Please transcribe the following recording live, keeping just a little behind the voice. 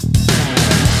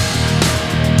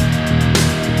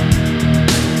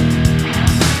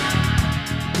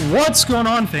What's going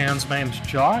on, fans? My name's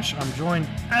Josh. I'm joined,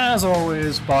 as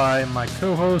always, by my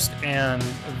co-host and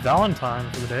Valentine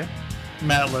for the day,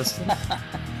 Matt Liston.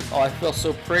 Oh, I feel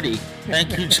so pretty.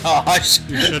 Thank you, Josh.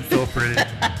 You should feel pretty.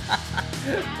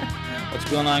 What's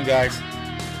going on, guys?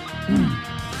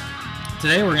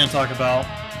 Today we're going to talk about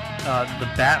the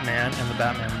Batman and the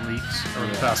Batman leaks over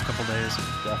the past couple days.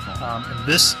 Definitely. And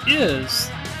this is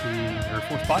the Air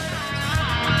Force Podcast.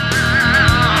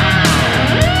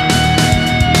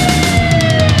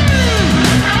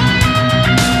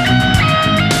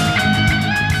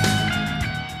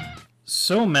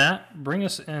 So, Matt, bring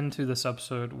us into this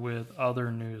episode with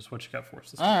other news. What you got for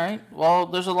us this week? All right. Well,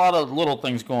 there's a lot of little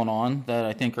things going on that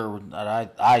I think are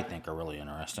really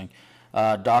interesting.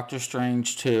 Doctor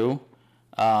Strange 2,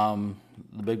 the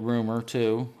big rumor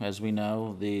too, as we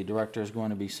know, the director is going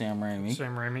to be Sam Raimi.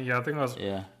 Sam Raimi, yeah, I think that's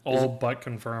all but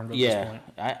confirmed at this point.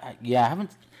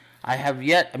 I have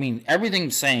yet. I mean,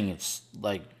 everything's saying it's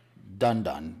like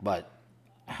done, but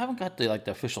I haven't got the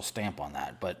official stamp on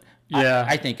that, but. Yeah,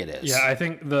 I think it is. Yeah, I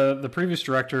think the previous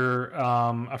director,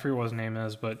 I forget what his name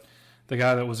is, but the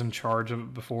guy that was in charge of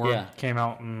it before came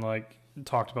out and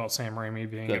talked about Sam Raimi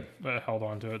being held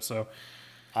on to it. So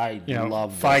I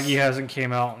love Feige this. hasn't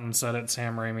came out and said it.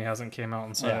 Sam Raimi hasn't came out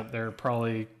and said it. They're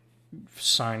probably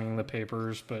signing the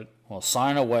papers, but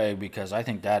sign away because I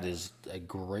think that is a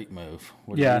great move.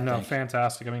 What do you think?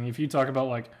 Fantastic. I mean, if you talk about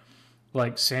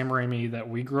like Sam Raimi that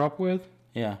we grew up with.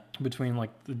 Yeah. Between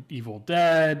the Evil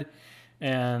Dead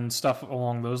and stuff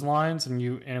along those lines, and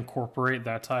you incorporate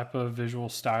that type of visual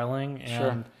styling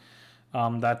and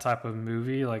that type of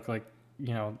movie, I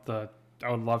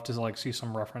would love to see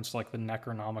some reference to the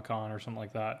Necronomicon or something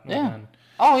like that. Yeah.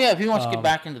 If he wants to get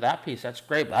back into that piece, that's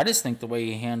great. But I just think the way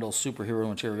he handles superhero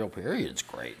material, period, is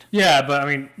great. Yeah, but I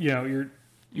mean, you're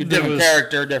different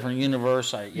character, different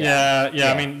universe. I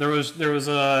mean, there was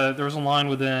a line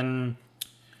within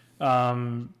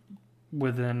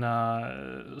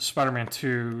Spider-Man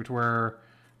 2 to where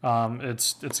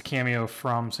it's a cameo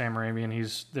from Sam Raimi, and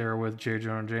he's there with J.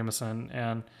 Jonah Jameson,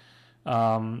 and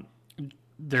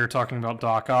they're talking about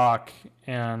Doc Ock,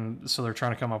 and so they're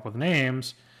trying to come up with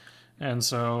names, and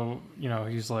so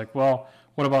he's like, well,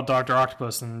 what about Dr.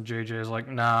 Octopus? And JJ is like,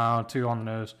 nah, too on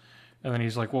the nose. And then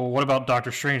he's like, well, what about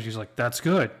Doctor Strange? He's like, that's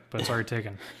good, but it's already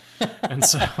taken. And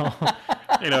so,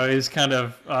 he's kind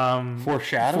of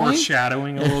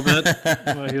foreshadowing a little bit.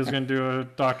 He was going to do a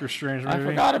Doctor Strange movie. I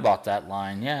forgot about that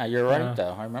line. Yeah, you're right,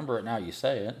 though. I remember it now. You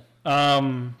say it.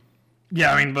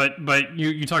 Yeah, I mean, but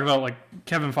you talk about,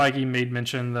 Kevin Feige made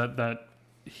mention that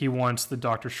he wants the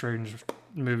Doctor Strange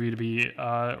movie to be,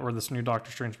 or this new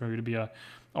Doctor Strange movie to be a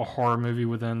horror movie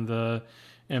within the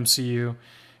MCU.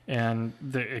 And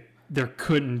there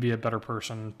couldn't be a better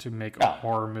person to make a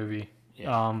horror movie.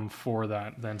 For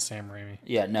that than Sam Raimi.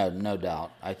 Yeah, no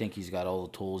doubt. I think he's got all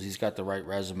the tools. He's got the right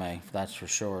resume, that's for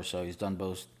sure. So he's done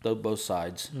both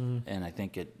sides, and I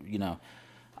think it.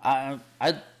 I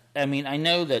mean, I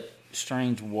know that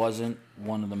Strange wasn't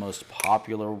one of the most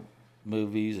popular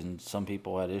movies, and some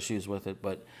people had issues with it,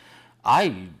 but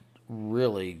I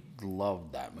really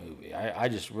loved that movie. I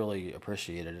just really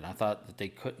appreciated it. I thought that they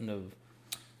couldn't have.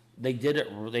 They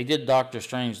did Doctor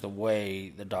Strange the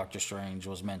way that Doctor Strange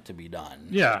was meant to be done.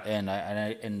 Yeah. And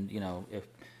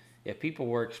if people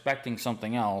were expecting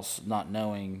something else, not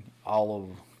knowing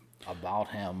about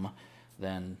him,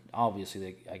 then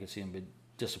obviously I could see him be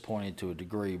disappointed to a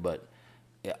degree. But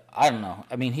I don't know.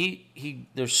 I mean, he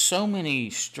there's so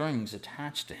many strings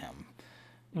attached to him,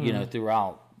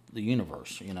 throughout the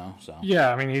universe, so.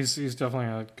 Yeah, I mean, he's definitely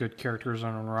a good character in his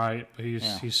own right, but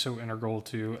he's so integral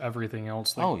to everything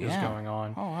else that is going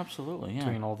on. Oh, absolutely, yeah.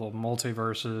 Between all the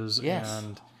multiverses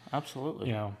and...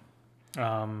 absolutely.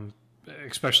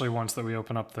 Especially once that we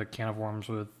open up the can of worms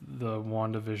with the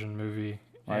WandaVision movie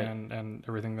and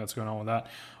everything that's going on with that.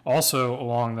 Also,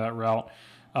 along that route,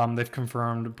 they've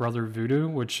confirmed Brother Voodoo,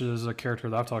 which is a character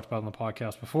that I've talked about in the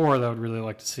podcast before that I would really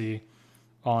like to see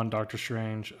on Doctor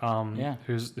Strange,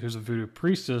 who's a voodoo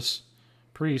voodoo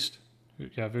priest,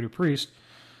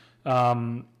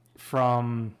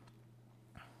 from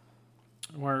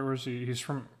where is he? He's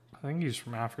from, I think he's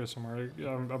from Africa somewhere.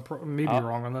 I'm maybe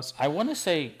wrong on this. I want to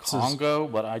say Congo,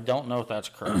 but I don't know if that's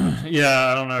correct.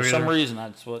 I don't know. For some reason,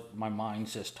 that's what my mind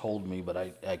just told me, but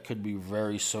I could be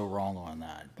so wrong on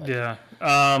that. But. Yeah.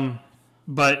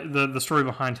 But the story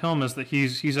behind him is that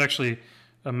he's actually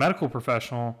a medical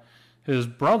professional. His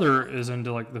brother is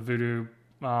into the voodoo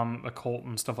occult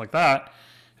and stuff like that.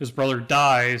 His brother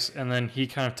dies, and then he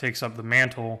kind of takes up the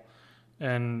mantle,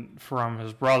 and from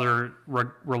his brother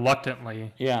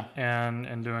reluctantly. Yeah. And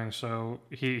in doing so,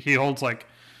 he holds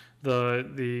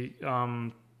the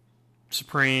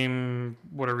supreme,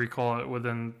 whatever you call it,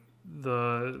 within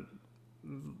the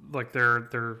like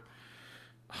their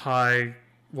high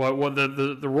what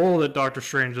the role that Doctor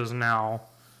Strange is now.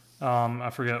 I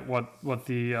forget what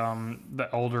the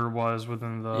elder was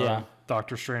within the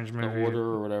Doctor Strange movie. The order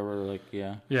or whatever,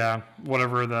 Yeah,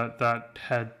 whatever that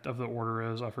head of the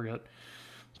order is, I forget.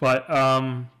 But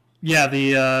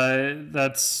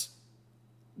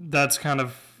that's kind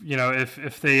of,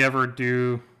 if they ever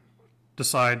do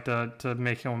decide to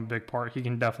make him a big part, he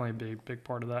can definitely be a big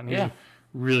part of that. And he's a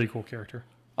really cool character.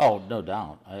 Oh, no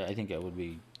doubt. I think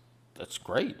that's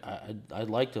great. I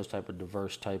like those type of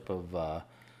diverse type of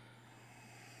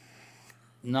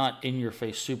not in your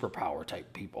face superpower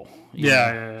type people.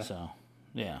 Yeah. So,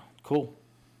 cool.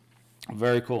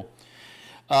 Very cool.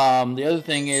 The other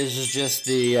thing is just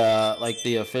the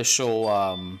the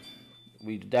official.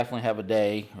 We definitely have a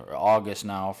day, or August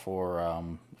now, for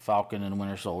Falcon and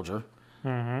Winter Soldier.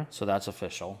 Mm-hmm. So that's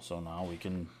official. So now we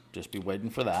can just be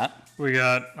waiting for that. We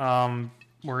got.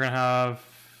 We're gonna have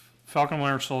Falcon and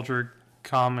Winter Soldier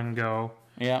come and go.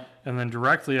 Yeah. And then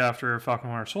directly after Falcon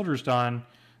and Winter Soldier's done,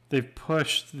 they've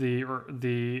pushed the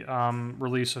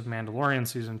release of Mandalorian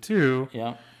season 2.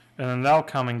 Yeah. And then that'll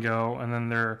come and go, and then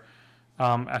they're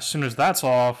as soon as that's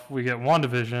off, we get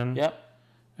WandaVision. Yep.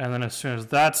 And then as soon as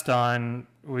that's done,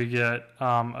 we get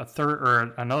a third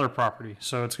or another property.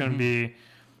 So it's going to be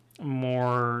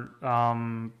more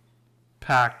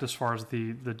packed as far as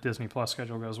the Disney Plus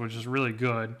schedule goes, which is really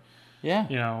good.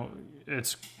 Yeah.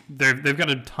 They've got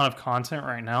a ton of content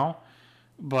right now,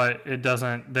 but they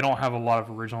don't have a lot of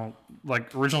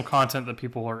original content that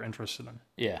people are interested in.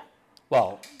 Yeah.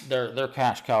 Well, their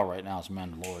cash cow right now is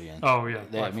Mandalorian. Oh yeah.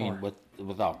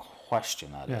 Without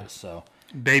question that is. So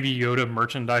Baby Yoda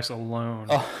merchandise alone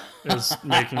is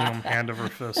making them hand over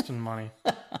fist in money.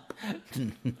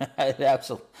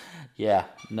 Absolutely. Yeah,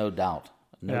 no doubt.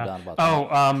 No doubt about that.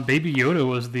 Oh, Baby Yoda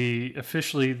was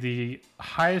officially the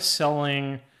highest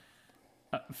selling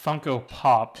Funko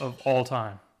Pop of all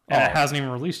time. And it hasn't even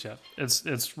released yet.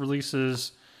 Its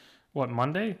releases,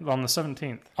 Monday? On the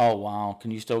 17th. Oh, wow.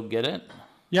 Can you still get it?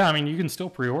 Yeah, I mean, you can still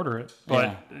pre-order it,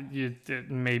 but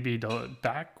it may be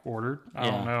back ordered.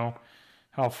 I don't know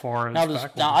how far it's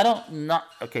back ordered.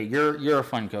 Okay, you're a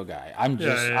Funko guy. I'm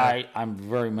just, I'm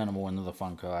very minimal into the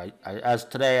Funko. As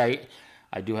today,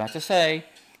 I do have to say,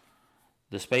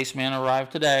 the Spaceman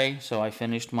arrived today, so I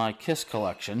finished my Kiss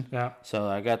collection. Yeah. So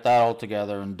I got that all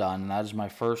together and done. And that is my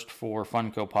first 4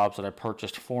 Funko Pops that I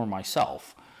purchased for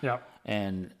myself. Yeah.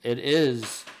 And it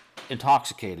is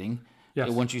intoxicating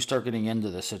once you start getting into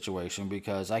this situation,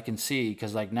 because I can see,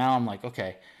 now I'm like,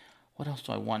 okay, what else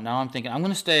do I want? Now I'm thinking, I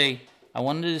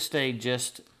wanted to stay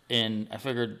just in, I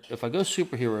figured if I go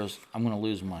superheroes, I'm going to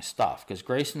lose my stuff. Because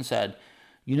Grayson said,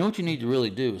 you know what you need to really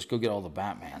do is go get all the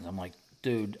Batmans. I'm like,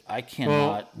 dude, I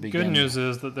cannot begin. Good news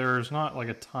is that there's not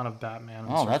a ton of Batman.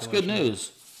 Oh, that's good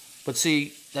news. But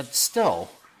see, that's still,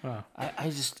 I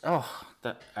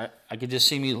could just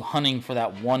see me hunting for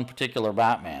that one particular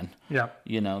Batman. Yeah.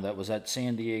 That was at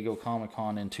San Diego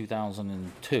Comic-Con in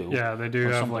 2002. Yeah, they do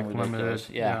have limited. Ridiculous.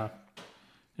 Yeah,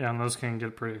 and those can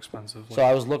get pretty expensive. So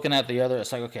I was looking at the other,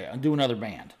 it's like, okay, I'll do another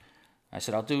band. I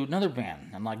said, I'll do another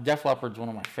band. I'm like, Def Leppard's one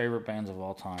of my favorite bands of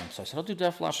all time. So I said, I'll do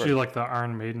Def Leppard. So you like the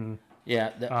Iron Maiden?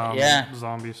 Yeah.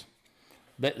 Zombies.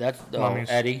 But that's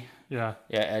Eddie. Yeah.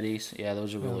 Yeah, Eddies. Yeah,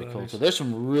 those are really cool. So there's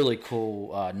some really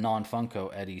cool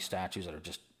non-Funko Eddie statues that are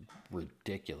just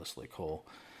ridiculously cool.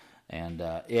 And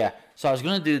so I was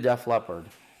going to do Def Leppard,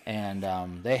 and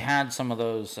they had some of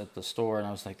those at the store, and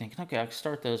I was like thinking, okay, I can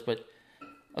start those, but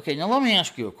okay, now let me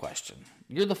ask you a question.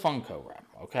 You're the Funko rep,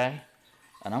 okay?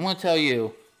 And I'm going to tell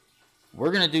you,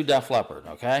 we're going to do Def Leppard,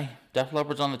 okay? Def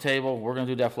Leppard's on the table. We're going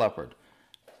to do Def Leppard.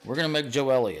 We're going to make Joe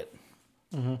Elliott.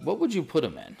 Mm-hmm. What would you put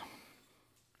him in?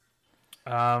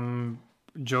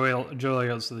 Joe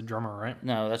Elliott's the drummer, right?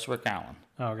 No, that's Rick Allen.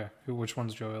 Oh, okay. Which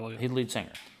one's Joe Elliott? He's the lead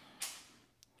singer.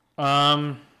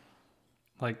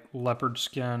 Like leopard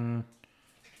skin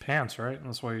pants, right?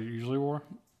 That's what he usually wore?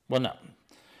 Well, no.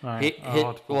 Right.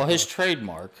 His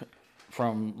trademark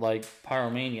from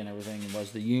Pyromania and everything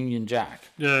was the Union Jack.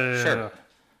 Yeah. Shirt.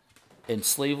 And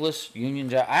sleeveless Union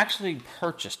Jack. I actually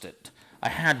purchased it. I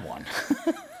had one.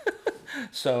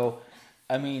 So,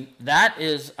 I mean, that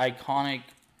is iconic.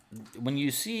 When you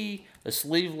see a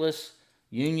sleeveless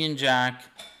Union Jack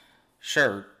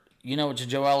shirt, you know it's a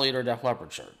Joe Elliott or Def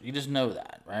Leppard shirt. You just know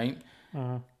that, right?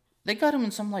 Mm-hmm. They got him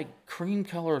in some cream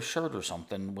color shirt or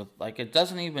something with it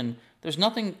doesn't even, there's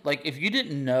nothing, if you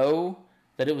didn't know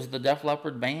that it was the Def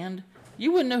Leppard band,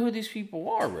 you wouldn't know who these people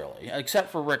are really,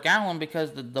 except for Rick Allen,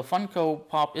 because the Funko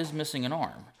Pop is missing an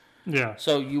arm. Yeah.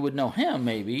 So you would know him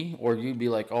maybe, or you'd be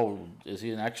like, oh, is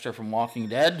he an extra from Walking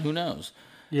Dead? Who knows?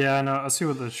 Yeah, I know. I see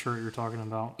what the shirt you're talking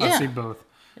about. I Yeah. see both.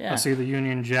 Yeah. I see the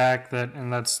Union Jack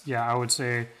and that's, yeah, I would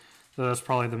say that's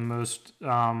probably the most,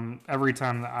 every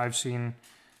time that I've seen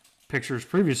pictures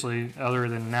previously, other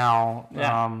than now,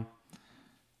 Yeah.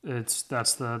 that's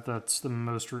the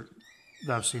most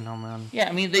that I've seen them in. Yeah,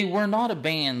 I mean, they were not a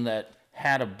band that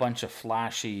had a bunch of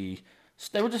flashy.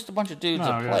 They were just a bunch of dudes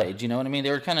that played. You know what I mean? They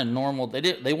were kind of normal.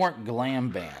 They weren't glam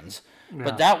bands,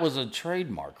 but that was a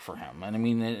trademark for him. And I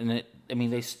mean,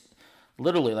 they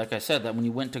literally, like I said, that when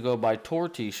you went to go buy tour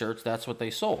T-shirts, that's what they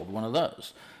sold. One of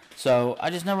those. So I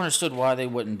just never understood why they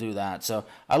wouldn't do that. So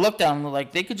I looked down and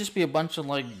like they could just be a bunch of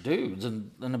like dudes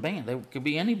in a band. They could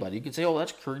be anybody. You could say, oh,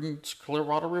 that's Creedence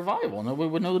Clearwater Revival. Nobody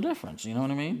would know the difference. You know what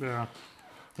I mean? Yeah.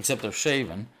 Except they're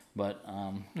shaven. But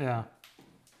yeah.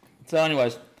 So,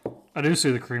 anyways, I do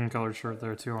see the cream colored shirt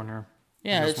there too on here.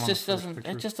 Yeah, it just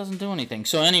doesn't do anything.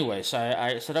 So, anyways,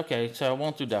 I said okay, so I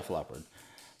won't do Def Leppard.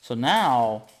 So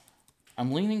now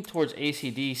I'm leaning towards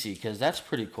AC/DC because that's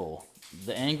pretty cool.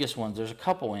 The Angus ones, there's a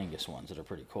couple Angus ones that are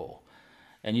pretty cool,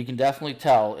 and you can definitely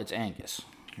tell it's Angus.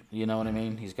 You know what I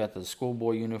mean? He's got the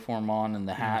schoolboy uniform on and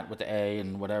the hat with the A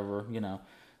and whatever,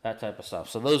 that type of stuff.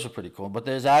 So those are pretty cool. But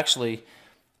there's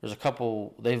a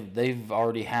couple. They've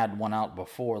already had one out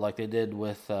before, like they did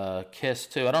with Kiss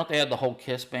too. I don't know if they had the whole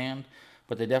Kiss band,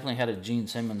 but they definitely had a Gene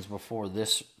Simmons before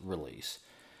this release,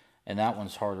 and that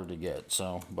one's harder to get.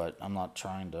 So, but I'm not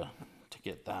trying to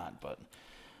get that.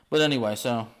 But anyway,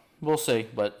 so we'll see.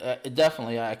 But it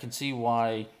definitely, I can see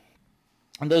why.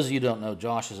 And those of you who don't know,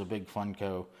 Josh is a big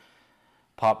Funko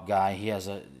Pop guy. He has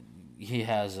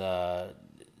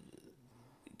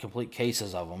complete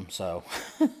cases of them. So.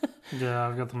 Yeah,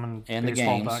 I've got them in and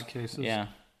baseball the games. bat cases. Yeah.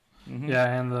 Mm-hmm. Yeah,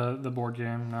 and the board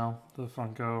game now, the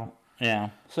Funko. Yeah.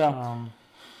 So,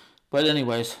 but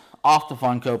anyways, off the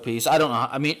Funko piece, I don't know.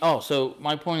 I mean, so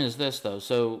my point is this though.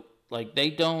 So like they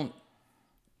don't.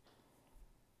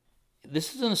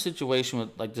 This isn't a situation with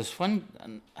like this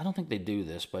fun. I don't think they do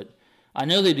this, but I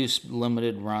know they do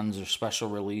limited runs or special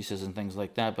releases and things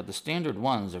like that. But the standard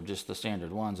ones are just the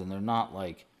standard ones, and they're not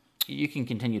like. You can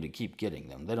continue to keep getting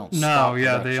them. They don't. No,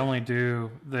 yeah, production. They only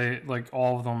do. They like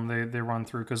all of them. They run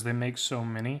through because they make so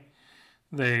many.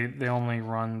 They only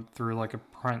run through like a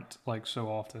print like so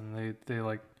often. They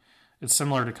like it's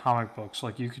similar to comic books.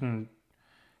 Like you can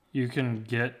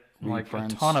get like a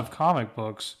ton of comic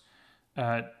books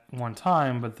at one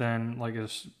time, but then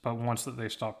but once that they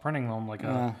stop printing them, like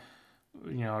a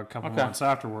couple months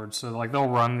afterwards. So like they'll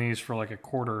run these for like a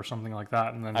quarter or something like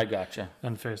that, and then I gotcha.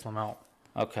 Then phase them out.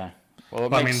 Okay. Well, it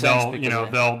makes sense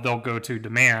they'll go to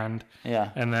demand. Yeah.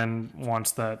 And then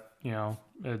once that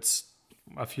it's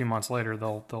a few months later,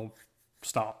 they'll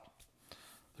stop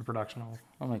the production of it.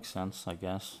 That makes sense, I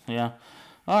guess. Yeah.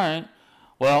 All right.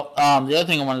 Well, the other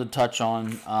thing I wanted to touch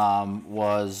on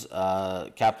was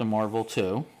Captain Marvel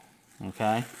 2.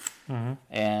 Okay. Mm-hmm.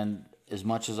 And as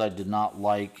much as I did not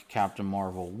like Captain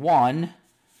Marvel 1,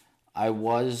 I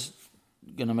was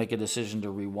gonna make a decision to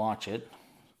rewatch it.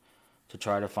 To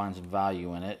try to find some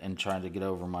value in it and try to get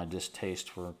over my distaste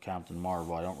for Captain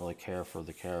Marvel. I don't really care for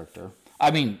the character.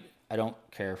 I mean, I don't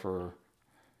care for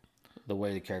the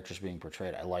way the character's being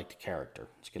portrayed. I like the character.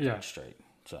 Let's get that straight.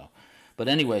 So, but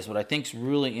anyways, what I think's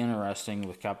really interesting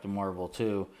with Captain Marvel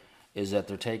 2 is that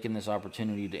they're taking this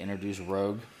opportunity to introduce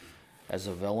Rogue as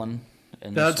a villain.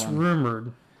 In that's this one.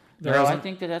 Rumored. I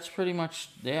think that's pretty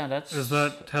much that's. Has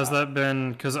that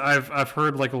been? Because I've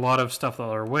heard like a lot of stuff the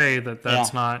other way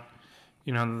that's not.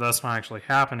 That's not actually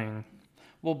happening.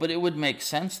 Well, but it would make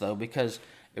sense, though, because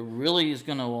it really is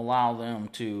going to allow them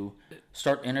to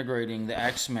start integrating the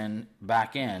X-Men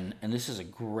back in, and this is a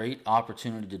great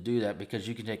opportunity to do that because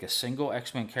you can take a single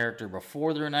X-Men character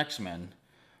before they're an X-Men,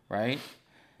 right?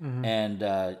 Mm-hmm.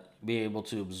 And be able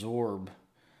to absorb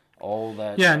all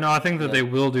that. Yeah, no, I think that they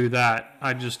will do that.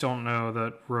 I just don't know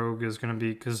that Rogue is going to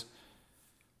be because,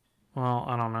 well,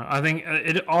 I don't know. I think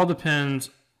it all depends.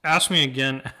 Ask me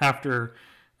again after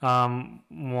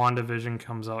WandaVision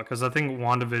comes out because I think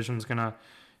WandaVision's going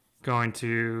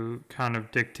to kind of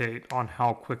dictate on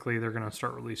how quickly they're going to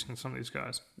start releasing some of these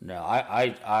guys. No,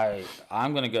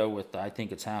 I'm going to go with I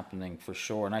think it's happening for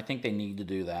sure, and I think they need to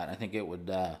do that. I think it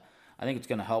would. I think it's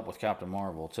going to help with Captain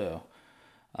Marvel too,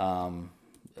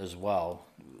 as well,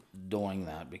 doing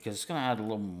that because it's going to add a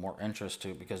little more interest to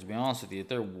it. Because to be honest with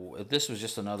you, if this was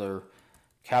just another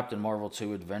Captain Marvel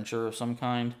 2 adventure of some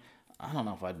kind, I don't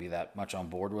know if I'd be that much on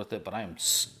board with it, but I am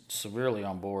severely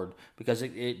on board because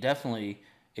it definitely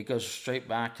goes straight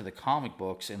back to the comic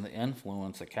books and the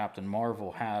influence that Captain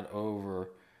Marvel had over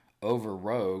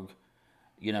Rogue,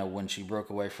 when she broke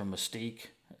away from Mystique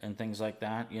and things like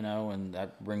that, and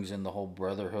that brings in the whole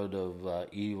brotherhood of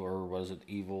evil, or was it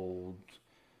evil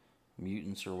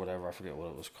mutants or whatever? I forget what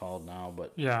it was called now,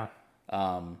 but yeah.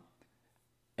 And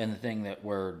the thing that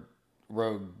where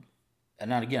Rogue, and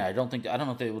not again, I don't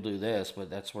know if they will do this, but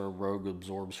that's where Rogue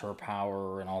absorbs her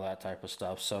power and all that type of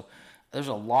stuff. So there's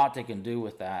a lot they can do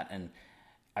with that, and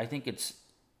I think it's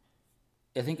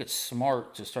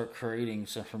smart to start creating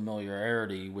some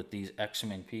familiarity with these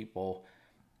X-Men people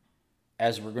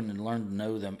as we're going to learn to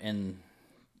know them in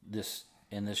this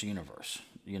universe,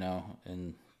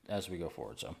 and as we go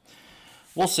forward. So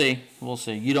we'll see.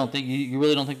 You don't think you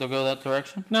really don't think they'll go that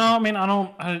direction? No, I mean I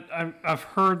don't. I've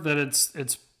heard that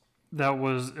it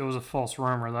was a false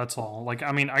rumor. That's all. Like,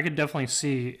 I mean, I could definitely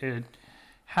see it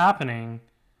happening,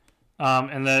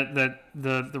 and that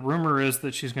the rumor is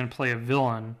that she's going to play a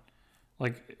villain,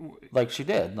 like she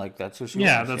did. Like that's who she was.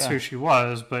 Yeah, that's who she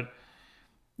was. But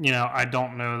I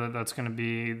don't know that that's going to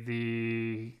be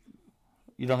the.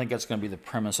 You don't think that's going to be the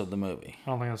premise of the movie?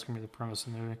 I don't think that's going to be the premise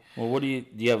of the movie. Well, do you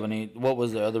have any? What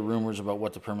was the other rumors about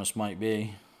what the premise might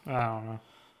be? I don't know.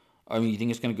 I mean, you think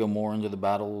it's going to go more into the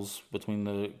battles between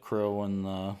the Crow and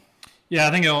the? Yeah,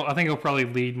 I think it'll probably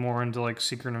lead more into like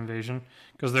Secret Invasion,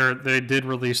 because they did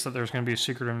release that there's going to be a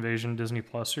Secret Invasion Disney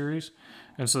Plus series,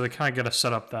 and so they kind of got to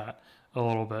set up that a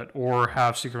little bit, or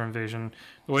have Secret Invasion.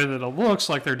 The way that it looks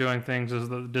like they're doing things is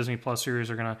that the Disney Plus series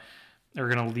are gonna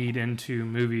lead into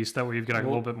movies. That way you've got a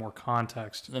little bit more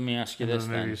context. Let me ask you this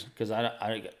then, because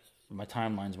I my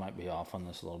timelines might be off on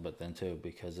this a little bit then too,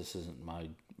 because this isn't my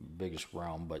biggest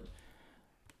realm. But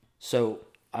so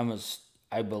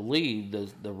I believe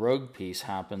the Rogue piece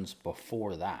happens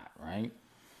before that, right?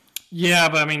 Yeah,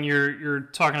 but I mean you're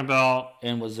talking about.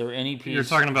 And was there any piece? You're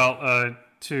talking about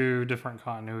two different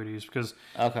continuities, because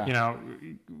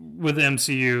with the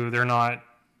MCU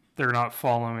they're not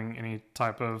following any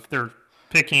type of, they're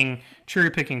cherry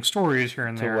picking stories here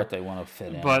and there to what they want to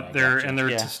fit in, but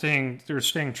they're staying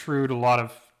true to a lot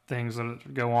of things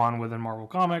that go on within Marvel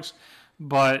Comics,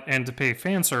 and to pay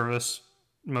fan service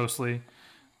mostly,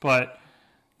 but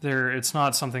it's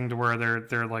not something to where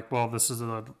they're like, well, this is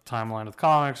the timeline of the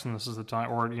comics and this is the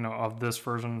time, or of this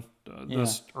version,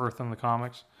 this Earth in the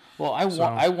comics. Well,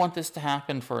 I want this to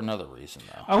happen for another reason,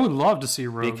 though. I would love to see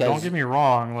Rogue. Don't get me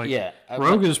wrong.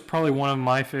 Rogue is probably one of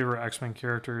my favorite X-Men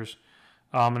characters.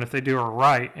 And if they do her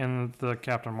right in the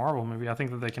Captain Marvel movie, I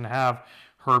think that they can have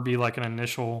her be like an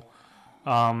initial,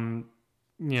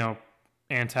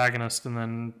 antagonist, and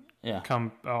then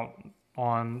come out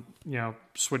on,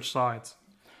 switch sides.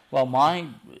 Well,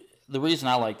 the reason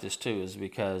I like this too is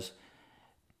because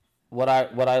what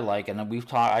I like, and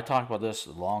I talked about this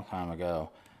a long time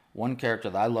ago. One character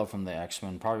that I love from the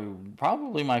X-Men,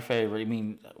 probably my favorite. I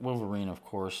mean, Wolverine, of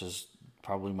course, is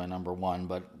probably my number one,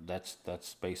 but that's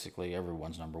basically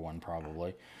everyone's number one,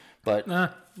 probably. But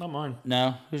not mine.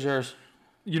 No, who's yours?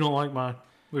 You don't like mine.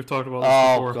 We've talked about this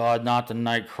before. Oh God, not the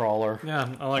Nightcrawler. Yeah,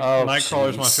 I like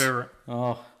Nightcrawler's my favorite.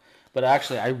 Oh, but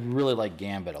actually, I really like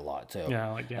Gambit a lot too. Yeah,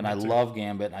 I like Gambit. And I love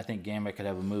Gambit. And I think Gambit could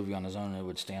have a movie on his own and it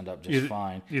would stand up just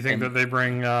fine. Do you think that they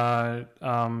bring back?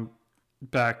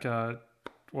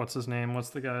 What's his name? What's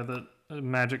the guy that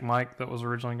Magic Mike that was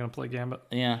originally going to play Gambit?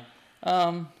 Yeah.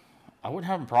 I wouldn't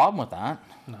have a problem with that.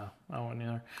 No, I wouldn't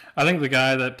either. I think the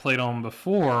guy that played him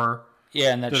before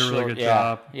and did a really good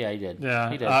job. Yeah, he did.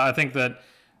 Yeah, he did. I think that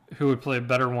who would play a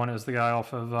better one is the guy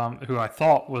off of who I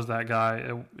thought was that guy.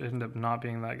 It ended up not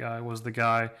being that guy. Was the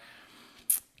guy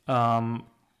from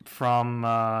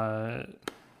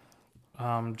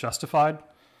Justified?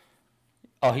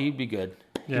 Oh, he'd be good.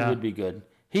 Yeah. He would be good.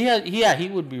 He would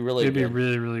be really good. He'd be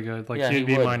really, really good. Like, he'd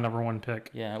be my number one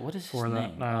pick. Yeah, what is his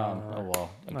name? Oh, well,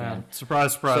 again.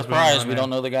 Surprise. We don't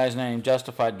know the guy's name.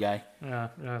 Justified guy. Yeah.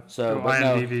 So,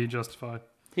 IMDb Justified.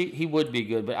 He would be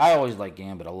good, but I always liked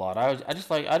Gambit a lot.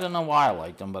 I don't know why I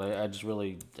liked him, but I just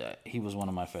really, he was one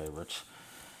of my favorites.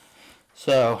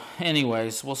 So,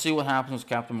 anyways, we'll see what happens with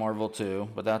Captain Marvel 2,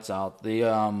 but that's out. The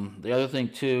other thing,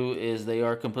 too, is they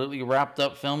are completely wrapped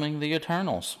up filming The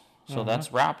Eternals. So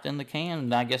that's wrapped in the can,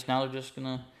 and I guess now they're just going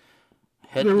to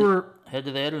head to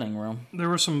the editing room. There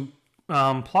were some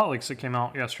plot leaks that came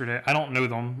out yesterday. I don't know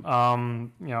them.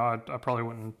 I probably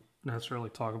wouldn't necessarily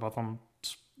talk about them,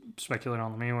 speculate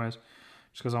on them anyways,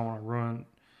 just because I don't want to ruin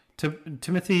it.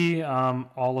 Timothy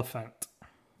Oliphant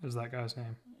is that guy's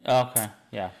name. Okay,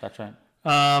 yeah, that's right.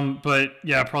 But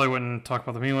yeah, I probably wouldn't talk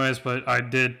about them anyways, but I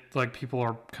did, people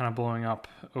are kind of blowing up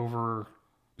over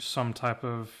some type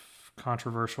of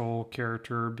controversial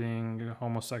character being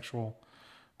homosexual,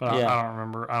 but Yeah. I don't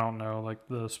remember. I don't know like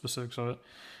the specifics of it.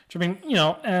 Which, I mean,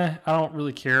 I don't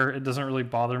really care. It doesn't really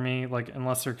bother me, like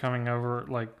unless they're coming over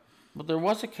like. But there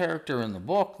was a character in the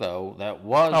book though that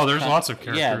was. Oh, there's lots of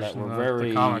characters that in were very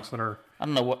the comics that are. I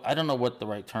don't know what the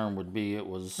right term would be. It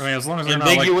was. I mean, as long as they're not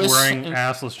like wearing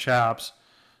assless chaps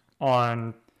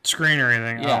on screen or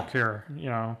anything, I don't care.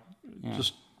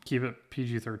 Just keep it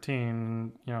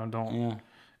PG-13. Don't. Yeah.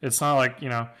 It's not like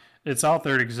it's out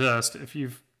there to exist. If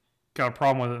you've got a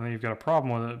problem with it, then you've got a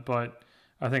problem with it. But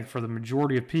I think for the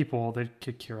majority of people, they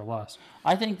could care less.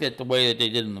 I think that the way that they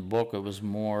did in the book, it was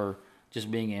more just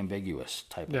being ambiguous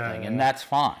type of thing, and that's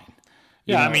fine.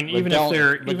 Yeah, I mean, even if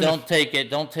they're... don't take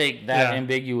that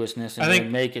ambiguousness and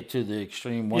then make it to the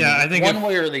extreme I think one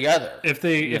way or the other. If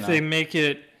they make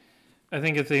it... I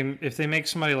think if they make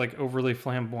somebody like overly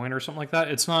flamboyant or something like that,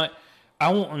 it's not...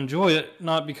 I won't enjoy it,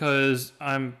 not because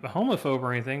I'm a homophobe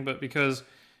or anything, but because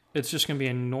it's just going to be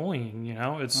annoying,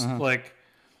 It's like...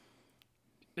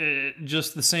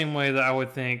 just the same way that I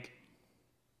would think...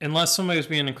 Unless somebody was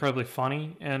being incredibly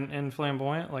funny and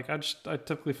flamboyant, like I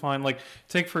typically find, like,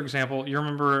 take for example, you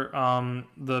remember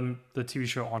the TV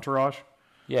show Entourage?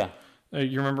 Yeah.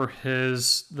 You remember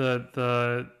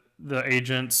the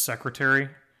agent's secretary?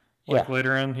 Like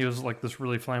later in, he was like this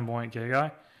really flamboyant gay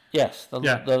guy. Yes,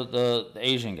 the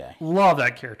Asian guy. Love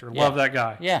that character. Love that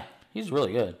guy. Yeah, he's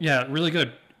really good. Yeah, really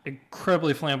good.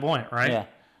 Incredibly flamboyant, right? Yeah.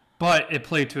 But it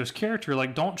played to his character.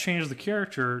 Like, don't change the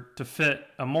character to fit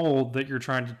a mold that you're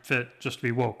trying to fit just to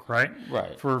be woke, right?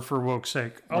 Right. For woke's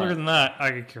sake. Other than that, I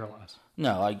could care less.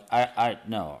 No, I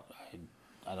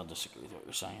don't disagree with what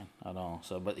you're saying at all.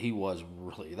 So, but he was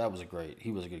really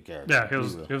he was a good character. Yeah,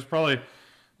 he was probably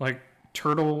like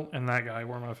Turtle and that guy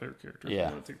were my favorite characters.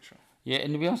 Yeah. Yeah,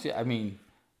 and to be honest, I mean,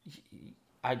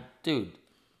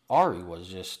 Ari was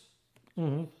just.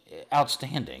 Mm-hmm.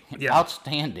 Outstanding,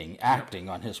 outstanding acting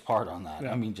on his part on that.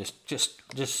 I mean, just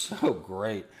so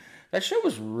great. That show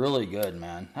was really good,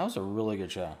 man. That was a really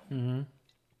good show. Mm-hmm.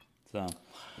 So,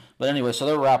 but anyway, so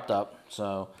they're wrapped up.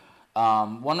 So,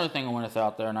 one other thing I want to throw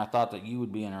out there, and I thought that you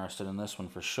would be interested in this one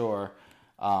for sure.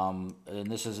 And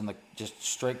this is in the just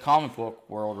straight comic book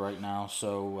world right now.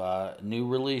 So, new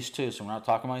release too. So we're not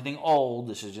talking about anything old.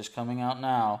 This is just coming out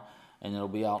now. And it'll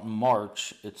be out in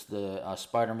March. It's the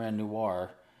Spider-Man Noir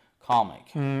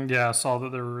comic. Yeah, I saw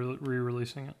that they were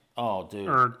re-releasing it. Oh, dude.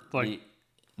 Or, like,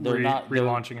 they're not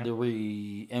relaunching it. They're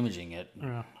re-imaging it,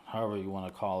 however you want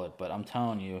to call it. But I'm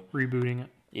telling you. Rebooting it.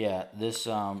 Yeah, this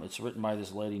it's written by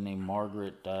this lady named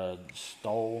Margaret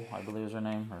Stoll, I believe is her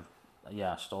name.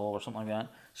 Stoll or something like that.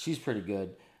 She's pretty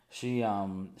good. She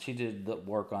did the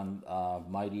work on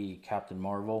Mighty Captain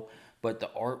Marvel. But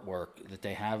the artwork that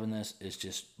they have in this is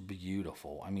just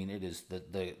beautiful. I mean, it is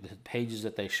the pages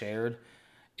that they shared.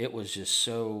 It was just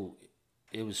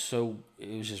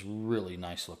really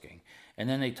nice looking. And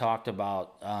then they talked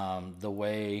about the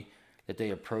way that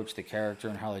they approach the character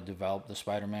and how they develop the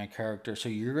Spider-Man character. So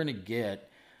you're going to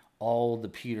get all the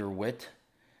Peter wit,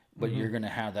 but you're going to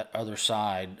have that other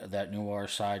side, that noir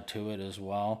side to it as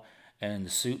well. And the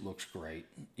suit looks great.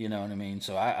 You know what I mean?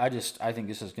 So I think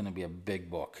this is going to be a big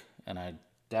book. And I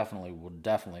would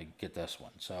definitely get this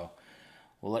one. So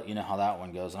we'll let you know how that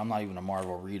one goes. I'm not even a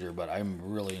Marvel reader, but I'm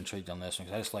really intrigued on this one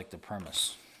because I just like the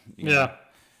premise. You know,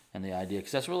 and the idea.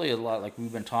 Because that's really a lot, like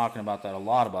we've been talking about that a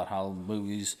lot, about how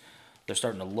movies, they're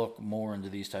starting to look more into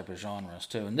these type of genres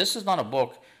too. And this is not a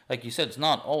book, like you said, it's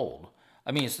not old.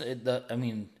 I mean,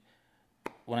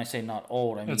 when I say not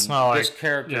old, I mean it's not this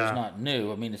character is not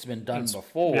new. I mean, it's been done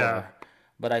before. Yeah.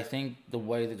 But I think the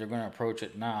way that they're going to approach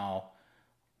it now,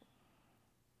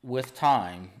 with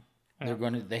time,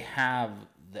 they have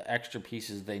the extra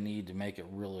pieces they need to make it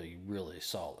really, really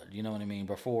solid. You know what I mean?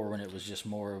 Before, when it was just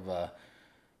more of a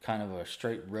kind of a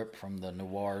straight rip from the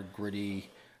noir, gritty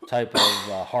type of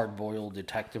hard-boiled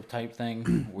detective type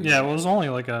thing. It was only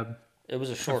like a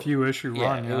few issue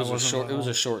run. It was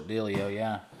a short dealio.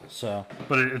 Yeah. So,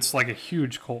 but it's like a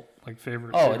huge cult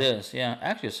favorite. Oh, it is. Yeah.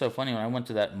 Actually, it's so funny when I went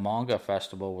to that manga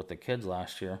festival with the kids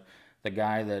last year. The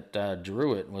guy that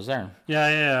drew it was there.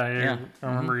 Yeah. I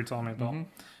remember you telling me about. Mm-hmm.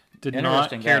 Did not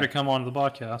care to come on the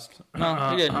podcast. No,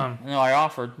 he didn't. No, I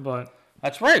offered. But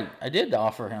that's right. I did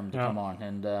offer him to come on.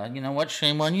 And you know what?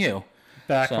 Shame on you.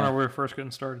 Back when we were first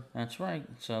getting started. That's right.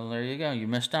 So there you go. You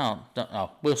missed out.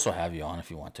 We'll still have you on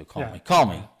if you want to. Call me. Call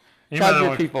me. Try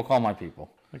your people. Call my people.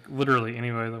 Like literally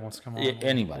anybody that wants to come on.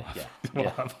 Anybody.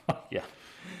 Yeah.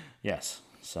 Yes.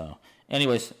 So,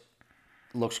 anyways.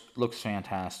 Looks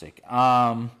fantastic.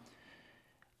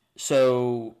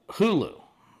 So Hulu,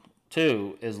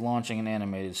 too, is launching an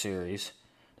animated series.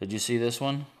 Did you see this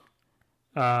one?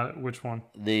 Which one?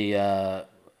 The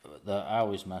I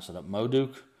always mess it up.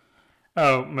 Moduke.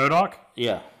 Oh, MODOK?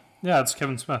 Yeah. Yeah, it's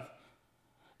Kevin Smith.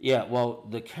 Yeah. Well,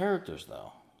 the characters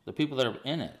though, the people that are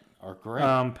in it are great.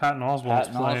 Patton Oswalt's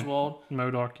playing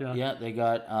MODOK. Yeah. Yeah, they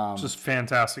got just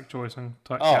fantastic choicing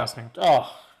casting.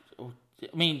 Oh,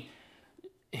 I mean,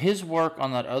 his work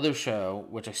on that other show,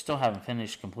 which I still haven't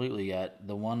finished completely yet,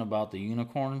 the one about the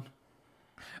unicorn.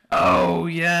 Oh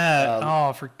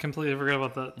yeah. Completely forgot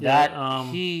about that. That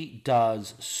he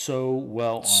does so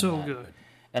well on so that. good.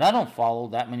 And I don't follow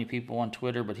that many people on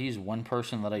Twitter, but he's one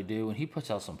person that I do, and he puts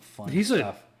out some fun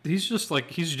stuff. He's just like,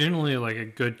 he's genuinely like a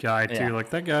good guy too. Yeah.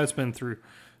 Like that guy's been through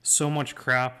so much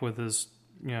crap with his,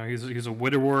 he's a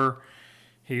widower.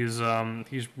 He's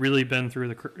really been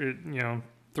through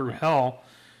through hell,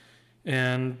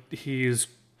 and he's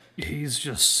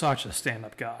just such a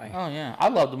stand-up guy. Oh yeah, I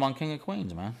loved him on King of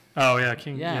Queens, man. Oh yeah,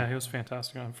 King. Yeah, he was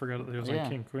fantastic. I forgot that he was on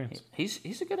King of Queens.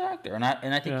 He's a good actor, and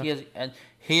I think he has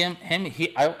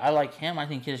I like him. I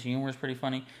think his humor is pretty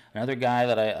funny. Another guy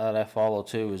that I follow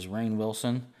too is Rainn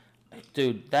Wilson.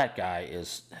 Dude, that guy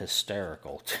is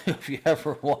hysterical too. If you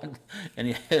ever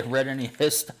read any of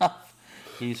his stuff,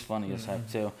 he's funny as heck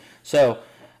too. So,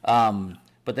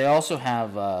 but they also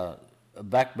have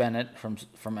Beck Bennett from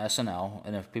SNL,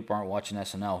 and if people aren't watching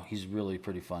SNL, he's really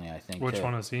pretty funny, I think. Which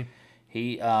one is he?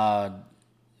 He,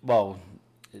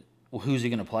 who's he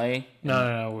gonna play?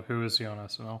 No. Who is he on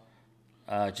SNL?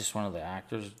 Just one of the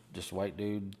actors, just a white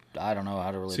dude. I don't know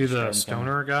how to really. Is he the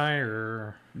stoner guy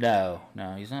or? No,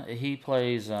 he's not. He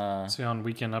plays. Is he on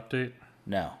Weekend Update?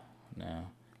 No.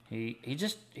 He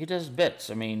does bits.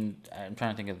 I mean, I'm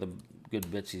trying to think of the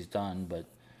good bits he's done, but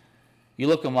you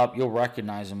look him up, you'll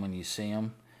recognize him when you see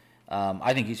him.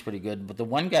 I think he's pretty good. But the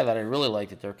one guy that I really like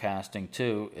that they're casting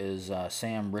too is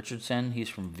Sam Richardson. He's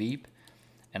from Veep,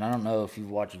 and I don't know if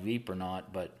you've watched Veep or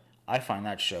not, but I find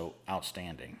that show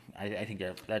outstanding. I think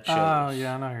that show. Oh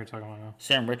yeah, I know who you're talking about now.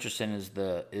 Sam Richardson is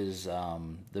the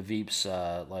Veep's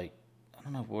like, I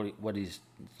don't know what he's.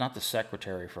 It's not the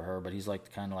secretary for her, but he's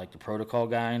like kind of like the protocol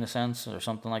guy in a sense, or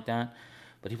something like that.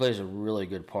 But he plays a really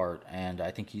good part, and I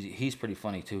think he's pretty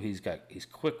funny too. He's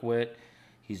quick wit.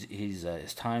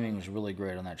 His timing was really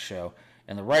great on that show,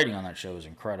 and the writing on that show is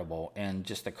incredible, and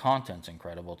just the content's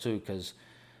incredible too, because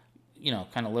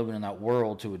kind of living in that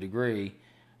world to a degree,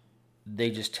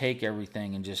 they just take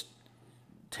everything and just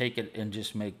take it and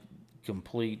just make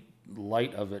complete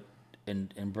light of it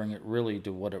and bring it really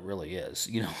to what it really is.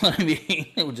 You know what I mean?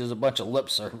 Which is a bunch of lip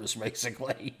service,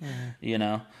 basically.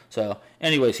 Mm-hmm. So,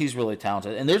 anyways, he's really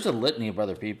talented. And there's a litany of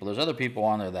other people. There's other people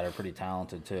on there that are pretty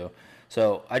talented, too.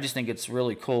 So, I just think it's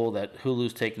really cool that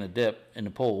Hulu's taking a dip in the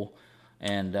pool.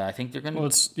 And I think they're going to... Well,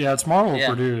 it's Marvel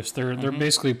produced. They're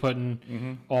basically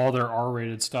putting all their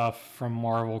R-rated stuff from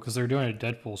Marvel, because they're doing a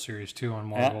Deadpool series, too, on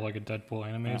Marvel, like a Deadpool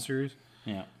animated series.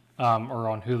 Yeah. Or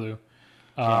on Hulu.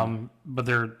 But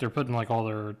they're putting like all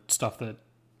their stuff that,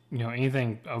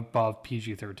 anything above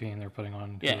PG-13 they're putting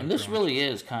on. Yeah, and this really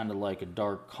is kind of like a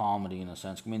dark comedy in a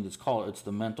sense. I mean, it's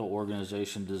the mental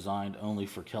organization designed only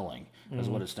for killing is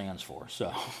what it stands for.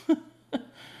 So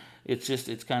it's just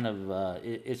a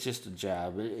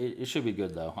jab. It should be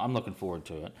good though. I'm looking forward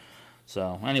to it.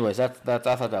 So, anyways, I thought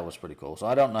that was pretty cool. So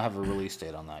I don't have a release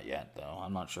date on that yet though.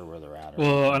 I'm not sure where they're at.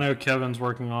 Well, I know Kevin's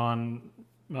working on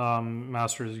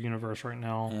Masters of the Universe right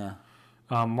now.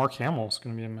 Yeah. Mark Hamill's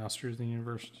going to be in Masters of the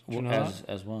Universe. Did you know that?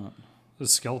 As what? As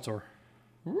Skeletor.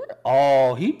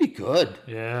 Oh, he'd be good.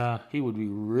 Yeah. He would be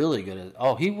really good at.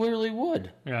 Oh, he really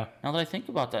would. Yeah. Now that I think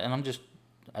about that, and I'm just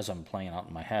as I'm playing out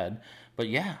in my head, but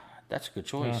yeah, that's a good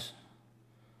choice.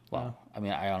 Yeah. Well, I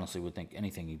mean, I honestly would think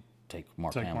anything he'd take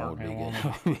Mark Hamill would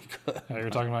be good. Yeah, you're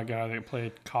talking about a guy that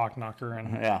played Cockknocker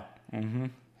and. Yeah. Mm-hmm.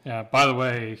 Yeah. By the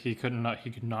way, he could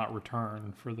not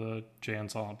return for the Jay and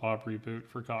Silent Bob reboot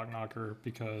for Cockknocker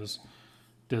because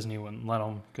Disney wouldn't let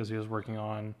him, because he was working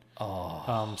on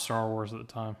Star Wars at the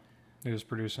time. He was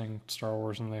producing Star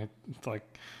Wars, and they he's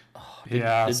like,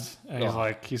 yeah,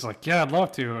 I'd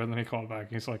love to, and then he called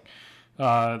back. He's like,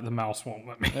 the mouse won't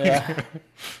let me. Yeah.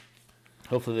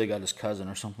 Hopefully they got his cousin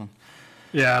or something.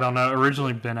 Yeah, I don't know.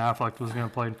 Originally, Ben Affleck was going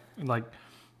to play, like,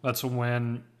 that's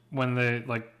when they,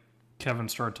 like, Kevin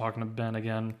started talking to Ben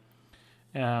again,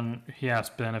 and he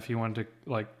asked Ben if he wanted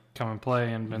to, like, come and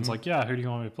play, and Ben's like, yeah, who do you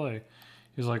want me to play?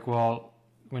 He's like, well,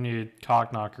 we need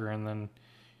Cockknocker, and then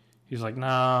he's like,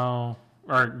 no.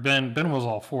 Or Ben was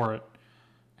all for it.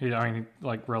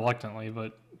 Like, reluctantly,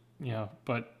 but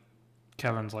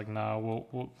Kevin's like, no,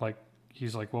 we'll like,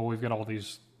 he's like, well, we've got all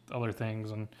these other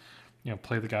things, and,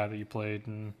 play the guy that you played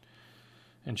and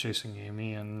Chasing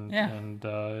Amy and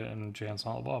Jay and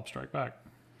Silent Bob Strike Back.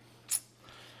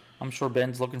 I'm sure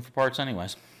Ben's looking for parts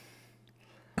anyways.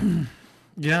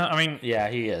 Yeah, I mean, Yeah,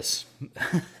 he is.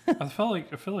 I feel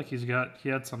like he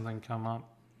had something come up,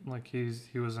 like he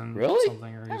was in Really?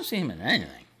 something, or I haven't seen him in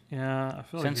anything. yeah, I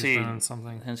feel like he's been in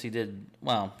something. Since he did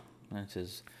well. That's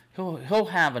his. He'll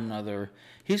have another.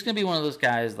 He's gonna be one of those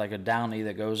guys like a Downey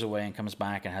that goes away and comes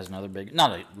back and has another big,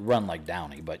 not a run like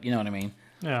Downey, but you know what I mean.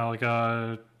 Yeah, like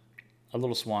a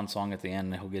little swan song at the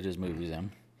end, and he'll get his movies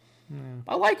in. Yeah.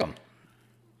 I like him.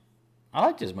 I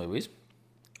liked his movies.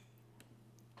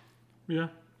 Yeah,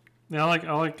 yeah,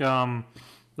 I like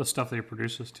the stuff that he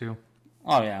produces too.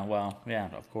 Oh yeah, well yeah,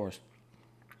 of course.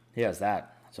 He has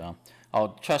that. So,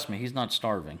 trust me, he's not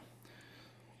starving.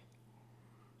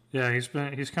 Yeah, he's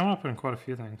come up in quite a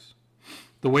few things.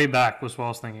 The Way Back was what I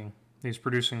was thinking. He's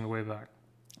producing The Way Back,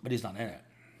 But he's not in it.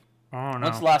 Oh no.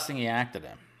 What's the last thing he acted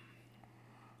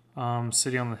in?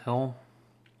 City on the Hill.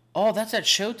 Oh, that's that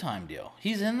Showtime deal.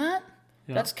 He's in that?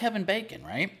 Yeah. That's Kevin Bacon,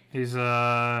 right? He's in.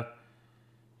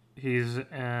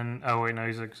 Oh wait, no,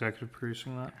 he's executive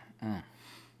producing that.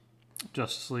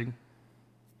 Justice League.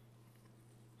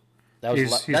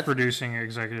 He's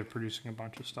executive producing a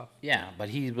bunch of stuff. Yeah, but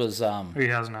he was. He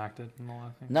hasn't acted in a lot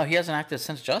of things. No, he hasn't acted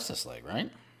since Justice League, right?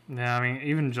 Yeah, I mean,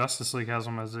 even Justice League has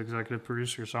him as executive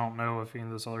producer, so I don't know if he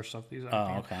and this other stuff that he's acting.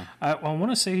 Oh, okay. I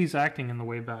want to say he's acting in The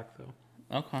Way Back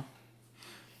though. Okay.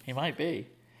 He might be.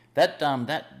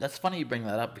 That's funny you bring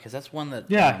that up because that's one that.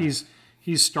 Yeah, he's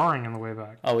starring in The Way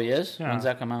Back. Oh, he is. Yeah. When's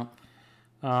that come out?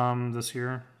 This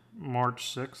year,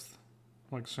 March 6th,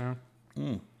 like soon.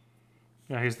 Mm.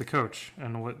 Yeah, he's the coach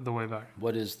in The Way Back.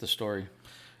 What is the story?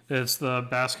 It's the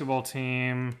basketball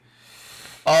team.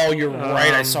 Oh, you're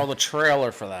right. I saw the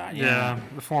trailer for that. Yeah,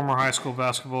 the former high school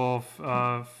basketball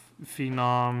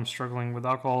phenom struggling with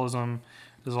alcoholism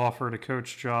is offered a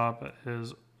coach job at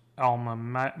his alma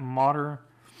mater.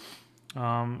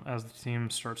 As the team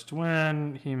starts to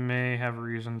win, he may have a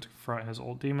reason to confront his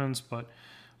old demons, but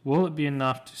will it be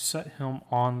enough to set him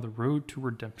on the road to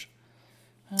redemption?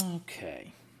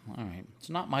 Okay. All right. It's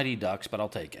not Mighty Ducks, but I'll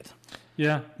take it.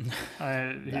 Yeah.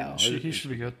 He he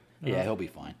should be good. Yeah, he'll be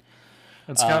fine.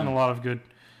 It's gotten a lot of good.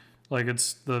 Like,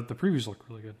 it's the previews look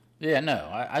really good. Yeah, no,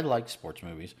 I like sports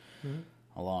movies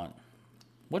a lot.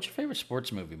 What's your favorite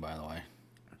sports movie, by the way?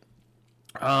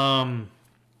 I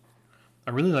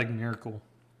really like Miracle.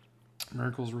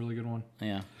 Miracle's a really good one.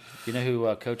 Yeah. You know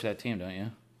who coached that team, don't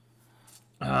you?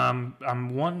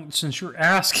 I'm one. Since you're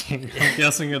asking, I'm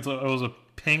guessing it was a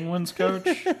Penguins coach.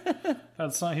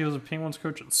 That's not. He was a Penguins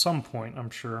coach at some point, I'm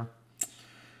sure.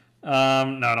 No,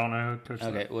 I don't know who coached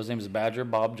Okay, that. well, his name is Badger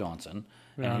Bob Johnson,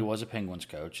 and Yeah. he was a Penguins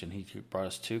coach, and he brought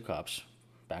us 2 cups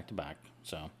back to back.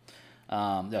 So,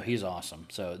 no, he's awesome.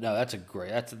 So, no, that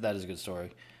is a good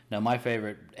story. No, my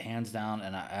favorite, hands down,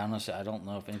 and I honestly I don't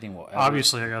know if anything will ever.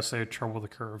 Obviously, I gotta say Trouble with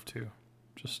the Curve too,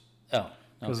 just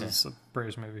because okay. it's a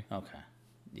Braves movie. Okay,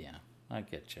 yeah, I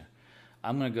get you.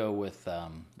 I'm gonna go with,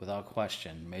 without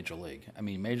question, Major League. I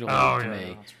mean, Major League to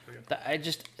me. That's pretty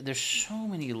good. There's so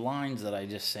many lines that I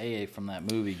just say from that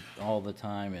movie all the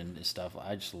time and stuff.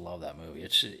 I just love that movie.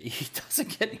 He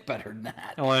doesn't get any better than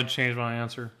that. I want to change my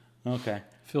answer. Okay.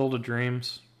 Field of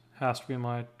Dreams has to be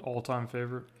my all-time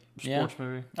favorite sports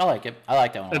movie. I like it. I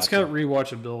like that one. It's got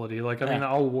rewatchability. Like, I mean,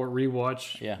 I'll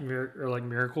rewatch Yeah.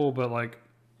 Miracle, but like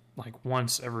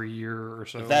once every year or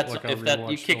so. If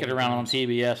you kick it around on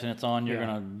TBS and it's on,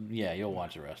 you'll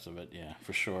watch the rest of it. Yeah,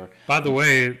 for sure. By the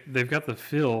way, they've got the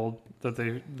field that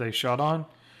they shot on.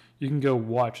 You can go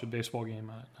watch a baseball game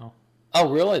at it now.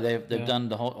 Oh, really? They've done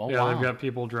the whole. Oh, yeah, wow. They've got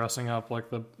people dressing up like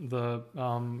the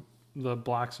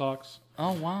Black Sox.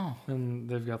 Oh, wow. And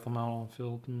they've got them out on the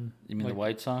field. And You mean the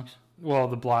White Sox? Well,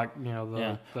 the black, the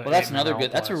Well, Eight that's Men another Out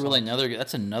good. That's Black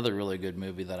That's another really good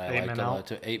movie that I Eight liked Men a Out. lot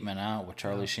too. 8 Men Out with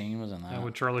Charlie Sheen was in that. Yeah,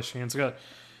 with Charlie Sheen. It's got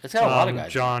It's got a lot of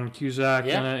guys. John Cusack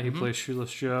Yeah, in it. He plays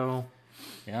Shoeless Joe.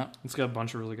 Yeah. It's got a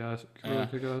bunch of really good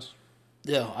guys.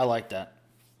 Yeah, I like that.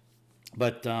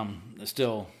 But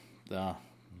still, the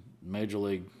Major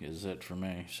League is it for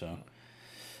me. So,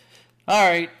 all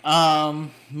right.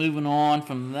 Moving on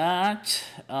from that.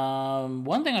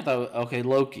 One thing I thought, okay,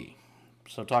 Loki.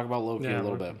 So talk about Loki a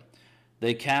little bit.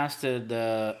 They casted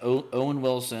Owen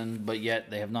Wilson, but yet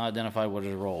they have not identified what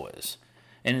his role is.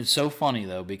 And it's so funny,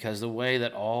 though, because the way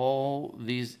that all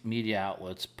these media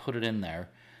outlets put it in there,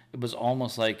 it was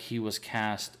almost like he was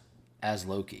cast as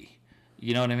Loki.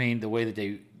 You know what I mean? The way that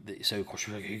they so, of course,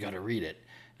 you're like, you got to read it.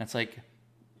 And it's like,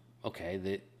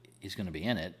 okay, he's going to be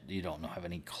in it. You don't have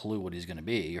any clue what he's going to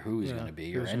be or who he's going to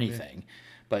be or anything.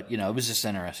 But, it was just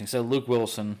interesting. So Owen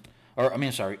Wilson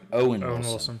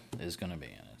is going to be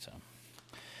in it. So,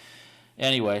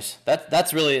 anyways,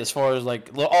 that's really as far as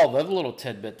like the little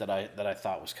tidbit that I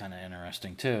thought was kind of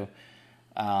interesting too.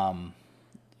 Harrison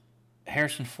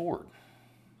Ford.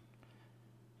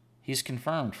 He's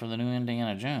confirmed for the new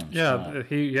Indiana Jones. Yeah,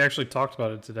 he actually talked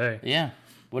about it today. Yeah.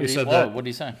 What He did said he, that- what did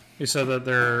he say? He said that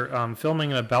they're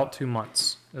filming in about 2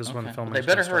 months is when filming. They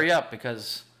better hurry up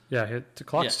because... Yeah, the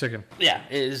clock's ticking. Yeah,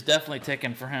 it is definitely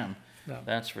ticking for him. Yeah.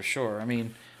 That's for sure. I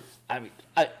mean,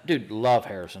 dude, love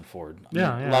Harrison Ford.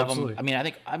 Yeah, love absolutely. him.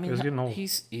 He's getting old.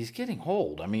 He's getting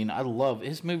old. I mean, I love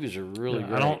his movies are really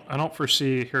great. I don't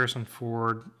foresee Harrison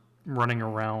Ford running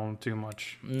around too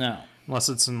much. No, unless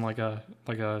it's in like a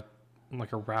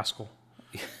rascal.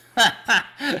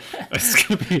 It's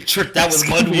gonna be tricked out with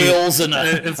mud wheels and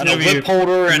a whip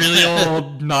holder and really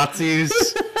old Nazis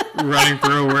running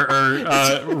through or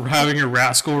having a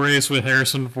rascal race with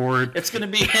Harrison Ford. It's gonna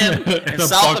be him in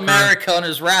South America on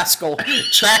his rascal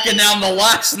tracking down the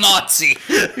last Nazi.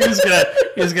 He's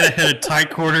gonna hit a tight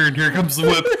corner and here comes the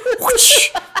whip.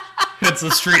 Whoosh, hits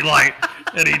the street light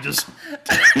and he just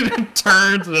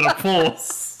turns and it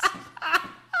pulls.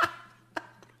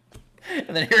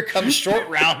 And then here comes Short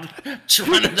Round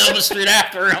running down the street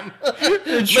after him.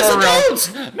 Mr.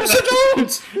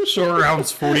 Jones! Short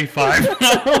Round's 45.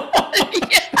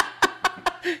 Yeah.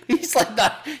 He's like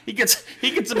that. He gets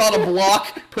about a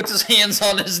block, puts his hands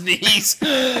on his knees.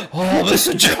 Oh,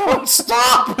 Mr. Jones,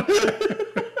 stop!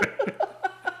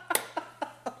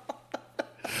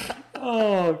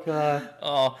 Oh God.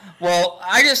 Oh well,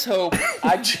 I just hope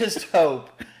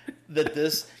that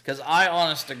this, because I,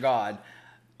 honest to God,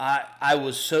 I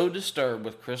was so disturbed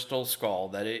with Crystal Skull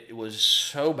that it was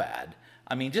so bad.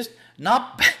 I mean, just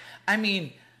not. I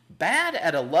mean, bad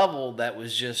at a level that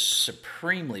was just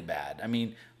supremely bad. I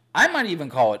mean, I might even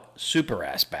call it super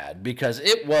ass bad because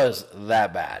it was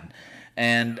that bad.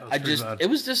 And it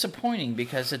was disappointing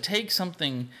because to take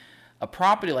a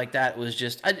property like that was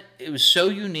just, it was so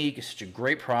unique. It's such a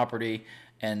great property.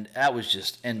 And that was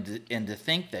just, and to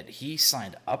think that he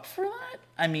signed up for that?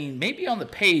 I mean, maybe on the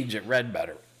page it read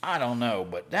better. I don't know,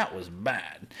 but that was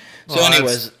bad. So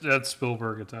anyways. That's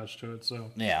Spielberg attached to it,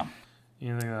 so. Yeah.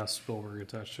 Anything that's Spielberg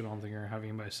attached to it, I don't think you're having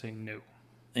anybody say no.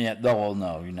 Yeah, well,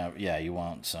 no, you never, yeah, you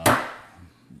won't, so.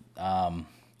 So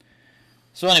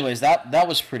anyways, that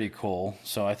was pretty cool.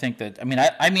 So I think that, I mean,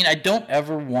 I don't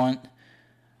ever want,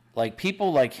 like,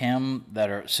 people like him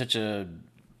that are such a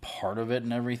part of it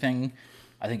and everything.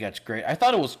 I think that's great. I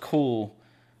thought it was cool,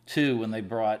 too, when they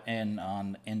brought in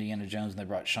on Indiana Jones and they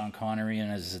brought Sean Connery in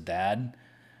as his dad.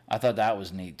 I thought that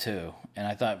was neat, too. And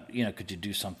I thought, could you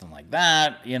do something like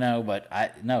that?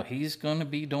 But no, he's going to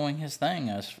be doing his thing,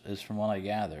 as from what I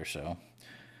gather. So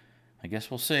I guess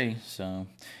we'll see. So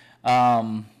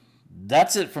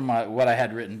that's it from what I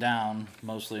had written down,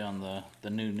 mostly on the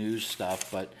new news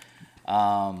stuff. But we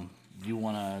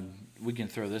can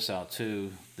throw this out,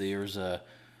 too. There's a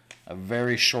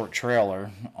very short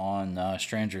trailer on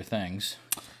Stranger Things.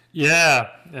 Yeah.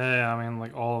 I mean,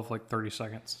 like all of 30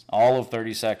 seconds. All of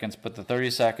 30 seconds, but the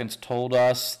 30 seconds told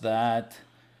us that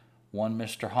one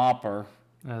Mr. Hopper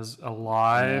is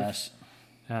alive, yes,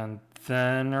 and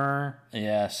thinner,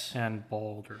 yes, and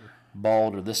balder.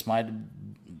 This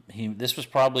was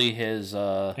probably his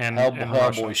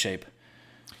Hellboy shape.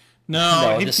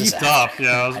 No, he's tough.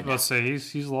 Yeah, I was about to say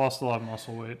he's lost a lot of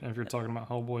muscle weight. If you're talking about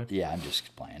Hellboy. Yeah, I'm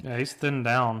just playing. Yeah, he's thinned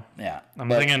down. Yeah,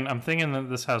 I'm thinking that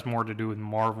this has more to do with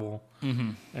Marvel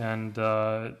and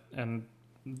the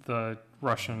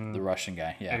Russian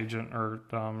guy, yeah, agent or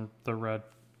the Red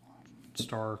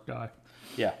Star guy.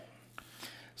 Yeah.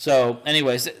 So,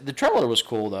 anyways, the trailer was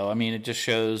cool though. I mean, it just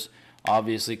shows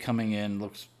obviously coming in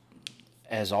looks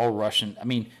as all Russian. I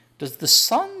mean. Does the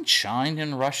sun shine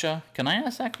in Russia? Can I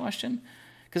ask that question?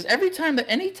 Because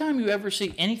anytime you ever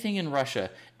see anything in Russia,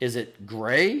 is it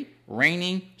gray,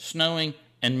 raining, snowing,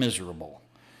 and miserable?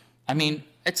 I mean,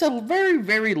 it's a very,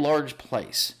 very large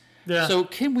place. Yeah. So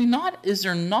is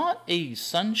there not a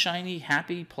sunshiny,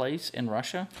 happy place in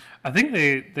Russia? I think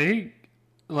they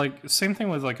like, same thing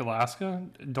with like Alaska.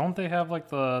 Don't they have like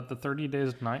the 30 days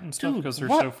of night and stuff because they're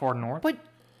so far north? But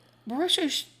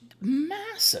Russia's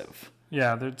massive.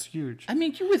 Yeah, that's huge. I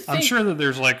mean, you would think... I'm sure that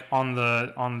there's like on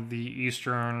the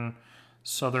eastern,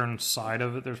 southern side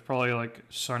of it, there's probably like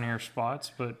sunnier spots,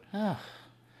 but...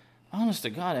 honest to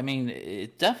God, I mean,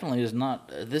 it definitely is not...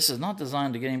 This is not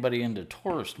designed to get anybody into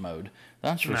tourist mode,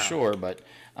 that's for sure, but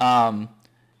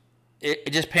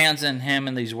it just pans in him,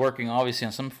 and he's working obviously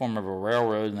on some form of a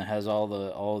railroad, and it has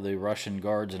all the Russian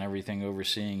guards and everything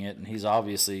overseeing it, and he's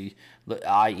obviously,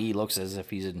 i.e., looks as if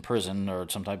he's in prison or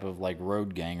some type of like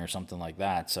road gang or something like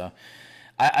that. So,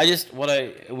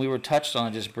 we were touched on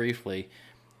it just briefly.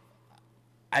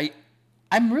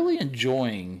 I'm really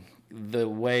enjoying the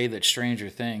way that Stranger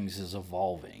Things is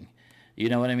evolving. You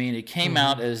know what I mean? It came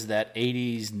out as that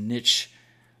 80s niche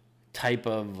type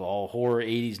of horror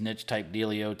 80s niche type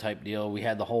dealio type deal. We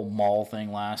had the whole mall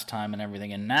thing last time and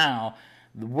everything, and now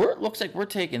it looks like we're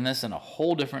taking this in a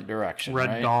whole different direction.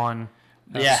 Red Dawn.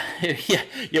 Yeah,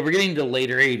 we're getting to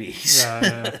later 80s.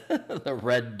 Yeah. The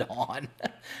Red Dawn.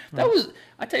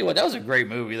 I tell you what, that was a great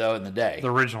movie though in the day.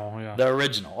 The original, yeah. The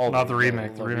original. Oh, not the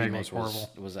remake. The remake was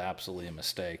horrible. It was absolutely a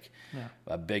mistake. Yeah.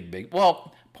 A big.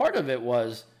 Well, part of it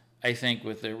was, I think,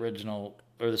 with the original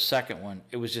or the second one,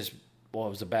 it was just, it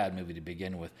was a bad movie to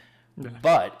begin with. Yeah.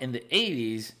 But in the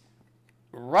 80s,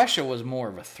 Russia was more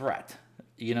of a threat.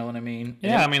 You know what I mean?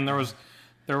 Yeah, I mean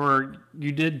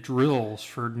you did drills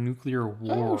for nuclear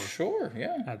war. Oh, sure,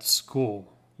 yeah. At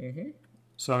school. Mm-hmm.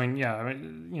 So I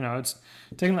mean, it's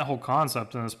taking that whole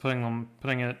concept and it's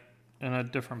putting it in a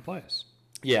different place.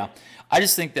 Yeah, I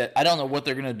just think that I don't know what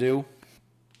they're gonna do.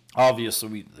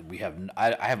 Obviously,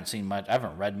 I haven't seen much. I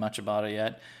haven't read much about it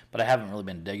yet, but I haven't really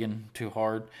been digging too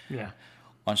hard. Yeah.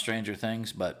 On Stranger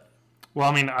Things, but. Well,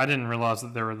 I mean, I didn't realize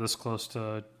that they were this close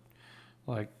to,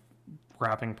 like,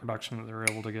 wrapping production that they were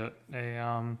able to get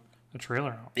a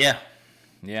trailer out.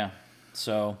 Yeah.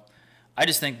 So, I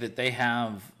just think that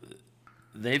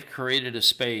they've created a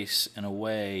space in a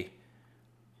way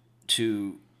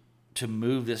to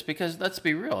move this, because let's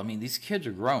be real. I mean, these kids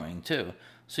are growing too.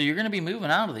 So you're going to be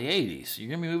moving out of the 80s. You're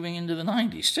going to be moving into the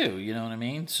 90s too. You know what I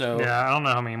mean? So yeah, I don't know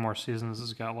how many more seasons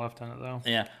it's got left in it though.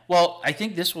 Yeah. Well, I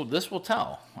think this will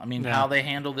tell. I mean, how they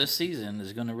handle this season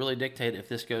is going to really dictate if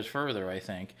this goes further, I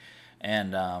think.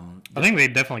 And I think they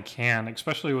definitely can,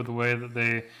 especially with the way that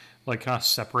they like kind of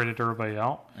separated everybody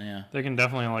out. Yeah. They can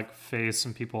definitely like phase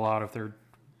some people out if they're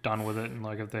done with it, and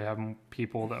like if they have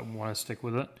people that want to stick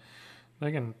with it,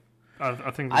 they can.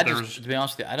 I think that to be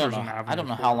honest with you, I don't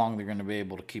know how long they're going to be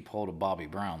able to keep hold of Bobby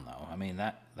Brown though. I mean,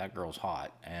 that girl's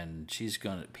hot, and she's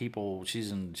going to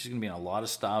be in a lot of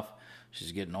stuff.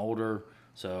 She's getting older,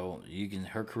 so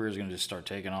her career is going to just start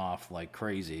taking off like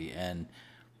crazy, and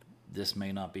this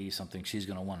may not be something she's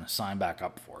going to want to sign back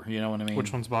up for. You know what I mean?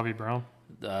 Which one's Bobby Brown?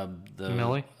 The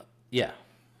Millie? Yeah.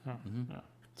 Oh, mm-hmm. Yeah.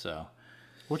 So,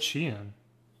 what's she in?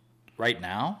 Right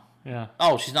now? Yeah.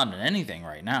 Oh, she's not in anything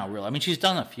right now, really. I mean, she's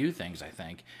done a few things, I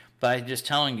think. But I'm just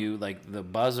telling you, like, the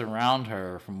buzz around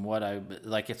her from what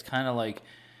it's kind of like,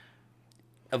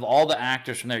 of all the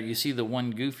actors from there, you see the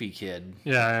one goofy kid.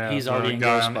 Yeah. He's already in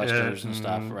Ghostbusters and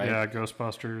stuff, right? Yeah,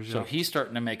 Ghostbusters. Yeah. So he's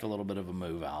starting to make a little bit of a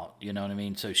move out. You know what I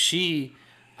mean? So she,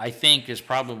 I think, is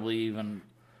probably even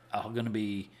going to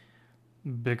be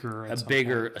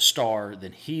a star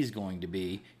than he's going to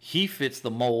be. He fits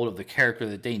the mold of the character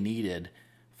that they needed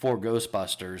for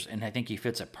Ghostbusters, and I think he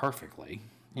fits it perfectly.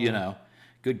 You know,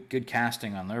 good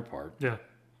casting on their part. Yeah.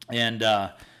 And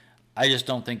I just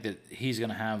don't think that he's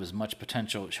going to have as much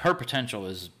potential. Her potential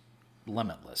is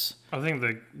limitless. I think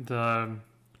the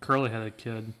curly-headed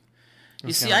kid.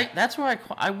 You see, that's where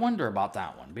I wonder about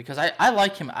that one, because I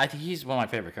like him. I think he's one of my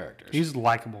favorite characters. He's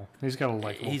likable. He's got a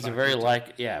likable. He's a very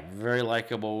very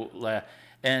likable.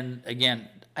 And again,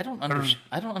 I don't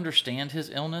understand his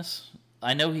illness.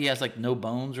 I know he has like no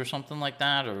bones or something like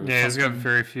that, or he's got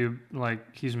very few.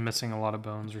 Like he's missing a lot of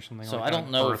bones or something. So like I don't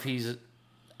know if he's.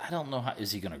 I don't know how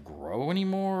is he going to grow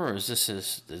anymore, or is this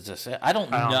it? I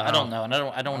don't know, and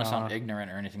I don't want to sound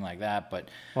ignorant or anything like that, but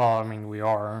well, I mean we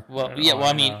are. Well, yeah, well,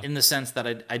 I mean in the sense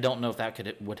that I don't know if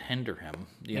that would hinder him,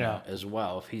 you know, as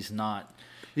well if he's not.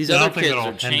 These other kids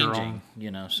are changing,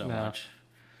 so much.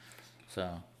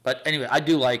 So, but anyway, I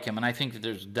do like him, and I think that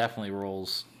there's definitely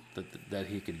roles that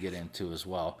he could get into as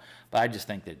well. But I just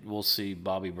think that we'll see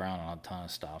Bobby Brown on a ton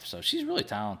of stuff. So she's really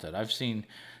talented. Have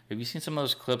you seen some of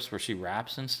those clips where she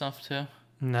raps and stuff too?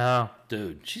 No.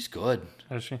 Dude, she's good.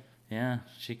 Is she? Yeah,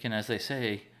 she can, as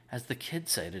the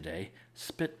kids say today,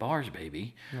 spit bars,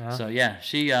 baby. Yeah. So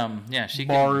she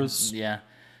bars.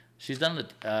 She's done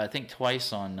it, I think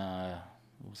twice on,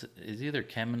 it's either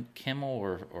Kimmel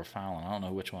or Fallon. I don't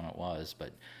know which one it was,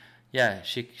 but yeah,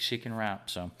 she can rap.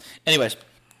 So, anyways,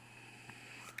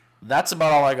 that's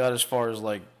about all I got as far as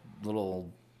like little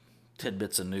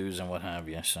tidbits of news and what have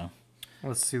you. So.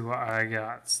 Let's see what I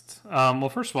got. Well,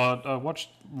 first of all, I watched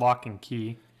Lock and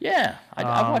Key. Yeah, I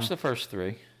watched the first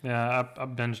 3. Yeah, I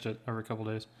binged it every couple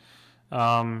days.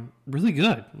 Really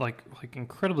good, like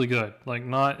incredibly good. Like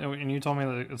not, and you told me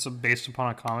that it's based upon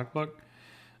a comic book,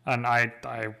 and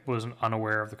I wasn't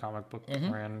unaware of the comic book,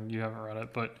 and you haven't read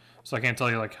it, but so I can't tell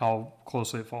you like how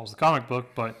closely it follows the comic book,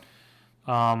 but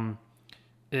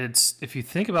it's if you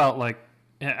think about like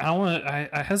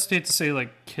I hesitate to say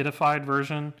like kidified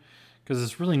version. Because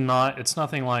it's really not, it's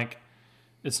nothing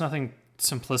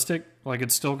simplistic. Like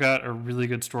it's still got a really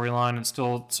good storyline. It's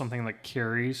still something that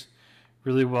carries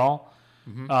really well.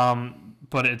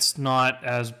 But it's not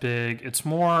as big. It's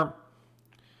more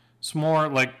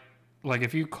like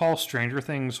if you call Stranger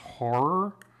Things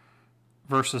horror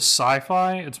versus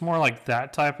sci-fi, it's more like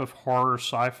that type of horror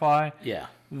sci-fi. Yeah.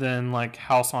 Than like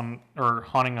Haunting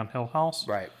on Hill House.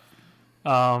 Right.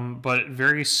 But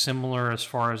very similar as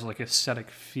far as like aesthetic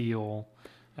feel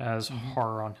as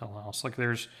Horror on Hill House. Like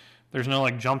there's no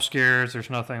like jump scares. There's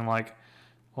nothing like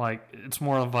it's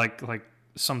more of like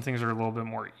some things are a little bit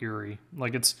more eerie.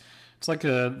 Like it's like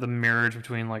the marriage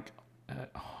between like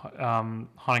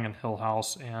Haunting on Hill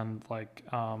House and like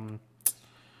a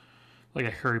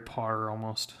Harry Potter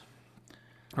almost,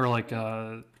 or like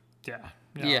yeah.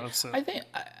 I think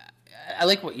I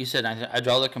like what you said. I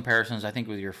draw the comparisons. I think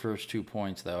with your first 2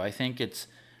 points, though, I think it's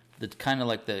the kind of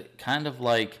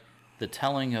like the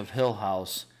telling of Hill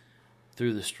House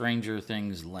through the Stranger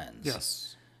Things lens.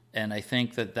 Yes. And I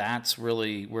think that's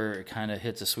really where it kind of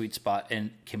hits a sweet spot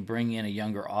and can bring in a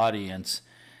younger audience,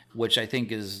 which I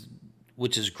think is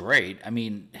great. I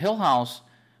mean, Hill House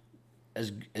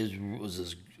was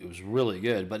really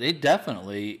good, but it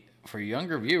definitely, for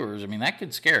younger viewers, I mean, that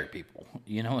could scare people.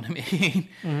 You know what I mean?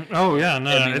 Oh yeah,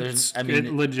 no,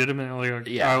 it legitimately. Like,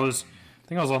 yeah. I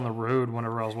think I was on the road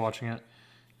whenever I was watching it,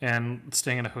 and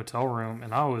staying in a hotel room,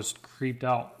 and I was creeped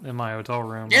out in my hotel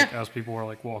room, like, as people were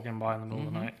like walking by in the middle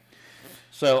of the night.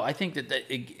 So I think that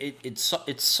it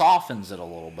softens it a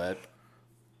little bit,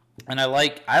 and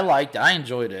I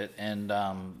enjoyed it, and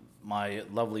my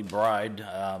lovely bride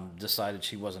decided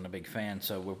she wasn't a big fan,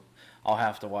 so I'll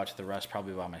have to watch the rest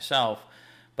probably by myself.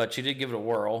 But she did give it a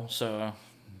whirl, so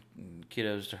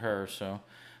kudos to her. So,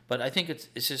 but I think it's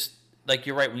just like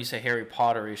you're right when you say Harry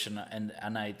Potter-ish, and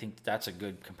I think that's a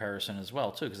good comparison as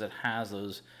well too, because it has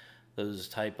those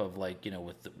type of like, you know,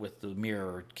 with the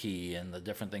mirror key and the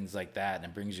different things like that, and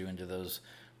it brings you into those,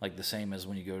 like the same as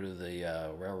when you go to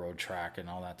the railroad track and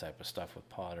all that type of stuff with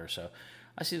Potter. So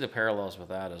I see the parallels with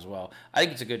that as well. I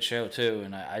think it's a good show too,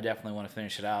 and I definitely want to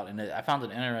finish it out. And I found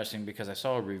it interesting because I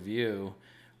saw a review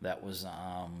that was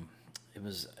it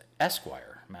was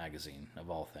Esquire magazine of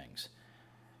all things,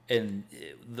 and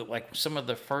like some of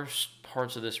the first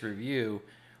parts of this review,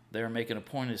 they were making a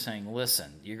point of saying,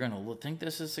 listen, you're going to think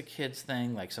this is a kid's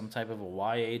thing, like some type of a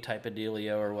YA type of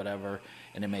dealio or whatever,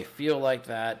 and it may feel like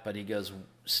that, but he goes,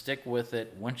 stick with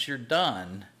it. Once you're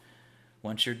done,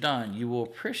 you will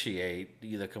appreciate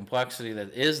the complexity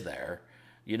that is there.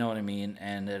 You know what I mean?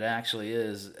 And it actually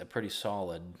is a pretty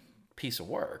solid piece of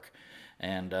work.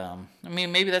 And I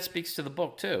mean, maybe that speaks to the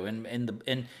book too.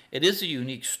 And it is a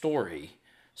unique story.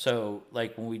 So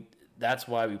like that's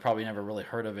why we probably never really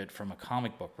heard of it from a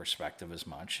comic book perspective as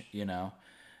much, you know.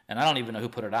 And I don't even know who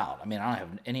put it out. I mean, I don't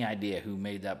have any idea who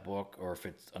made that book or if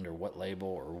it's under what label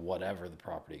or whatever the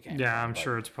property came from. Yeah, I'm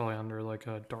sure it's probably under like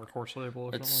a Dark Horse label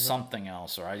or it's something like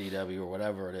else or IDW or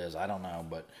whatever it is. I don't know,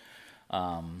 but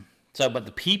but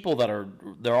the people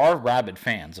there are rabid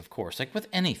fans, of course. Like with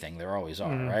anything, there always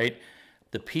are, right?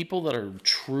 The people that are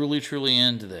truly, truly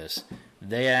into this,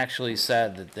 they actually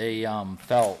said that they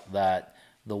felt that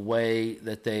the way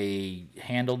that they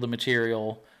handled the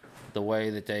material, the way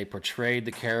that they portrayed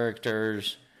the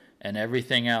characters, and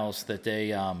everything else, that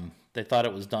they thought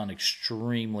it was done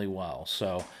extremely well.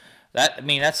 So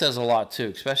that says a lot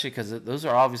too, especially because those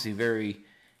are obviously very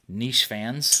niche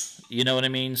fans. You know what I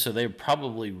mean? So they're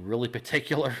probably really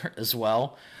particular as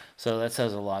well. So that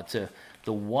says a lot too.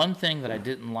 The one thing that I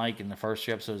didn't like in the first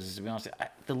 2 episodes is, to be honest,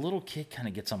 the little kid kind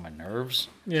of gets on my nerves.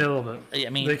 Yeah, a little bit. I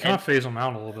mean, they kind of phase them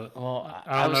out a little bit. Well,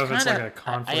 I don't know if it's like a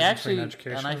conflict between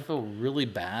education. And I feel really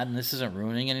bad, and this isn't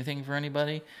ruining anything for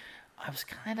anybody. I was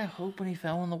kind of hoping he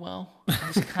fell in the well. I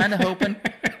was kind of hoping.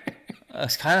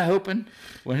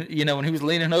 When he was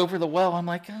leaning over the well, I'm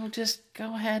like, oh, just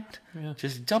go ahead,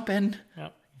 just jump in.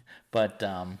 Yep. But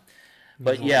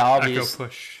yeah, obviously, echo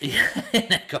push. Yeah,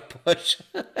 an echo push.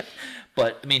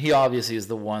 But I mean, he obviously is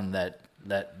the one that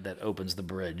opens the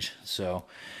bridge. So,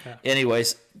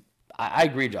 anyways, I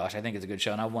agree, Josh. I think it's a good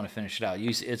show, and I want to finish it out.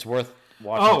 It's worth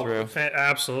watching through.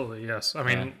 Absolutely, yes. I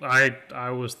mean, I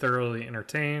was thoroughly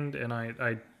entertained, and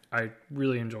I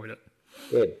really enjoyed it.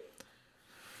 Good.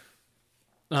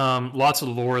 Lots of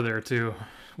lore there too,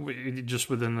 just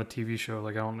within the TV show.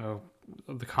 Like, I don't know,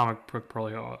 the comic book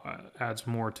probably adds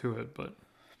more to it, but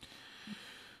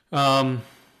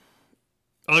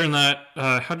other than that,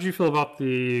 how did you feel about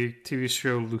the TV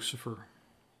show Lucifer?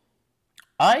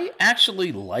 I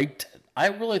actually liked it. I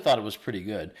really thought it was pretty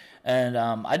good, and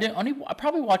I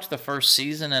probably watched the first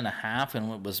season and a half,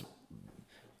 and it was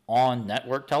on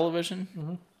network television.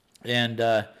 Mm-hmm. And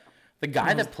the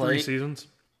guy that played 3 seasons.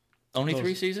 Only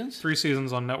 3 seasons? 3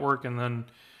 seasons on network, and then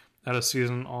had a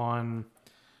season on,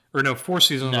 or no, 4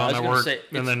 seasons No, I on was gonna network, say,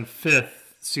 and then 5th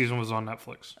season was on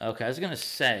Netflix. Okay, I was gonna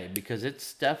say because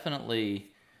it's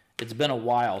been a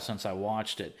while since I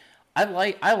watched it. I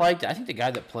liked it. I think the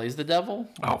guy that plays the devil.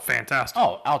 Oh, fantastic!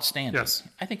 Oh, outstanding. Yes.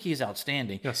 I think he's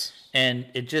outstanding. Yes. And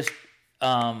it just,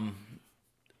 I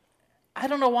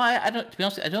don't know why. To be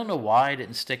honest, I don't know why I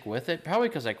didn't stick with it. Probably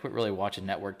because I quit really watching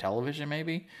network television.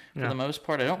 Maybe for the most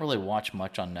part, I don't really watch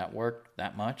much on network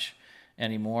that much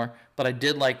anymore. But I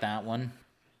did like that one,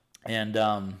 and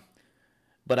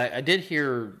but I did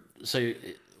hear. So,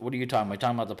 what are you talking about? Are you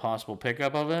talking about the possible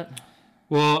pickup of it?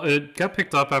 Well, it got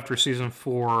picked up after season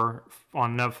 4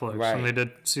 on Netflix, Right. and they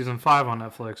did season 5 on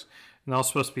Netflix, and that was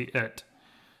supposed to be it.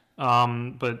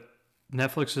 But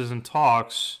Netflix is in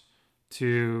talks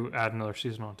to add another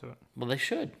season onto it. Well, they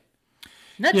should.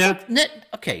 Netflix,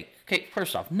 okay.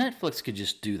 First off, Netflix could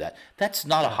just do that. That's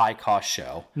not a high cost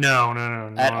show. No,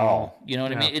 At all. You know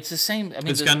what I mean? It's the same. I mean,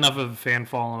 it's got enough of a fan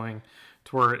following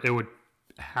to where it would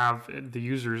have the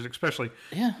users, especially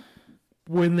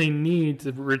when they need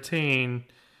to retain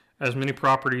as many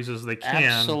properties as they can.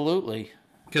 Absolutely.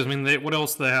 Because, I mean, what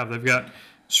else do they have? They've got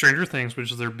Stranger Things,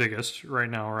 which is their biggest right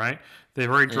now, right? They've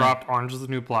already dropped Orange is the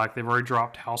New Black. They've already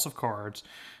dropped House of Cards.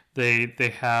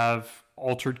 They have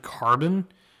Altered Carbon.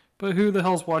 But who the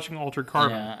hell's watching Altered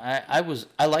Carbon? Yeah,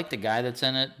 I like the guy that's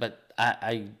in it, but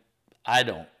I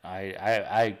don't.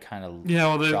 I kind of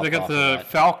well, they got the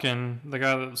Falcon. The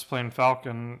guy that's playing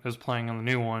Falcon is playing in the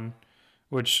new one,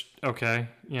 which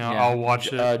I'll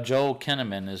watch it. Joel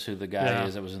Kinnaman is who the guy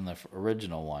is that was in the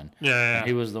original one. Yeah. And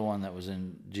he was the one that was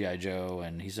in G.I. Joe,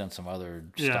 and he's done some other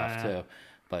stuff too.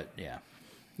 But yeah.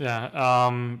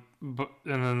 But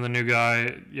and then the new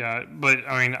guy, But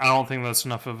I mean, I don't think that's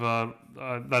enough of a.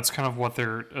 That's kind of what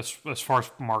they're as far as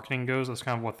marketing goes. That's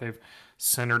kind of what they've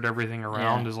centered everything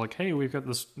around. Is like, hey, we've got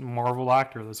this Marvel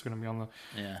actor that's going to be on the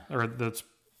or that's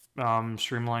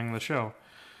streamlining the show.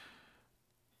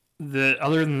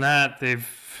 Other than that, they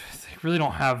really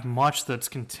don't have much that's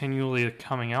continually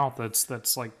coming out.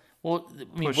 That's like. Well,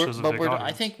 I mean,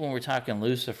 I think when we're talking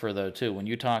Lucifer though too, when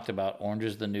you talked about Orange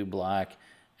is the New Black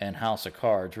and House of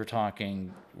Cards, we're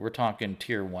talking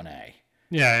tier 1A.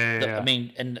 Yeah. I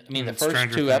mean, the first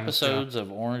Stranger two Things, episodes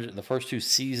of Orange, the first 2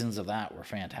 seasons of that were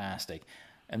fantastic,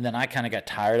 and then I kind of got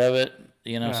tired of it,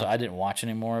 so I didn't watch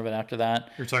any more of it after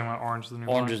that. You're talking about Orange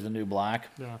is the New Black?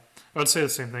 Yeah, I would say the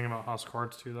same thing about House of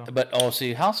Cards too, though. But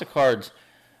House of Cards,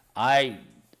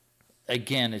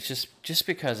 it's just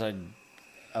because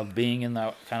of being in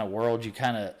that kind of world, I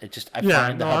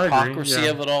find the hypocrisy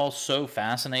of it all so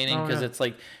fascinating because it's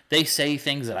like they say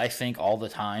things that I think all the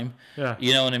time. Yeah.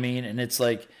 You know what I mean? And it's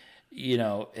like,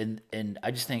 and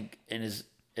I just think, and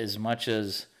as much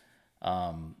as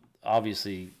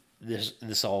obviously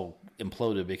this all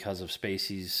imploded because of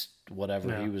Spacey's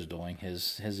whatever he was doing,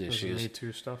 his issues,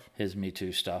 his Me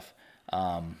Too stuff.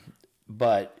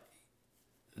 But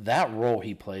that role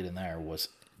he played in there was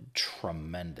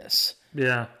tremendous.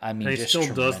 Yeah, I mean, and he just still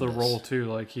tremendous. does the role too.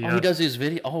 Like he does his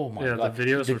video. Oh my god, the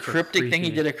videos, the cryptic thing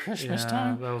he did at Christmas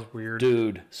time. That was weird,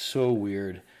 dude. So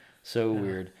weird,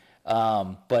 weird.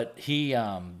 But he,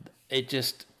 it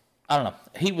just, I don't know.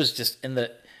 He was just in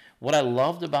the. What I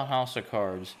loved about House of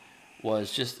Cards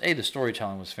was just the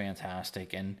storytelling was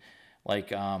fantastic, and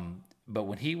like, but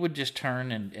when he would just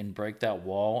turn and break that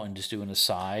wall and just do an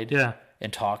aside,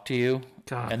 and talk to you,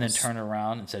 and then turn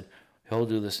around and said, he'll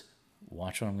do this.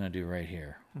 Watch what I'm going to do right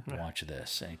here. Watch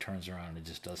this. And he turns around and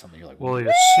just does something. You're like, well, you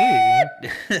see.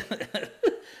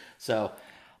 So,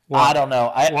 I don't know.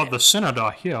 What the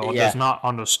Senator here does not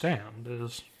understand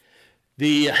is...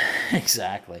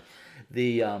 Exactly.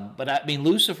 But I mean,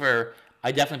 Lucifer,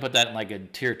 I definitely put that in like a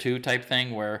tier 2 type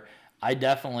thing where I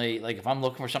definitely, like if I'm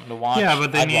looking for something to watch,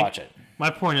 I'd watch it. My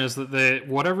point is that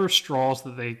whatever straws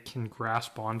that they can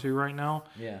grasp onto right now,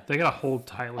 they got to hold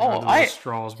tightly onto those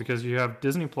straws because you have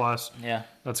Disney Plus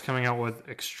that's coming out with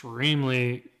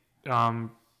extremely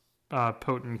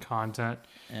potent content.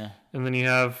 Yeah. And then you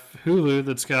have Hulu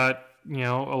that's got, a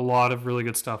lot of really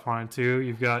good stuff on it too.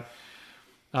 You've got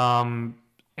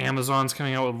Amazon's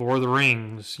coming out with Lord of the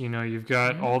Rings. You've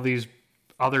got all these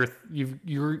other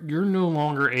you're no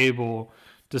longer able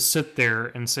to sit there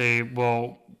and say,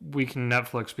 well, we can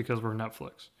Netflix because we're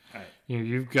Netflix. Right.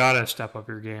 You've got to step up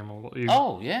your game a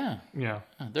little. Yeah.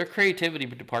 Their creativity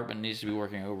department needs to be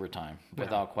working overtime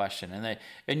without question.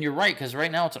 And you're right, because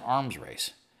right now it's an arms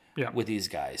race with these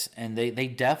guys, and they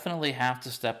definitely have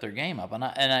to step their game up.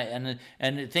 And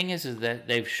the thing is that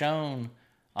they've shown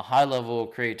a high level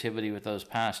of creativity with those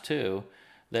past 2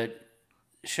 that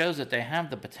shows that they have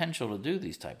the potential to do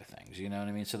these type of things. You know what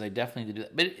I mean? So they definitely need to do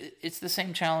that. But it's the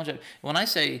same challenge. When I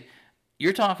say,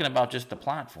 you're talking about just the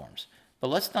platforms, but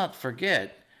let's not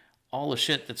forget all the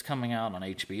shit that's coming out on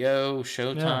HBO,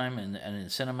 Showtime, and in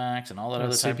Cinemax, and all that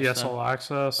other type of CBS stuff. All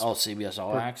Access. Oh, CBS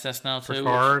All Access now too.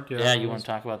 Picard, Yeah, you want to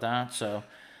talk about that? So,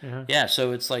 yeah.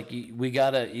 So it's like you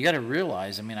gotta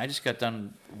realize. I mean, I just got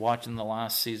done watching the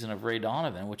last season of Ray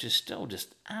Donovan, which is still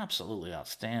just absolutely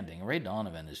outstanding. Ray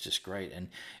Donovan is just great, and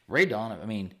Ray Donovan. I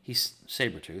mean, he's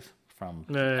Sabretooth from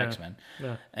X-Men,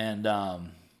 and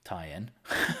tie-in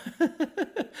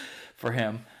for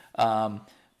him.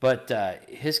 But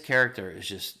his character is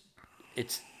just,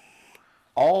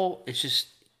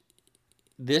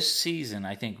 this season,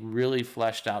 I think, really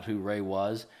fleshed out who Ray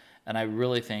was. And I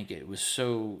really think it was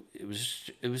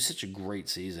such a great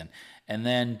season. And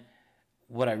then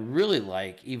what I really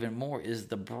like even more is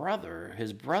his brother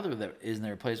that is in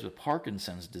there plays with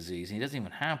Parkinson's disease. He doesn't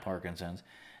even have Parkinson's.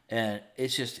 And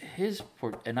it's just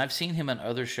and I've seen him in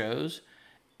other shows,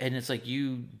 and it's like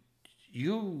it's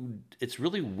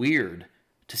really weird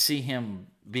to see him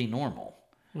be normal,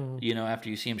 after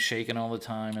you see him shaking all the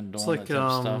time and doing that type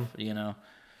of stuff,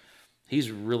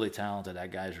 He's really talented.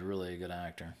 That guy's really a good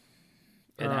actor.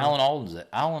 And Alan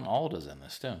Alda's in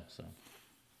this too. So,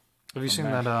 have you seen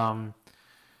that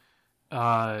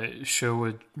show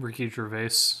with Ricky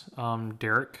Gervais,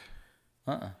 Derek?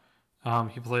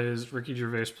 Ricky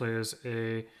Gervais plays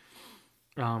a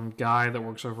guy that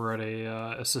works over at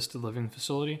a assisted living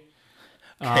facility.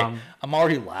 Okay, I'm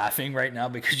already laughing right now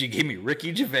because you gave me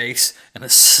Ricky Gervais, an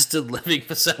assisted living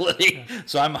facility. Yeah.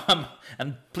 So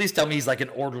and please tell me he's like an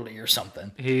orderly or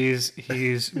something.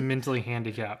 He's mentally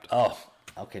handicapped. Oh,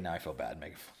 okay. Now I feel bad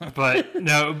making fun. But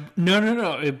no.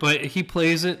 But he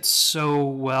plays it so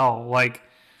well. Like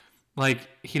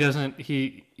he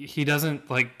doesn't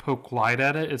like poke light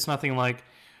at it. It's nothing like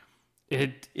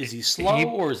it. Is he slow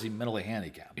or is he mentally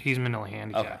handicapped? He's mentally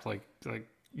handicapped. Okay. Like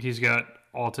he's got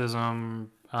autism,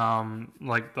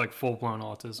 like full blown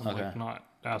autism, like not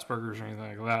Asperger's or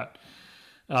anything like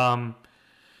that.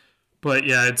 But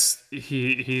yeah,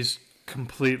 he's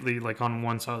completely like on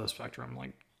one side of the spectrum,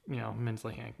 like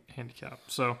mentally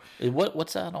handicapped. So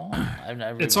what's that on?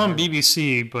 It's on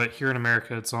BBC, but here in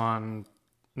America, it's on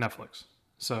Netflix.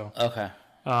 So but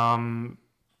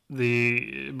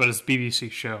it's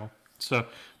BBC show. So,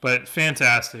 but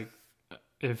fantastic.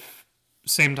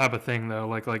 Same type of thing though,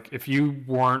 like if you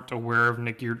weren't aware of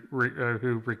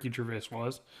who Ricky Gervais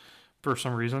was, for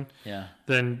some reason,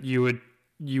 then you would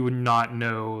not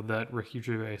know that Ricky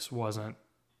Gervais wasn't,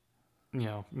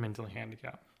 mentally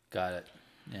handicapped. Got it.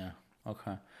 Yeah.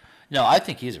 Okay. No, I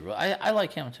think he's I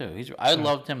like him too. I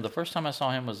loved him. The first time I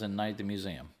saw him was in Night at the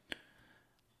Museum.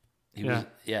 I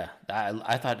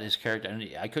thought his character, and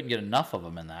I couldn't get enough of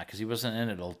him in that because he wasn't in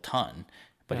it a ton.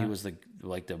 But he was the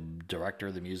director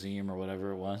of the museum or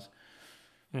whatever it was.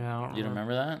 Yeah, you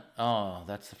remember that? Oh,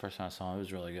 that's the first time I saw him. It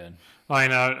was really good. I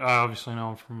know. I obviously know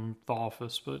him from The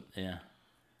Office, but the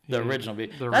original.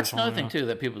 That's another thing too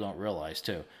that people don't realize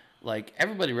too. Like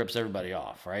everybody rips everybody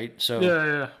off, right?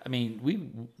 So I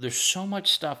mean, there's so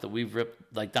much stuff that we've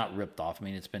not ripped off. I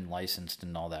mean, it's been licensed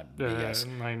and all that BS.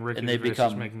 And they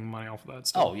become making money off of that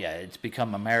stuff. Oh yeah, it's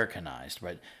become Americanized.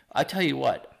 But I tell you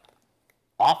what,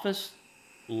 Office.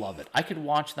 Love it. I could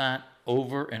watch that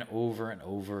over and over and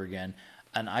over again,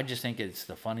 and I just think it's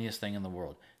the funniest thing in the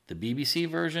world. The BBC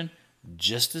version,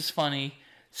 just as funny.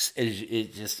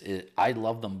 I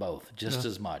love them both just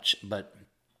as much. But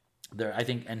I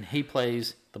think, and he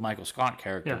plays the Michael Scott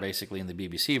character basically in the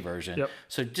BBC version. Yep.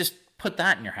 So just put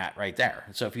that in your hat right there.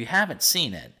 So if you haven't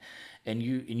seen it, and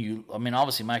you, I mean,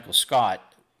 obviously Michael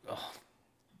Scott,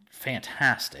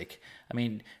 fantastic. I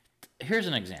mean, here's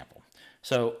an example.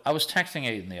 So I was texting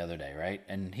Aiden the other day, right?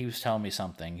 And he was telling me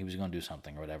something. He was going to do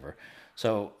something or whatever.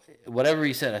 So whatever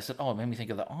he said, I said, it made me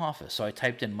think of The Office. So I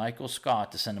typed in Michael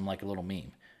Scott to send him like a little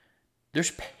meme.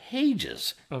 There's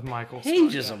pages of Michael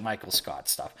Scott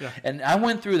stuff, and I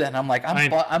went through that, and I'm like,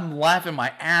 I'm laughing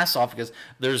my ass off because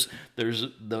there's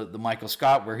the Michael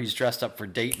Scott where he's dressed up for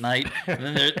date night,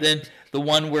 and then the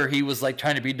one where he was like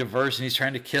trying to be diverse and he's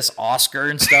trying to kiss Oscar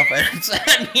and stuff. And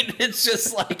it's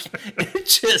just like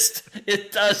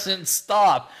it doesn't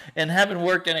stop. And having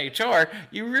worked in HR,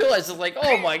 you realize it's like,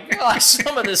 oh my gosh,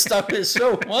 some of this stuff is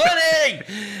so funny,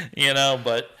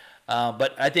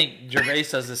 But I think Gervais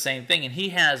does the same thing, and he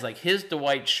has like his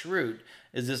Dwight Schrute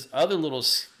is this other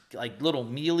little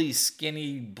mealy,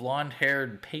 skinny,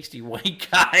 blonde-haired, pasty white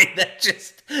guy that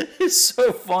just is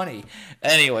so funny.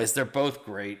 Anyways, they're both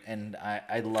great, and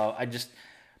I don't know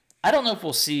if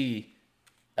we'll see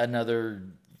another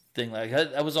thing like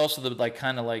that. Was also the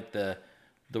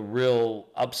the real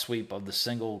upsweep of the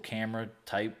single camera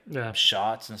type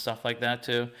shots and stuff like that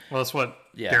too. Well, that's what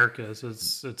Derek is.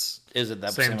 Is it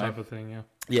that same type of thing? Yeah.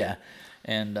 Yeah,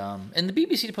 and the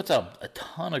BBC puts out a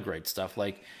ton of great stuff.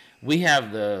 Like we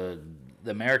have the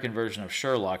American version of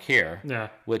Sherlock here,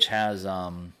 which has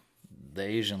the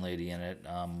Asian lady in it.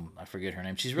 I forget her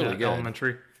name. She's really good.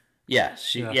 Elementary. Yeah,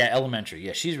 Elementary.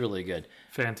 Yeah, she's really good.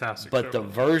 Fantastic. But the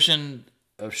version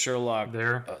of Sherlock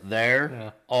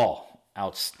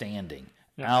outstanding.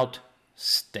 Yeah.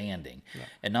 Outstanding. Yeah.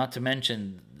 And not to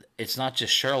mention, it's not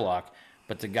just Sherlock,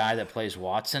 but the guy that plays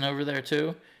Watson over there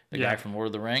too. The guy from Lord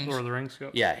of the Rings. Lord of the Rings,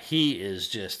 yeah, he is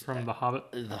just from The Hobbit.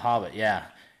 The Hobbit, yeah.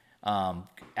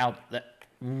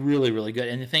 Really, really good.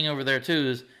 And the thing over there too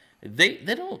is they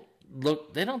don't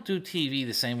do TV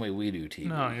the same way we do TV.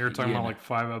 No, you're talking about like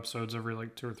 5 episodes every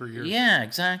like 2 or 3 years. Yeah,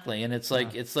 exactly. And it's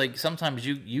like sometimes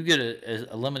you get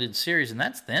a limited series and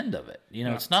that's the end of it.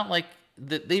 It's not like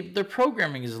their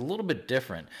programming is a little bit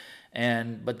different.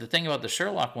 But the thing about the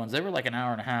Sherlock ones, they were like an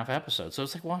hour and a half episode, so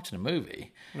it's like watching a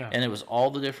movie. Yeah. And it was all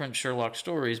the different Sherlock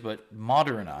stories, but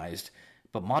modernized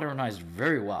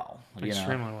very well.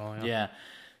 Extremely well. Yeah. Yeah.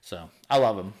 So I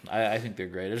love them. I think they're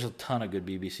great. There's a ton of good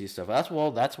BBC stuff. That's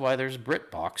why there's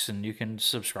BritBox, and you can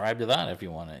subscribe to that if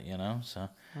you want it. So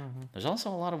there's also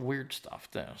a lot of weird stuff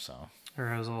too. So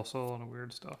there is also a lot of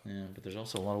weird stuff. Yeah, but there's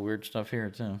also a lot of weird stuff here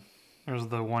too. There's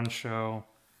the one show,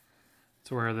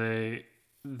 to where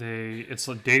it's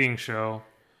a dating show,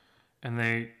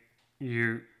 and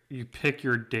you pick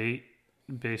your date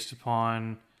based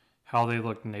upon how they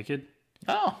look naked.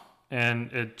 Oh.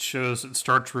 And it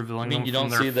starts revealing them from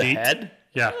their feet. You don't see the head?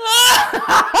 Yeah.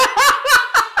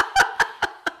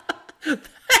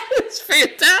 That is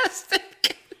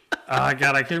fantastic. God,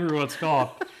 I can't remember what it's called.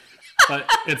 But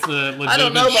it's a legitimate show. I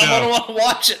don't know, but I want to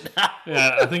watch it now.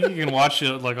 Yeah, I think you can watch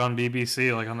it like on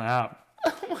BBC, like on the app.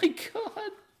 Oh my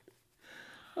god.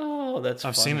 Oh, that's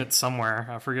I've seen it somewhere.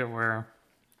 I forget where.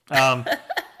 But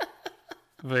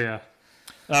yeah.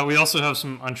 We also have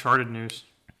some Uncharted news.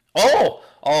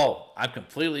 Oh, I'm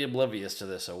completely oblivious to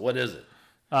this. So what is it?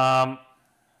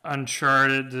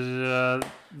 Uncharted.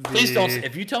 Please don't.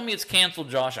 If you tell me it's canceled,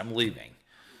 Josh, I'm leaving.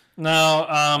 No.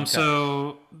 Okay.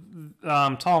 So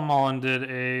Tom Mullen did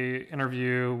a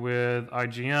interview with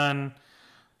IGN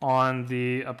on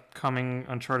the upcoming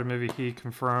Uncharted movie. He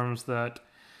confirms that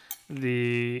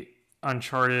the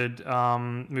Uncharted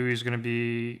movie is going to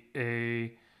be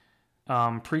a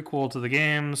prequel to the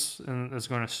games, and is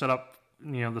going to set up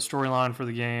the storyline for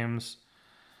the games.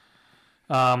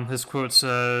 His quote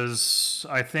says,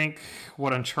 "I think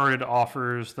what Uncharted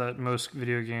offers that most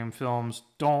video game films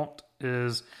don't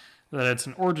is that it's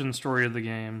an origin story of the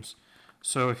games.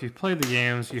 So if you've played the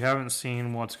games, you haven't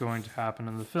seen what's going to happen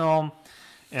in the film.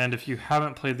 And if you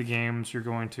haven't played the games, you're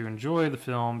going to enjoy the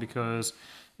film because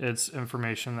it's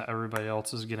information that everybody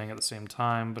else is getting at the same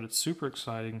time. But it's super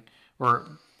exciting, but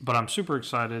I'm super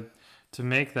excited to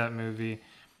make that movie.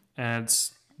 And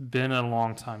it's been a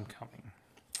long time coming."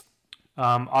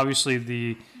 Obviously,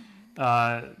 the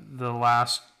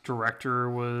last director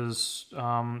was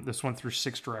this went through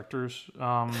 6 directors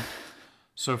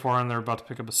so far, and they're about to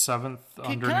pick up a 7th.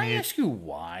 Can I ask you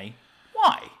why?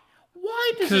 Why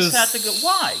does this have to go?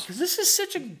 Why? Because this is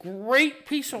such a great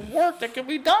piece of work that can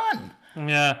be done.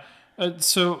 Yeah.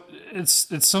 So it's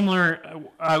similar.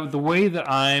 The way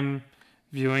that I'm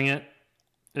viewing it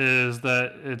is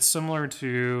that it's similar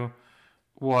to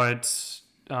what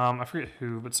I forget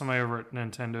who, but somebody over at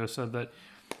Nintendo said that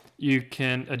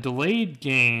a delayed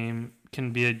game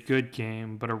can be a good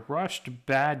game, but a rushed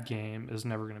bad game is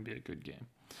never going to be a good game.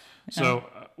 Yeah. So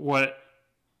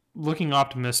looking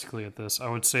optimistically at this, I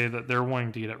would say that they're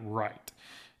wanting to get it right.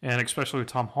 And especially with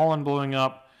Tom Holland blowing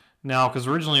up now, because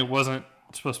originally it wasn't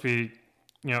supposed to be,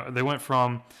 they went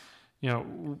from,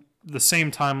 the same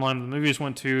timeline the movies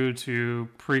went to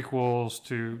prequels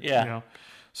to,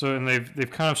 so, and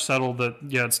they've kind of settled that,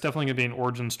 it's definitely going to be an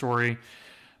origin story.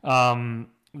 The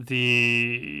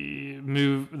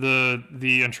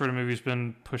Uncharted movie's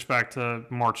been pushed back to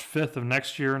March 5th of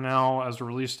next year now as a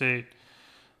release date.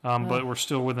 But we're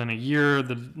still within a year.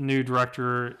 The new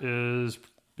director is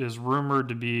rumored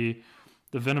to be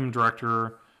the Venom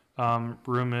director,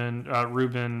 Ruben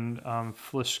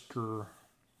Flisker.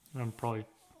 I'm probably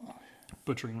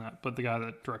butchering that, but the guy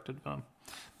that directed Venom.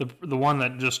 The one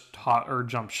that just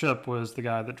jumped ship was the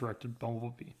guy that directed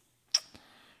Bumblebee,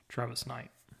 Travis Knight.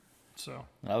 So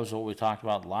that was what we talked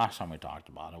about last time we talked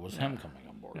about it. Was him coming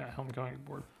on board. Yeah, him coming on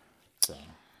board. So,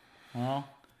 well,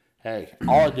 hey,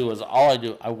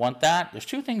 I want that. There's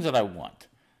 2 things that I want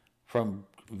from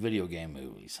video game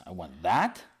movies. I want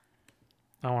that.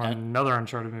 I want another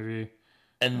Uncharted movie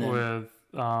And then, with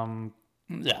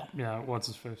yeah, what's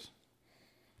his face?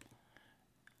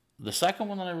 The second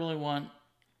one that I really want,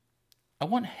 I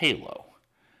want Halo.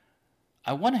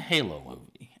 I want a Halo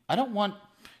movie. I don't want.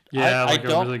 Yeah, a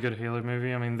really good Halo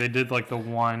movie. I mean, they did like the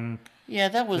one. Yeah,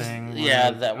 that was. Thing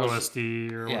that was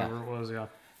OSD or whatever it was. Yeah,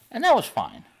 and that was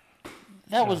fine.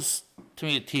 That was to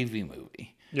me a TV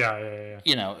movie. Yeah.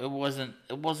 You know, it wasn't.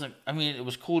 I mean, it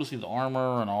was cool to see the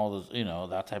armor and all the,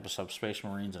 that type of stuff, Space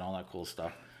Marines and all that cool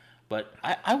stuff. But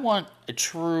I want a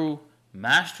true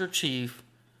Master Chief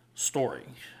story.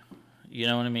 You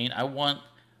know what I mean?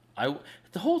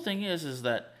 The whole thing is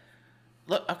that,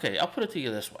 look, okay, I'll put it to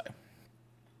you this way.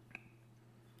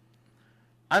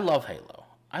 I love Halo.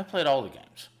 I played all the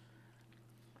games.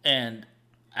 And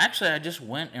actually, I just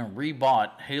went and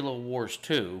rebought Halo Wars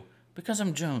 2 because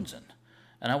I'm jonesing.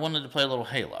 And I wanted to play a little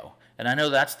Halo. And I know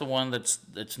that's the one that's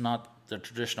not the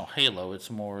traditional Halo. It's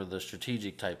more the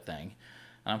strategic type thing.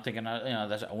 And I'm thinking,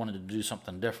 I wanted to do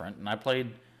something different. And I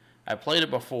played it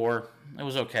before. It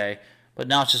was okay. But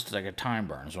now it's just like a time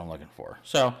burn is what I'm looking for.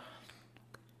 So,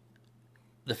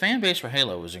 the fan base for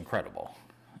Halo is incredible.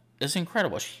 It's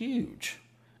incredible. It's huge.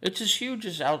 It's as huge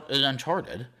as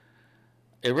Uncharted.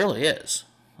 It really is.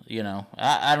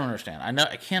 I don't understand.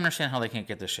 I can't understand how they can't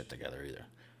get this shit together either.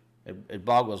 It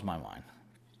boggles my mind.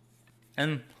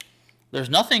 And there's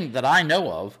nothing that I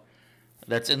know of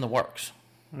that's in the works.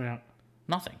 Yeah.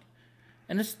 Nothing.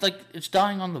 And it's like it's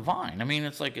dying on the vine. I mean,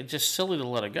 it's just silly to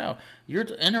let it go. You're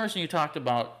interesting. You talked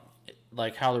about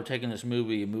like how they're taking this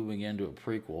movie and moving into a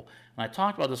prequel. And I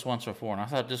talked about this once before, and I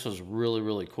thought this was really,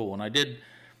 really cool. And I did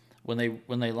when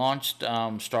they launched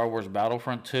Star Wars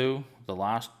Battlefront 2, the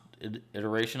last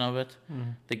iteration of it.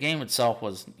 Mm-hmm. The game itself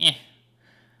was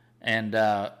and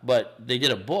but they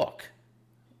did a book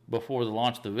before the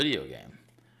launch of the video game,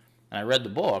 and I read the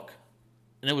book,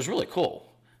 and it was really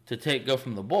cool to go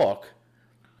from the book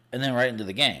and then right into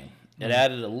the game. It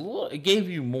added a little. It gave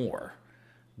you more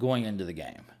going into the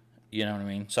game. You know what I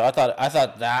mean? So I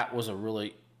thought that was a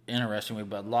really interesting way.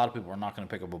 But a lot of people are not going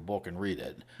to pick up a book and read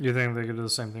it. You think they could do the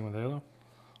same thing with Halo?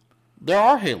 There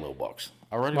are Halo books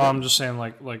already. Well, I'm just saying,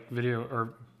 like video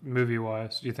or movie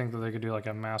wise, do you think that they could do like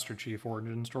a Master Chief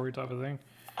origin story type of thing?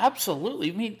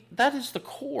 Absolutely. I mean, that is the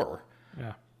core.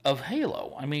 Yeah. Of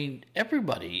Halo. I mean,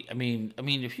 everybody. I mean,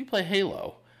 if you play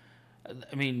Halo,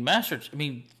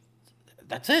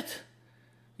 that's it.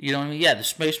 You know what I mean? Yeah, the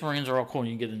Space Marines are all cool, and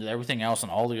you get into everything else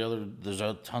and all the other. There's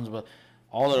tons of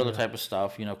all that other type of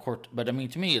stuff. But I mean,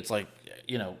 to me, it's like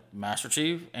Master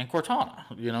Chief and Cortana.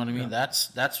 You know what I mean? Yeah.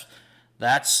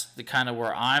 That's the kind of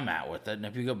where I'm at with it. And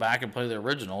if you go back and play the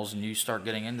originals and you start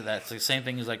getting into that, it's the same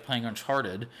thing as like playing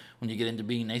Uncharted when you get into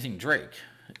being Nathan Drake.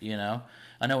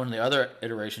 I know in the other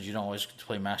iterations you don't always get to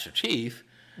play Master Chief.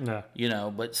 Yeah.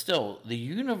 But still, the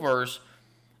universe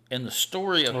and the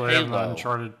story of Halo. Halo. They have the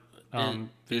Uncharted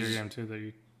video game too that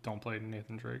you don't play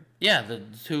Nathan Drake. Yeah, the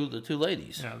two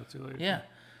ladies. Yeah, the two ladies. Yeah,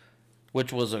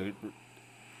 which was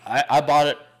I bought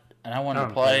it and I wanted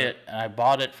to play it, and I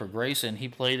bought it for Grayson. He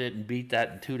played it and beat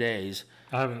that in 2 days.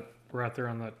 I haven't. We're out there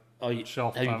on that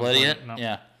shelf. Have you played it yet? No.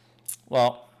 Yeah.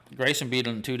 Well, Grayson beat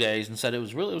it in 2 days and said it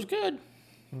was good.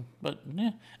 But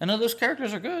yeah, and those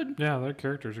characters are good. Yeah, their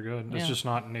characters are good. It's just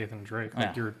not Nathan Drake.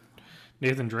 Like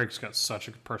Nathan Drake's got such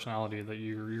a personality that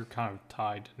you're kind of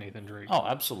tied to Nathan Drake. Oh,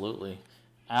 absolutely.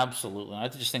 I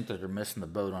just think that they're missing the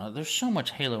boat on it. There's so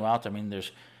much Halo out there.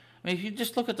 If you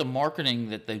just look at the marketing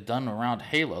that they've done around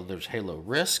Halo, there's Halo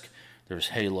Risk, there's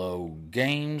Halo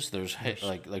games, there's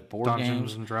like board Dungeons games,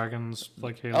 Dungeons and Dragons,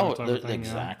 like Halo. Type of thing,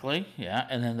 exactly. Yeah,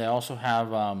 and then they also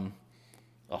have a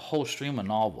whole stream of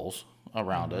novels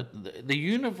around it. The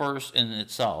universe in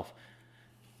itself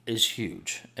is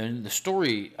huge, and the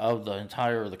story of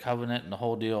the Covenant and the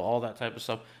whole deal, all that type of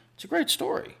stuff. It's a great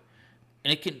story,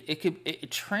 and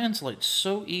it translates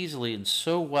so easily and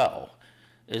so well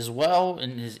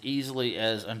and as easily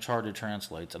as Uncharted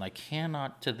translates. And I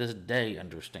cannot to this day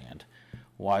understand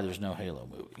why there's no Halo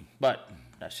movie, but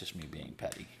that's just me being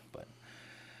petty. But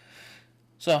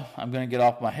so I'm gonna get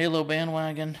off my Halo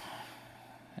bandwagon,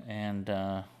 and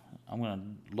I'm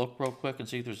going to look real quick and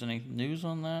see if there's any news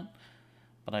on that,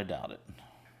 but I doubt it.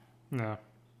 No.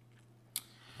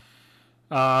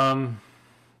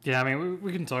 Yeah,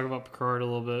 we can talk about Picard a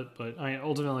little bit, but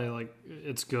ultimately, like,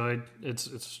 it's good.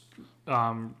 It's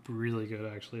really good,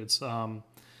 actually. It's a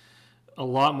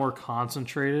lot more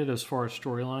concentrated as far as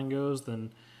storyline goes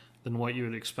than what you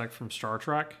would expect from Star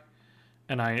Trek.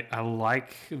 And I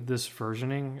like this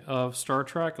versioning of Star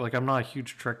Trek. Like, I'm not a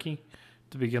huge Trekkie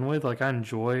to begin with. Like, I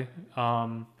enjoy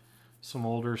some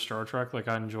older Star Trek. Like,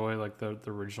 I enjoy like the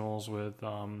originals with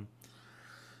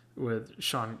not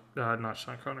Sean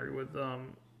Connery, with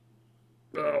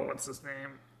what's his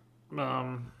name?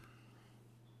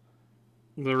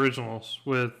 The originals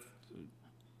with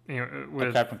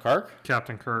Captain Kirk.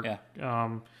 Captain Kirk. Yeah.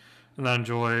 And I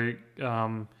enjoy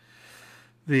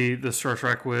the Star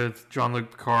Trek with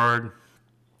Jean-Luc Picard.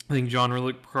 I think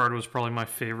Jean-Luc Picard was probably my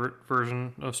favorite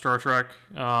version of Star Trek.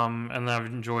 And then I've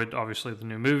enjoyed, obviously, the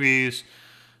new movies.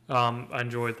 I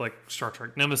enjoyed, like, Star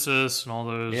Trek Nemesis and all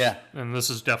those. Yeah. And this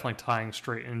is definitely tying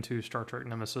straight into Star Trek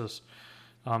Nemesis,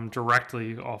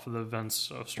 directly off of the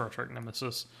events of Star Trek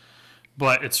Nemesis.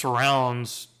 But it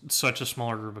surrounds such a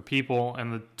smaller group of people,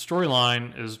 and the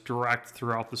storyline is direct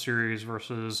throughout the series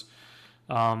versus,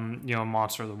 a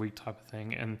Monster of the Week type of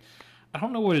thing. And I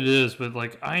don't know what it is, but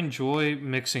like I enjoy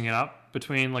mixing it up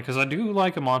between because I do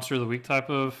like a Monster of the Week type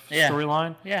of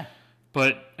storyline. Yeah.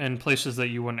 But in places that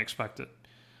you wouldn't expect it.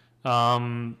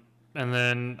 And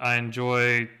then I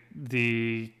enjoy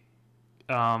the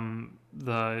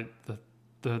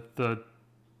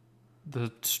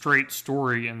straight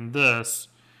story in this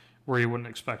where you wouldn't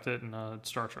expect it in a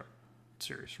Star Trek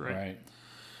series, right? Right.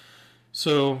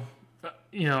 So,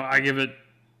 I give it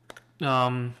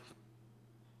 2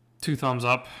 thumbs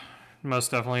up,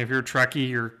 most definitely. If you're a Trekkie,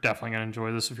 you're definitely going to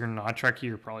enjoy this. If you're not Trekkie,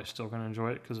 you're probably still going to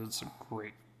enjoy it because it's a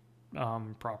great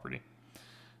property.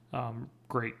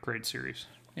 Great series.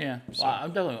 Yeah. So. Well,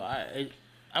 I'm definitely...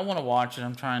 I want to watch it.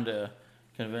 I'm trying to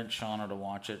convince Shauna to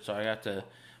watch it, so I got to...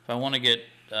 If I want to get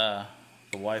the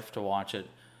wife to watch it,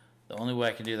 the only way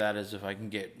I can do that is if I can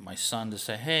get my son to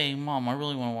say, "Hey, Mom, I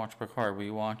really want to watch Picard. Will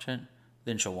you watch it?"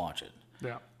 Then she'll watch it.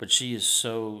 Yeah. But she is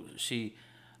so...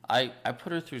 I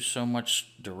put her through so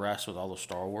much duress with all the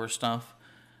Star Wars stuff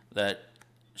that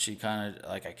she kind of...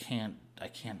 Like, I can't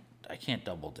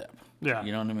double dip. Yeah.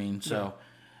 You know what I mean? So... Yeah.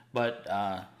 But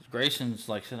Grayson's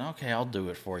like said, "Okay, I'll do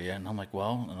it for you." And I'm like,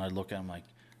 "Well," and I look at him like,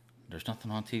 "There's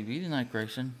nothing on TV tonight,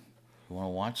 Grayson. You want to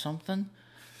watch something?"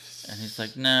 And he's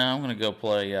like, "No, I'm going to go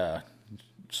play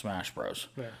Smash Bros."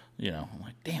 Yeah. I'm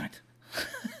like, "Damn it."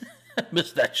 I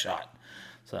missed that shot.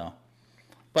 So,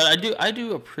 but I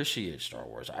do appreciate Star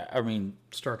Wars. I mean,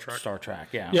 Star Trek,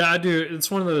 yeah. Yeah, I do. It's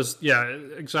one of those,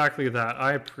 exactly that.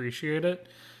 I appreciate it.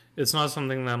 It's not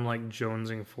something that I'm like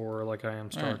jonesing for, like I am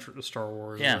Star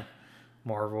Wars, or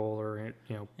Marvel, or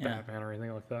Batman, or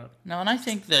anything like that. No, and I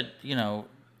think that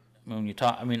when you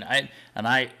talk, I mean,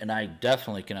 I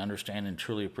definitely can understand and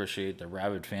truly appreciate the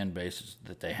rabid fan bases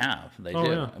that they have. They do.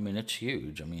 Yeah. I mean, it's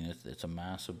huge. I mean, it's a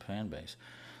massive fan base.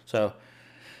 So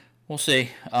we'll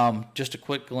see. Just a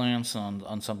quick glance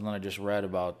on something that I just read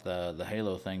about the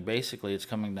Halo thing. Basically, it's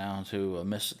coming down to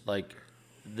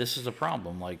this is a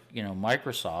problem. Like,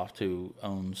 Microsoft, who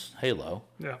owns Halo,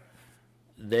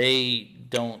 they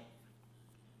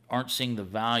aren't seeing the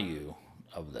value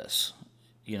of this,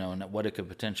 and what it could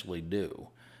potentially do,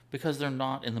 because they're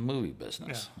not in the movie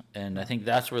business. Yeah. And I think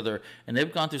that's where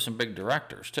they've gone through some big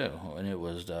directors too. And it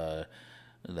was that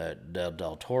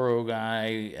Del Toro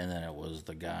guy, and then it was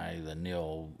the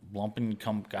Neil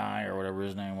Blomkamp guy, or whatever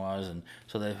his name was. And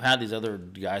so they've had these other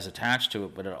guys attached to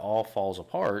it, but it all falls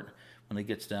apart when it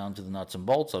gets down to the nuts and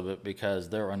bolts of it, because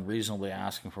they're unreasonably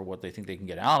asking for what they think they can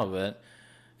get out of it,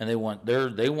 and they want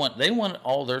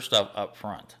all their stuff up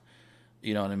front.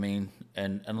 You know what I mean?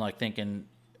 And like thinking,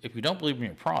 if you don't believe in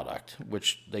your product,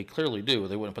 which they clearly do,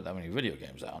 they wouldn't put that many video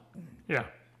games out. Yeah.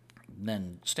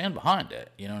 Then stand behind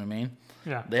it. You know what I mean?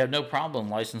 Yeah. They have no problem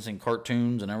licensing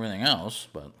cartoons and everything else,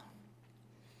 but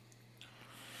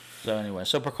so anyway,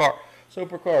 so Picard. So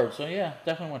yeah,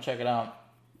 definitely want to check it out.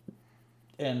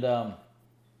 And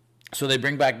so they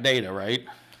bring back Data, right?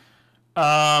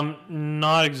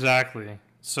 Not exactly.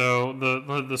 So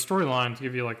the storyline, to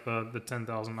give you like the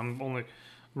 10,000, I'm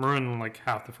ruining like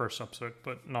half the first episode,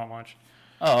 but not much.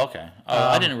 Oh, okay.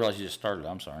 I didn't realize you just started.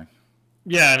 I'm sorry.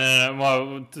 Yeah, no.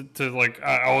 Well,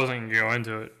 I wasn't gonna go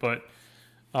into it, but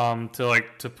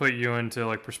to put you into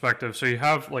like perspective. So you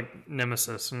have like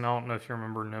Nemesis, and I don't know if you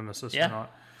remember Nemesis or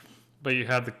not, but you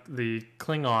had the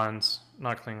Klingons,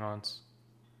 not Klingons.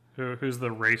 Who's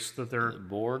the race that they're... The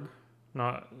Borg?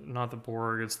 Not the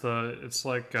Borg. It's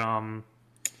like the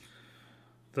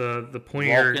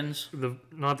pointier... Vulcans?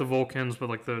 Not the Vulcans, but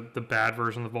like the bad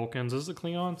version of the Vulcans is the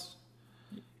Klingons.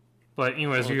 But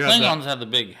anyways, you have Klingons have the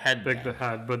big head. The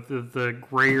head, but the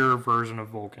grayer version of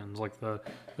Vulcans, like the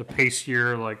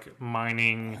pastier, like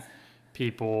mining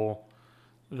people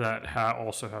that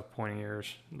also have pointy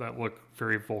ears that look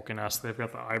very Vulcan-esque. They've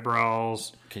got the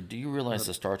eyebrows. Okay, do you realize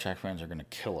the Star Trek fans are going to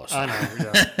kill us? I know,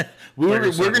 yeah. we're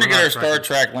going to get our Star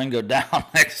Trek lingo down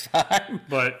next time.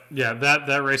 But, yeah,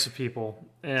 that race of people.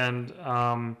 And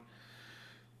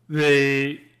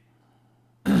they...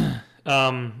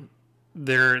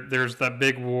 There's that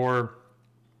big war.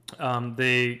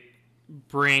 They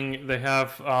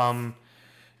have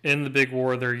in the big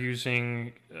war, they're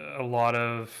using a lot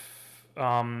of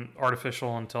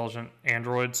artificial intelligent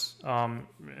androids,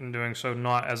 in doing so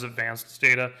not as advanced as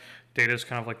Data. Data is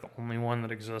kind of like the only one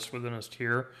that exists within his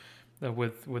tier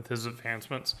with his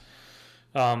advancements.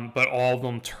 But all of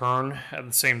them turn at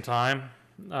the same time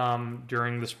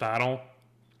during this battle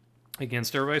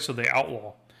against everybody, so they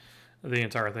outlaw the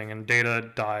entire thing, and Data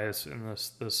dies in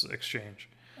this exchange.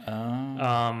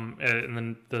 And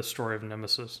then the story of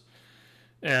Nemesis.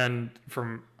 And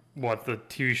from what the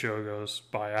TV show goes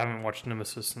by, I haven't watched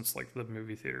Nemesis since like the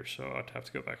movie theater, so I'd have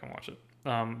to go back and watch it.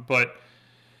 But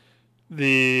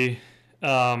the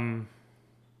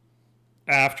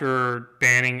after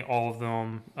banning all of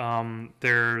them,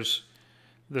 there's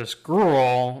this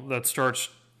girl that starts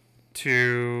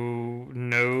to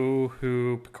know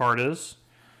who Picard is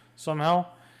somehow.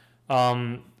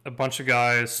 A bunch of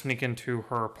guys sneak into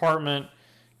her apartment,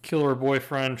 kill her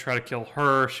boyfriend, try to kill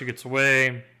her. She gets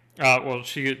away.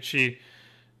 She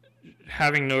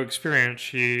having no experience,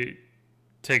 she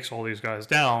takes all these guys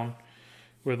down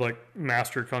with like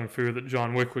master kung fu that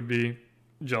John Wick would be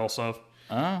jealous of.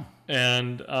 Oh.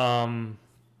 And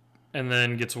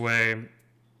then gets away.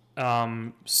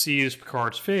 Sees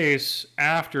Picard's face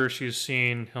after she's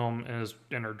seen him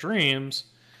in her dreams,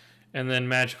 and then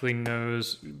magically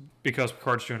knows, because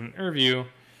Picard's doing an interview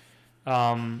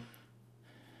on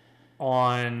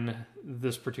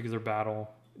this particular battle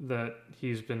that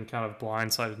he's been kind of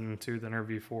blindsided into the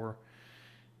interview for,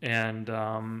 and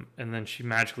then she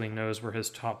magically knows where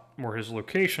his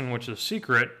location, which is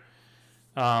secret,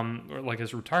 or like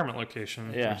his retirement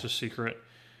location, which is secret.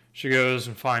 She goes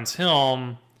and finds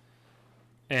him,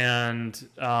 and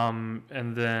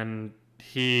then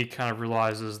he kind of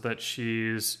realizes that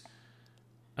she's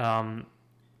a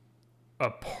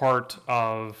part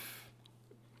of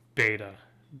Beta.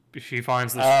 She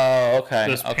finds this.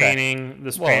 This painting.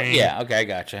 This painting. Yeah. Okay, I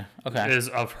gotcha. Okay. Is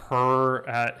of her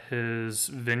at his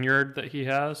vineyard that he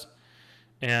has,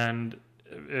 and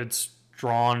it's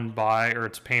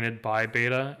it's painted by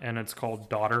Beta, and it's called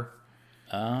Daughter.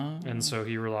 Oh. And so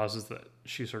he realizes that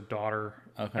she's her daughter.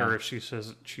 Okay. Or if she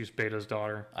says she's Beta's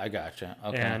daughter. I gotcha.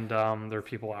 Okay. And there are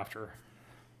people after her.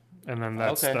 And then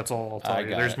that's all I'll tell you.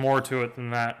 There's more to it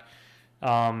than that.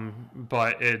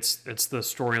 But it's the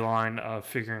storyline of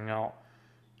figuring out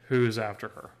who's after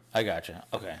her. I gotcha.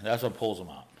 Okay. That's what pulls them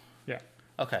out. Yeah.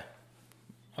 Okay.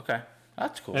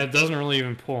 That's cool. And it doesn't really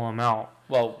even pull them out.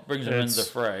 Well, brings them into the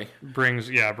fray. Brings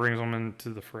them into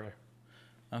the fray.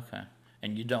 Okay.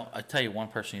 And I tell you one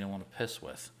person you don't want to piss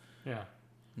with. Yeah.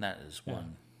 And that is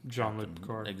one. Jean-Luc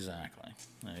Picard. Exactly.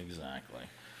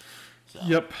 So.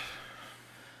 Yep.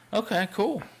 Okay,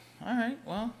 cool. All right,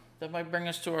 well, that might bring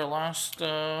us to our last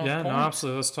point.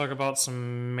 Absolutely. Let's talk about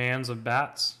some Mans of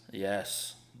Bats.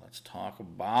 Yes, let's talk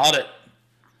about it.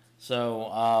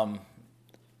 So,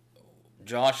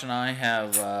 Josh and I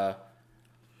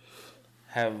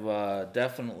have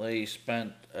definitely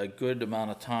spent a good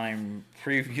amount of time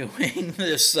previewing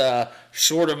this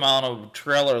short amount of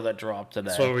trailer that dropped today.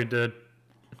 That's what we did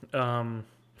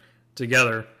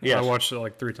together. Yes. I watched it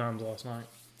like 3 times last night.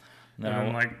 And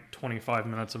then like 25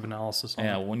 minutes of analysis on it.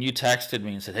 Yeah, when you texted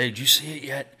me and said, "Hey, did you see it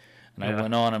yet?" And I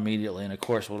went on immediately, and of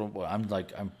course,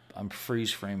 I'm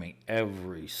freeze framing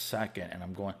every second, and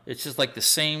I'm going. It's just like the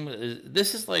same.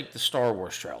 This is like the Star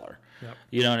Wars trailer. Yep.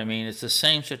 You know what I mean? It's the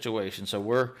same situation. So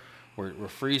we're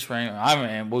freeze framing.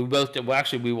 We both did. Well,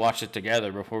 actually, we watched it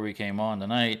together before we came on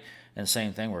tonight, and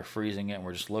same thing. We're freezing it, and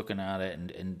we're just looking at it,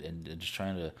 and just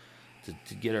trying to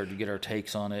get our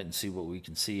takes on it and see what we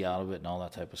can see out of it and all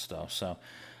that type of stuff. So,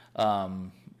 I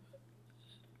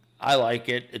like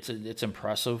it. It's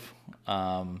impressive.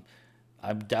 I'm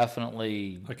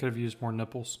definitely. I could have used more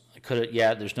nipples.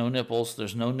 There's no nipples.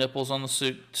 There's no nipples on the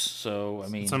suits. So I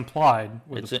mean, it's implied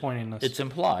with the pointiness. It's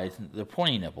implied. The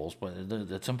pointy nipples, but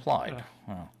it's implied.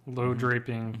 Yeah. Low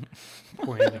draping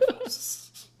pointy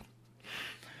nipples.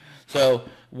 So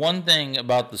one thing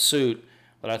about the suit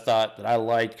that I thought that I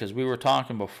liked, because we were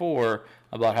talking before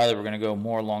about how they were going to go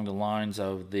more along the lines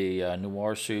of the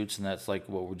noir suits, and that's like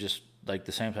what we're just like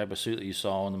the same type of suit that you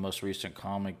saw in the most recent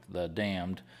comic, The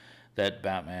Damned, the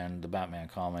Batman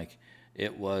comic.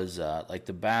 It was like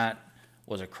the bat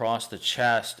was across the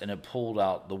chest, and it pulled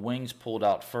out, the wings pulled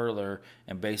out further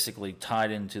and basically tied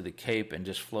into the cape and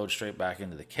just flowed straight back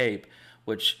into the cape,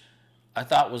 which I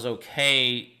thought was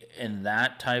okay in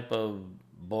that type of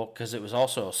book, because it was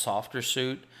also a softer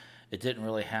suit. It didn't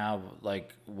really have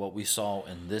like what we saw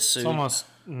in this suit. It's almost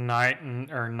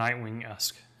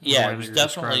Nightwing-esque Yeah, it was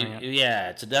definitely. Yeah,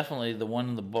 it's definitely the one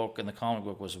in the book and the comic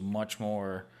book was much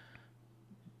more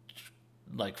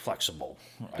like flexible.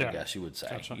 I guess you would say.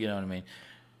 Gotcha. You know what I mean?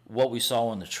 What we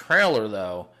saw in the trailer,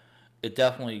 though, it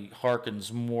definitely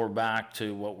harkens more back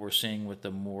to what we're seeing with the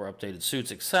more updated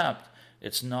suits. Except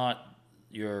it's not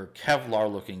your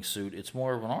Kevlar-looking suit; it's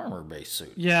more of an armor-based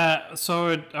suit. Yeah,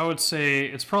 so I would say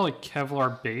it's probably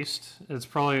Kevlar-based. It's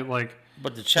probably like.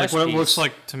 But the chest what piece, it looks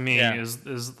like to me is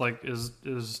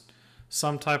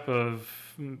some type of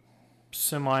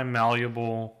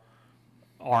semi-malleable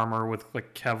armor with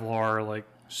like Kevlar like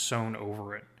sewn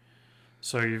over it.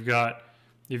 So you've got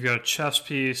a chest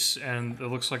piece, and it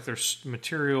looks like there's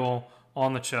material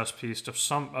on the chest piece of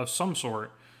some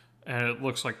sort, and it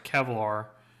looks like Kevlar,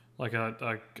 like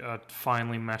a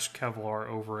finely meshed Kevlar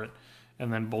over it,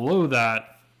 and then below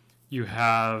that you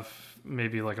have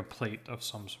maybe like a plate of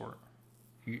some sort.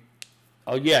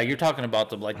 Oh yeah, you're talking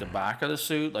about the back of the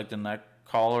suit, like the neck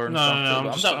collar and stuff. No.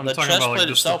 I'm talking about like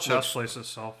just the chest plate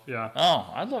itself. Yeah.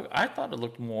 Oh, I thought it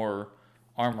looked more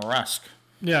armor-esque.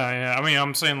 Yeah. I mean,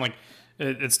 I'm saying like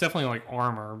it's definitely like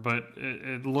armor, but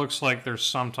it looks like there's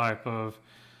some type of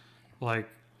like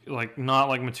not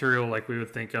like material like we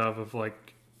would think of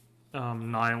like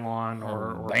nylon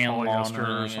or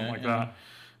polyester or something like that,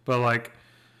 but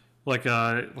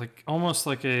like almost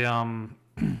like a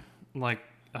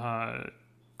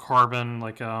carbon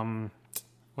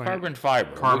carbon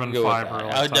fiber. Carbon fiber.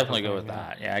 I would definitely go with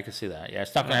that. Yeah, I can see that. Yeah,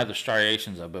 it's not going to have the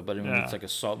striations of it, but I mean, it's like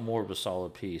more of a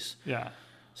solid piece. Yeah.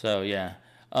 So yeah,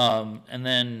 and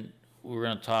then we're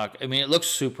going to talk. I mean, it looks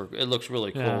super. It looks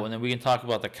really cool, and then we can talk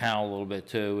about the cowl a little bit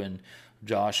too. And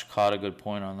Josh caught a good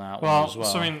point on that one as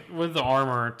well. So I mean, with the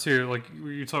armor too, like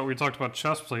we talked about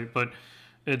chest plate, but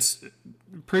it's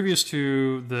previous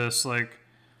to this. Like,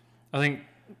 I think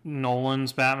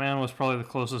Nolan's Batman was probably the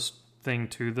closest thing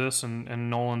to this, and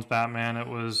Nolan's Batman it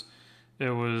was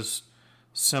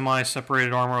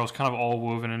semi-separated armor. It was kind of all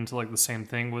woven into like the same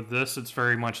thing. With this, it's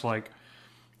very much like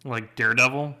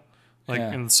Daredevil,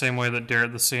 in the same way that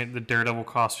the Daredevil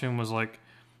costume was like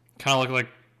kind of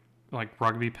like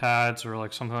rugby pads or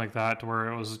like something like that, to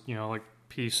where it was like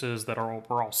pieces that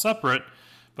were all separate,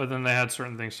 but then they had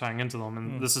certain things tying into them.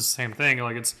 And this is the same thing.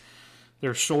 Like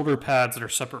there's shoulder pads that are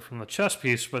separate from the chest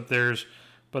piece, but there's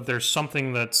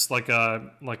something that's like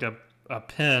a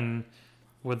pin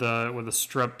with a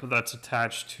strip that's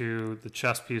attached to the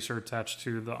chest piece or attached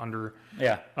to the under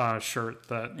shirt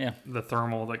the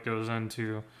thermal that goes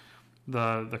into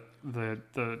the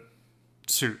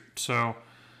suit. So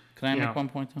can I make one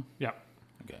point though? Yeah.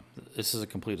 Okay. This is a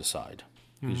complete aside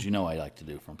because I like to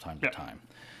do from time to time.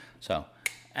 So,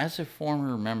 as a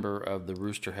former member of the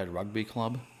Roosterhead Rugby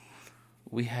Club,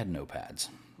 we had no pads.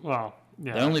 Well,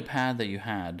 yeah. The only pad that you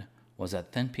had was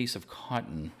that thin piece of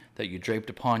cotton that you draped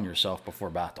upon yourself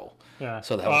before battle. Yeah.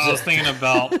 So that was I was thinking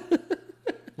about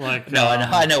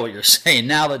I know what you're saying.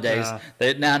 Nowadays,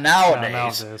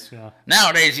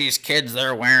 nowadays these kids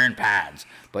they're wearing pads.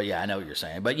 But yeah, I know what you're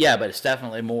saying. But yeah, but it's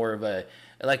definitely more of a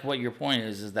like what your point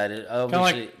is that it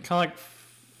obviously kind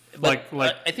of like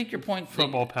I think your point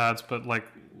football pads, but like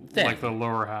thin. Like the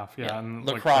lower half, and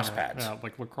lacrosse pads. Yeah,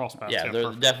 like lacrosse pads. Yeah,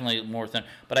 they're definitely more thin.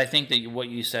 But I think that what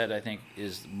you said, I think,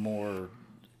 is more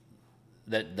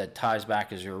that ties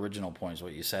back as your original point. Is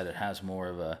what you said. It has more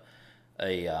of a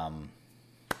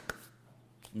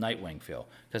Nightwing feel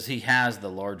because he has the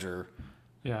larger,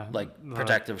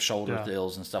 protective shoulder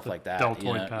deals and stuff like that.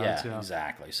 Deltoid pads. Yeah,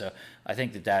 exactly. So I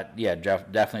think that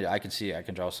definitely I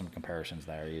can draw some comparisons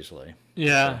there easily.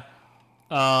 Yeah.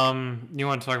 So. You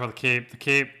want to talk about the cape? The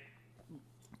cape,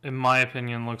 in my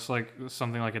opinion, looks like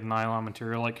something like a nylon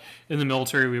material. Like in the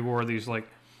military, we wore these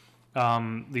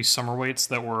these summer weights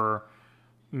that were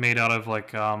made out of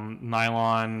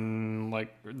nylon,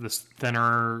 like this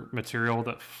thinner material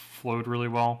that flowed really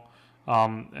well,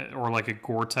 or like a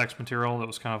Gore-Tex material that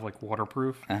was kind of like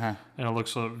waterproof, and it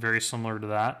looks very similar to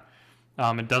that.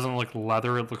 It doesn't look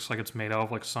leather; it looks like it's made out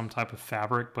of like some type of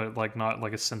fabric, but like not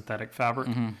like a synthetic fabric.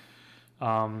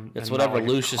 It's whatever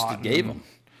Lucius gave him.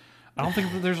 I don't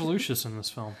think that there's a Lucius in this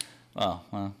film. Oh,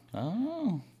 well,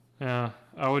 oh. Yeah,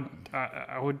 I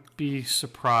would be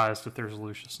surprised if there's a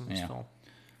Lucius in this film.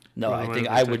 No, I think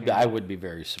I would be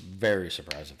very, very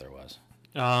surprised if there was.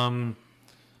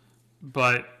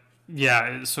 But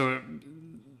yeah, so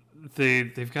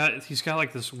he's got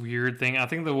like this weird thing. I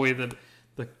think the way that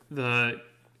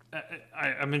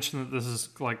I mentioned that this is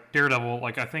like Daredevil.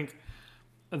 Like I think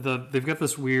they've got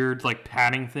this weird like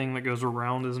padding thing that goes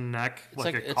around his neck, it's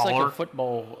like a collar. collar. It's like a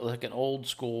football, like an old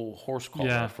school horse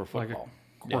collar for football.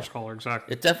 Like a horse collar,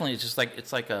 exactly. It definitely is just like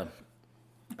it's like a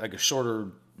shorter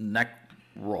neck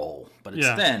roll, but it's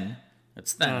thin.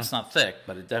 It's thin. It's not thick,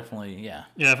 but it definitely, Yeah,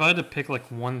 if I had to pick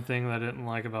like one thing that I didn't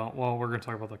like about, well, we're going to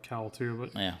talk about the cowl too,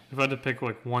 but if I had to pick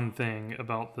like one thing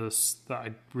about this that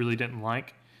I really didn't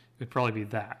like, it'd probably be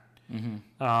that.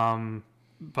 Mm-hmm.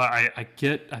 But I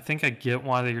think I get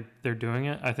why they're doing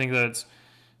it. I think that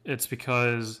it's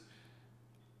because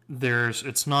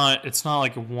it's not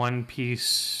like one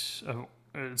piece of,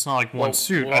 it's not like one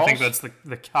suit. I think that's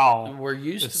the cowl. We're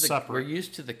used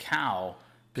to the cowl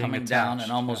coming down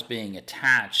and almost being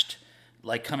attached,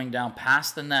 like coming down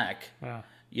past the neck. Yeah.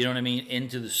 You know what I mean,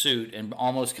 into the suit and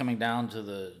almost coming down to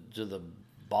the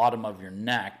bottom of your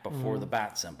neck before the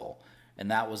bat symbol. And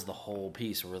that was the whole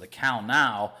piece. Where the cowl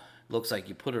now looks like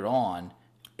you put it on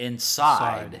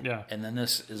inside, and then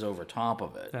this is over top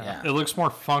of it. Yeah. It looks more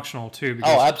functional too.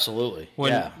 Because absolutely.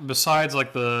 Besides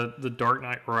like the Dark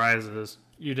Knight Rises,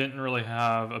 you didn't really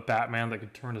have a Batman that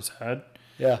could turn his head.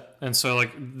 Yeah. And so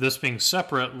like this being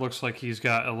separate looks like he's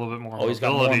got a little bit more. He's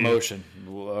got more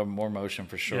motion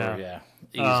for sure. Yeah.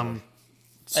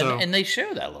 Easily. And they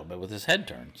show that a little bit with his head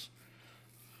turns.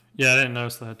 Yeah, I didn't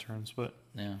notice the head turns, but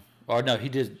or no, he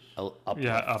did uplift.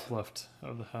 Yeah, uplift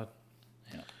of the head.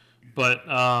 Yeah. But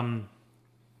so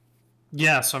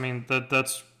I mean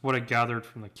that's what I gathered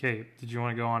from the cape. Did you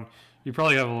want to go on? You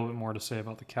probably have a little bit more to say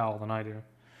about the cowl than I do.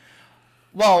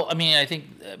 Well, I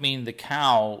mean, the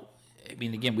cowl. I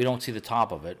mean, again, we don't see the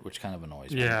top of it, which kind of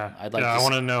annoys me. Yeah, I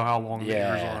want to know how long the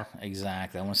ears are.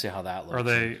 Exactly. I want to see how that looks. Are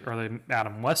they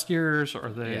Adam West ears? Or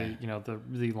are they the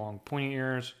really long pointy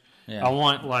ears? Yeah. I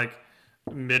want like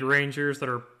mid rangers that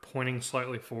are pointing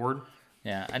slightly forward.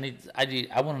 Yeah, I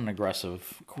want an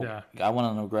aggressive. I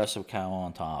want an aggressive cowl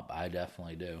on top. I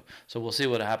definitely do. So we'll see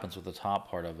what happens with the top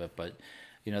part of it. But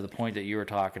the point that you were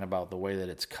talking about, the way that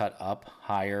it's cut up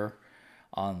higher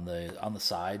on the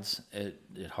sides, it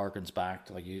harkens back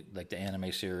to like the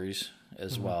anime series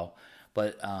as well,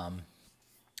 but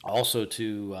also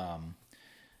to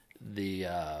the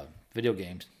video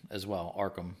games as well.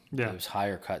 Arkham, it was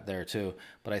higher cut there too,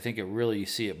 but I think you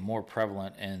see it more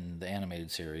prevalent in the animated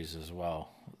series as well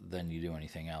than you do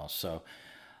anything else. So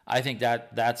I think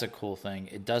that's a cool thing.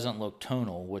 It doesn't look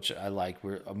tonal, which I like.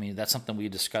 That's something we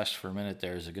discussed for a minute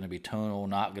there. Is it going to be tonal,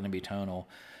 not going to be tonal?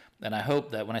 And I hope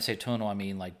that when I say tonal, I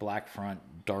mean like black front,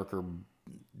 dark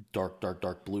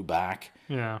blue back.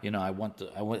 Yeah.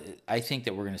 I think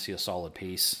that we're going to see a solid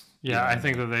piece. Yeah, I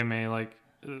think that they may like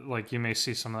you may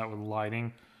see some of that with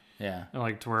lighting. Yeah.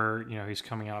 Like to where, he's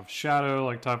coming out of shadow,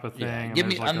 like type of thing.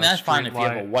 Yeah. That's fine if you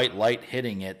have a white light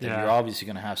hitting it, then you're obviously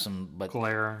going to have some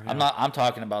glare. Yeah. I'm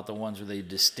talking about the ones where they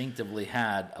distinctively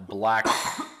had a black,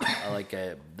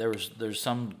 there's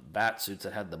some bat suits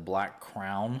that had the black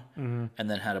crown and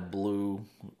then had a blue,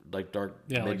 like dark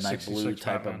midnight like blue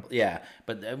type Batman.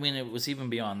 But I mean, it was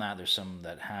even beyond that. There's some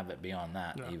that have it beyond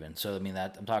that even. So I mean,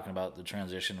 that I'm talking about the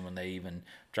transition when they even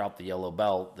dropped the yellow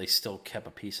belt, they still kept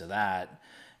a piece of that.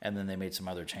 And then they made some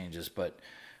other changes, but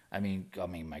I mean,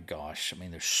 my gosh,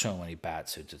 there's so many bat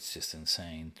suits, it's just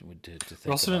insane to think.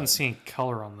 We also didn't see any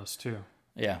color on this too.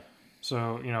 Yeah.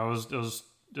 So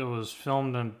it was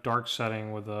filmed in a dark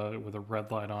setting with a red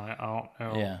light on it. I don't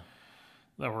know. Yeah.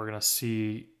 That we're gonna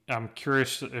see. I'm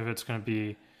curious if it's gonna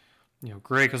be,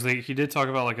 gray, because he did talk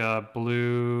about like a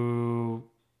blue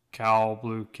cowl,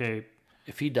 blue cape.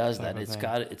 If he does that,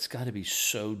 it's got to be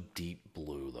so deep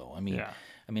blue though.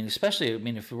 Especially,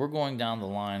 if we're going down the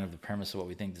line of the premise of what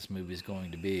we think this movie is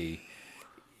going to be,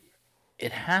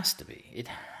 it has to be. It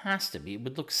has to be. It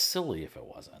would look silly if it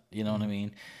wasn't. You know what I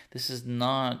mean? This is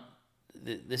not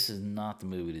the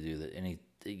movie to do that.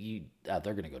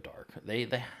 They're going to go dark. They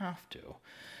have to.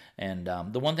 And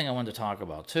the one thing I wanted to talk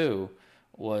about too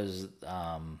was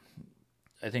I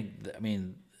think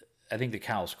the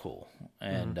cow's cool,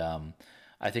 and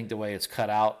I think the way it's cut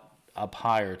out up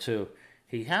higher too.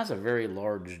 He has a very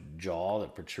large jaw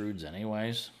that protrudes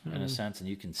anyways, in a sense, and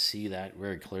you can see that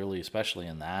very clearly, especially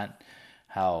in that,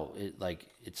 how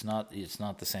it's not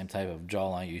the same type of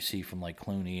jawline you see from like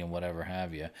Clooney and whatever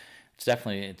have you. It's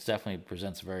definitely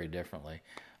presents very differently.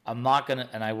 I'm not gonna,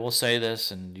 and I will say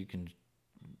this, and you can,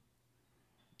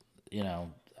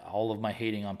 all of my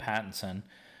hating on Pattinson,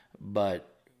 but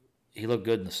he looked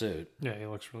good in the suit. Yeah, he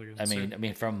looks really good. I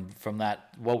mean, from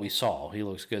that what we saw, he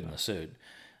looks good in the suit.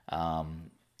 I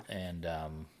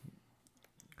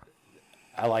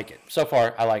like it. So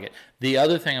far, I like it. The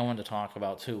other thing I wanted to talk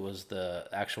about, too, was the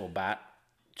actual bat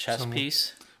chest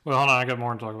piece. Well, hold on. I got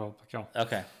more to talk about.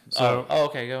 Okay. So,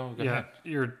 okay. Go ahead.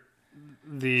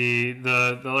 The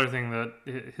other thing that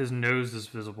his nose is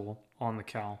visible on the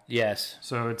cowl. Yes.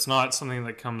 So it's not something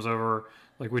that comes over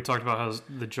Like we talked about how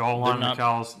the jawline of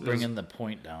Cal's bringing the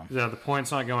point down. Yeah, the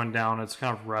point's not going down. It's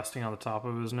kind of resting on the top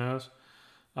of his nose.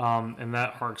 And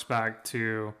that harks back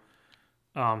to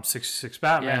 66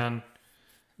 Batman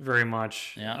very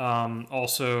much. Yeah.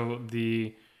 Also,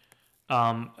 it's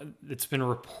been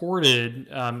reported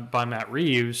by Matt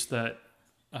Reeves that,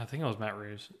 I think it was Matt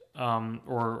Reeves,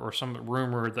 or some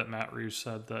rumor that Matt Reeves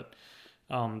said that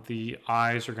the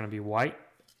eyes are going to be white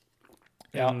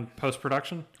in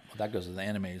post-production. Well, that goes to the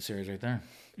animated series right there.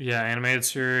 Yeah, animated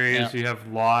series. Yeah. You have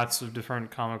lots of different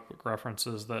comic book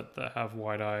references that have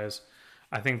white eyes.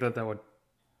 I think that would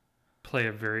play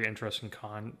a very interesting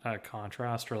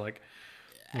contrast, or like,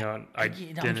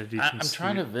 identity. I'm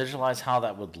trying to visualize how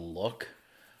that would look.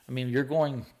 I mean, you're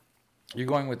going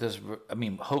with this. I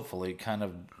mean, hopefully, kind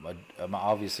of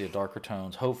obviously a darker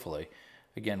tones. Hopefully,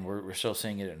 again, we're still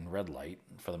seeing it in red light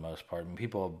for the most part. I mean,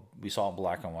 we saw it in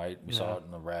black and white, we saw it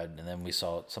in the red, and then we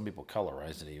saw some people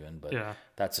colorized it even. But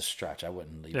that's a stretch. I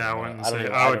wouldn't.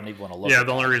 I don't even want to look. Yeah,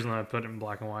 the only reason I put it in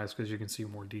black and white is because you can see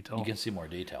more detail. You can see more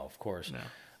detail, of course.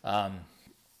 Yeah.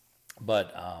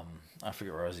 But I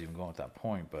forget where I was even going with that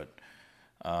point. But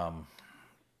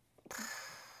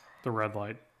the red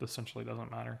light essentially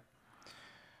doesn't matter.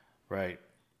 Right.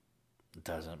 It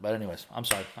doesn't. But anyways, I'm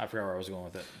sorry. I forgot where I was going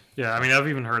with it. Yeah, I mean, I've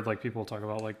even heard like people talk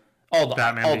about like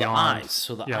Batman Beyond. The eyes.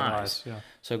 So the eyes. Yeah.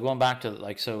 So going back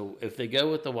to so if they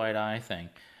go with the white eye thing,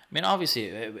 I mean, obviously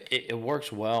it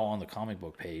works well on the comic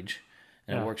book page,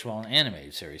 and it works well on the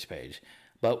animated series page.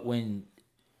 But when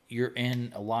you're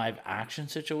in a live action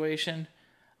situation,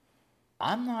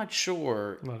 I'm not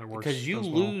sure, because you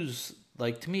lose.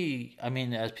 Like, to me, I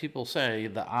mean, as people say,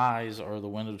 the eyes are the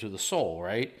window to the soul,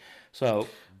 right? So,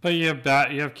 but you have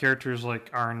characters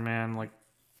like Iron Man, like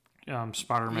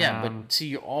Spider-Man. Yeah, but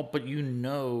see, but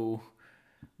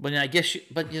I guess,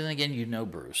 but then again,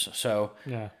 Bruce. So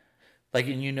yeah, like,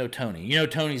 and Tony.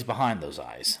 Tony's behind those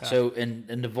eyes. Yeah. So, and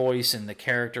the voice and the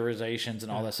characterizations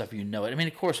and all that stuff, it. I mean,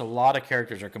 of course, a lot of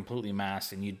characters are completely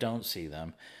masked and you don't see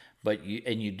them, but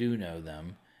you do know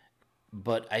them.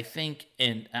 But I think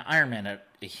in Iron Man,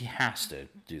 he has to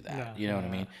do that. Yeah, you know what I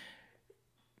mean?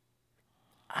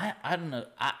 I don't know.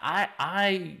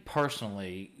 I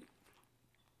personally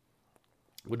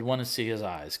would want to see his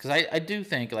eyes, because I do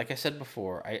think, like I said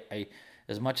before, I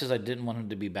as much as I didn't want him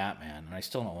to be Batman, and I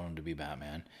still don't want him to be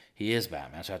Batman, he is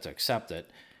Batman, so I have to accept it.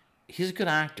 He's a good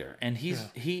actor, and he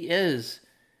has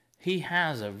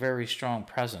a very strong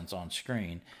presence on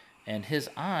screen. And his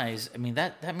eyes, I mean,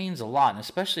 that means a lot. And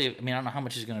especially, I mean, I don't know how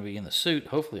much he's going to be in the suit.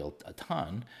 Hopefully a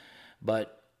ton.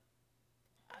 But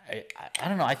I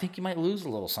don't know. I think you might lose a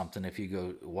little something if you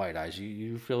go white eyes.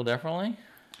 You feel differently?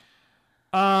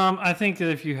 I think that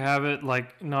if you have it,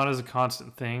 like, not as a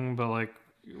constant thing, but, like,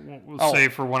 say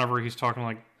for whenever he's talking,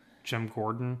 like, Jim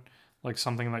Gordon, like,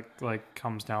 something that, like,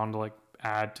 comes down to, like,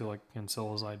 add to, like,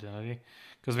 conceal his identity.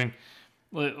 Because, I mean,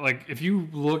 like, if you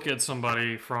look at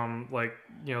somebody from, like,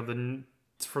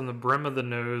 from the brim of the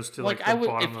nose to like the bottom of the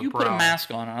brow. If you put a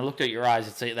mask on and I looked at your eyes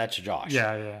and say that's Josh.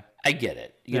 Yeah. I get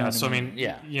it. You know so I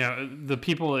mean, the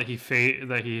people that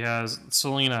he has,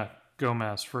 Selena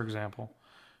Gomez, for example,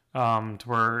 to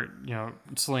where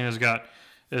Selena's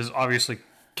is obviously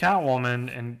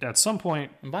Catwoman, and at some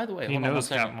point, and by the way, he knows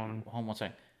Catwoman. Hold on one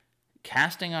second.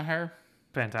 Casting on her,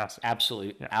 fantastic,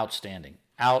 absolutely outstanding.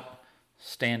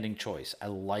 Outstanding choice. I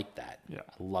like that. Yeah.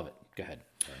 I love it. Go ahead.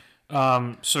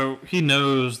 Sorry. So he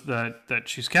knows that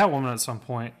she's Catwoman at some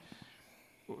point.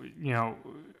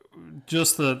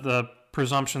 Just the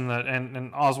presumption that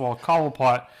and Oswald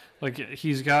Cobblepot, like,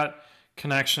 he's got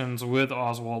connections with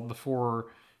Oswald before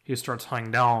he starts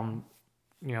hunting down,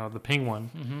 the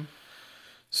Penguin. Mm-hmm.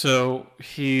 So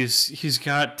he's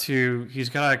got to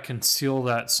conceal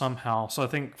that somehow. So I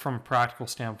think from a practical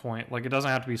standpoint, like, it doesn't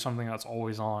have to be something that's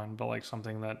always on, but like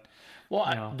something that.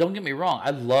 Well, don't get me wrong. I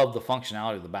love the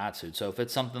functionality of the Batsuit. So if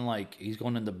it's something like he's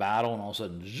going into battle and all of a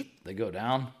sudden zip, they go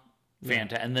down,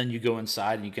 fantastic. And then you go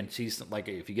inside and you can see like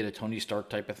if you get a Tony Stark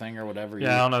type of thing or whatever.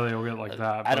 Yeah, I don't know if it'll get like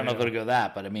that. I don't know if it'll go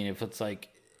that, but I mean, if it's like,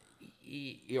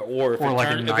 or if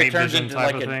it turns into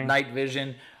like a night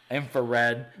vision.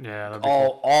 Infrared, that'd be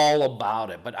all about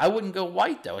it. But I wouldn't go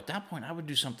white though. At that point, I would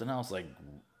do something else, like,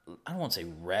 I don't want to say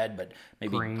red, but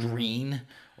maybe green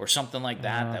or something like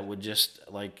that. That would just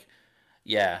like,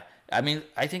 I mean,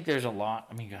 I think there's a lot.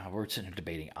 I mean, God, we're sitting here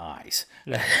debating eyes.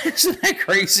 Yeah. Isn't that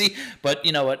crazy? But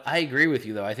you know what? I agree with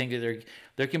you though. I think that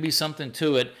there can be something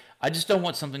to it. I just don't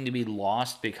want something to be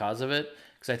lost because of it.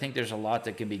 Because I think there's a lot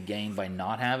that can be gained by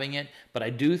not having it. But I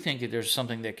do think that there's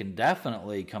something that can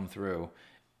definitely come through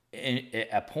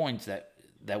at points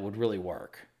that would really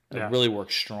work. It would really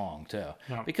work strong too.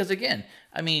 Yeah. Because again,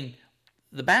 I mean,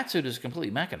 the Batsuit is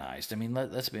completely mechanized. I mean,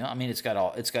 let's be honest. I mean,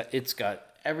 it's got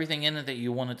everything in it that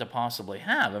you want it to possibly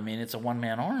have. I mean, it's a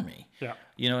one-man army. Yeah.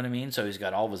 You know what I mean? So he's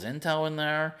got all of his intel in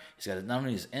there. He's got not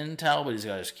only his intel, but he's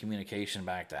got his communication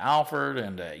back to Alfred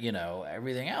and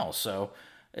everything else. So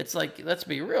it's like, let's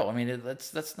be real. I mean,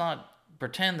 let's not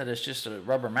pretend that it's just a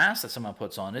rubber mask that someone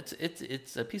puts on.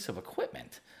 It's a piece of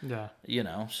equipment. Yeah.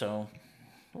 So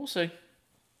we'll see.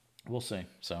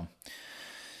 So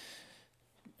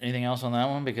anything else on that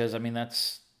one? Because I mean,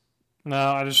 that's no.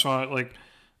 I just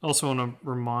also want to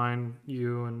remind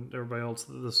you and everybody else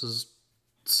that this is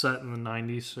set in the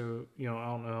 90s, so I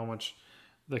don't know how much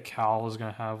the cowl is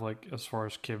going to have as far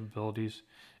as capabilities,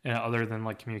 and other than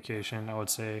communication, I would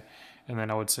say, and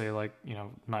then I would say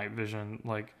night vision,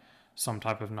 some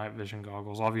type of night vision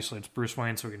goggles. Obviously, it's Bruce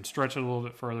Wayne, so we can stretch it a little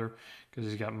bit further because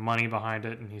he's got money behind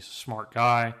it and he's a smart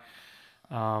guy.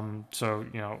 So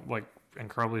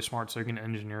incredibly smart, so he can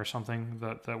engineer something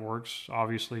that works.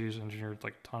 Obviously, he's engineered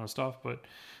a ton of stuff, but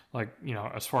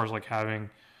as far as having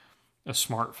a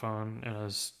smartphone and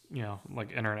his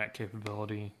internet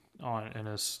capability in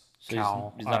his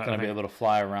cowl, he's not going to be able to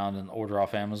fly around and order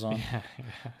off Amazon. Yeah.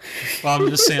 Well, I'm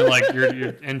just saying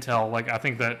your intel. I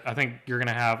think you're going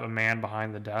to have a man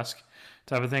behind the desk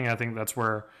type of thing. I think that's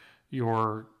where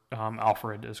your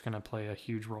Alfred is going to play a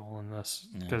huge role in this,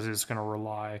 because it's going to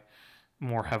rely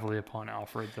more heavily upon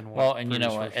Alfred than what. Well, and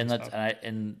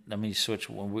let me switch.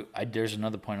 There's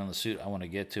another point on the suit I want to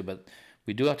get to, but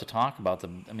we do have to talk about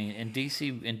them. I mean, in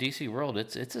DC world,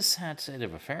 it's a sad state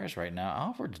of affairs right now.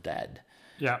 Alfred's dead.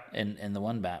 Yeah. In the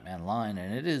one Batman line,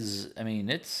 and it is. I mean,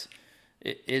 it's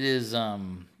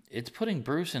putting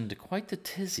Bruce into quite the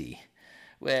tizzy,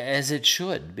 as it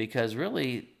should, because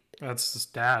really. That's his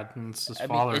dad and it's his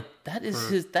father.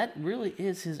 That really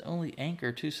is his only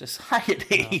anchor to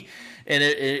society. Yeah. And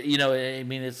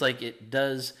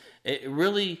it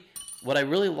really, what I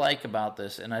really like about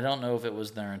this, and I don't know if it was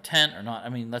their intent or not. I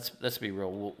mean, let's be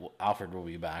real. Alfred will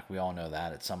be back. We all know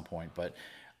that at some point, but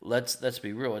let's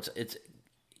be real. It's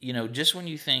just when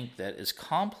you think that as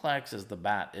complex as the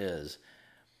Bat is,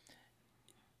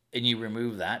 and you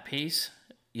remove that piece,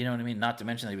 you know what I mean? Not to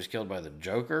mention that he was killed by the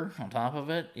Joker on top of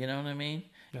it. You know what I mean?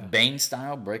 Yeah. Bane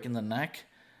style, breaking the neck.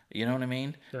 You know what I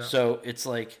mean? Yeah. So it's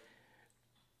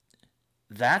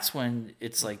that's when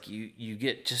it's you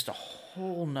get just a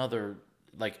whole nother,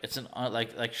 it's an,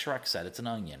 like Shrek said, it's an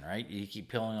onion, right? You keep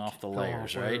peeling off the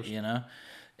layers, right?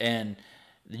 And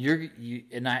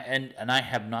I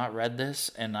have not read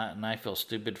this, and I feel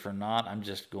stupid for not. I'm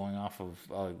just going off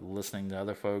of listening to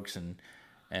other folks and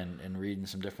reading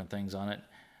some different things on it.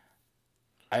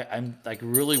 I'm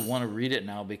really want to read it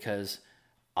now, because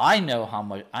I know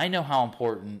how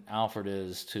important Alfred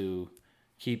is to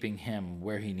keeping him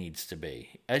where he needs to be.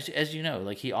 As you know,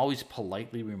 he always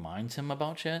politely reminds him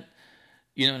about shit.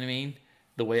 You know what I mean?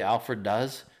 The way Alfred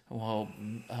does. Well,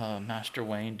 Master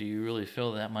Wayne, do you really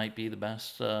feel that might be the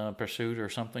best pursuit or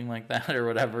something like that, or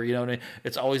whatever? You know what I mean?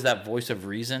 It's always that voice of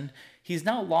reason. He's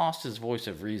now lost his voice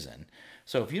of reason.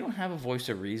 So if you don't have a voice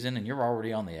of reason and you're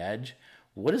already on the edge,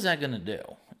 what is that going to do?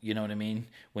 You know what I mean?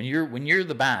 When you're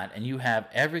the Bat and you have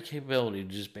every capability to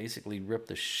just basically rip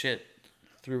the shit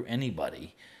through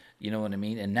anybody, you know what I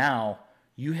mean? And now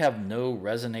you have no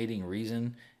resonating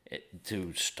reason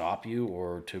to stop you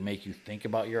or to make you think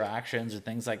about your actions and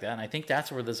things like that. And I think that's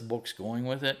where this book's going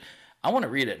with it. I want to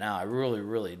read it now. I really,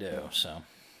 really do. So,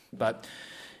 but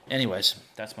anyways,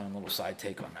 that's my little side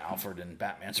take on Alfred and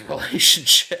Batman's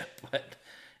relationship. But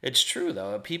it's true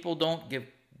though. People don't give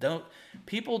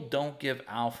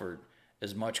Alfred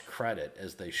as much credit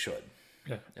as they should,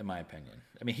 in my opinion.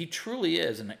 I mean, he truly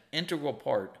is an integral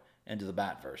part into the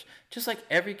Batverse. Just like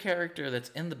every character that's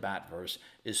in the Batverse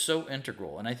is so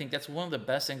integral. And I think that's one of the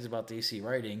best things about DC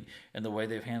writing and the way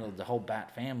they've handled the whole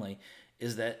Bat family,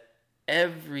 is that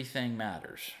everything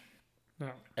matters.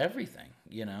 Yeah. Everything,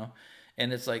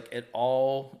 And it's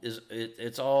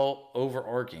it's all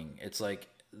overarching. It's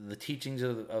the teachings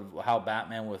of how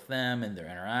Batman with them and their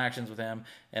interactions with him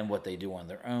and what they do on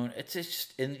their own. It's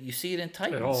just, and you see it in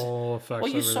Titans. It all affects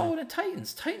everything. Saw it in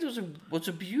Titans. Titans was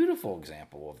a beautiful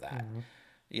example of that.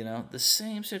 Mm-hmm. The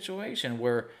same situation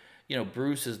where,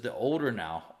 Bruce is the older,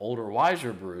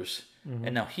 wiser Bruce. Mm-hmm.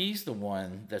 And now he's the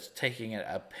one that's taking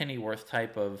a Pennyworth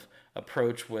type of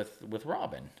approach with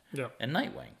Robin and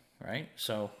Nightwing. Right.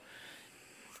 So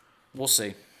we'll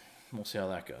see. We'll see how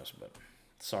that goes, but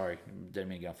sorry, didn't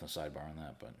mean to get off the sidebar on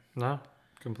that, but no,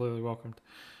 completely welcomed.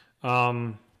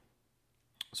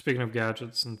 Speaking of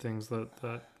gadgets and things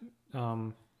that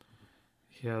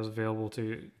he has available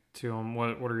to him,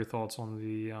 what are your thoughts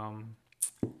on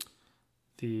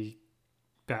the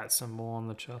bat symbol on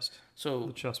the chest. So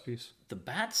the chest piece. The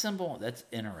bat symbol, that's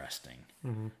interesting.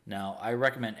 Mm-hmm. Now, I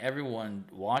recommend everyone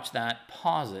watch that,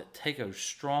 pause it, take a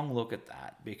strong look at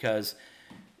that, because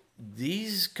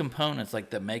these components,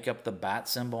 like that make up the bat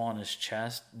symbol on his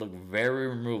chest, look very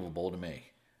removable to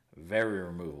me. Very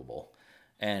removable.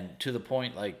 And to the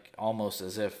point, like, almost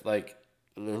as if, like,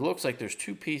 it looks like there's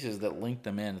two pieces that link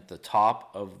them in at the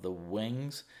top of the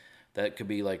wings that could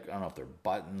be, like, I don't know if they're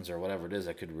buttons or whatever it is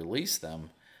that could release them.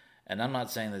 And I'm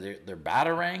not saying that they're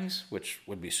batarangs, which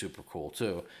would be super cool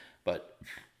too, but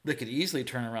they could easily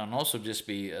turn around and also just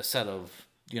be a set of,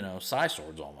 side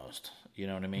swords almost. You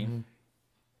know what I mean?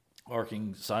 Mm-hmm.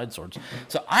 Arcing side swords.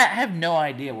 So I have no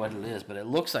idea what it is, but it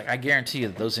looks like, I guarantee you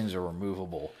that those things are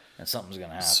removable and something's going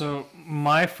to happen. So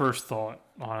my first thought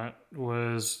on it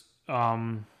was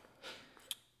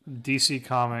DC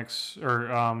Comics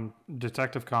or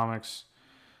Detective Comics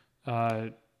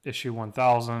issue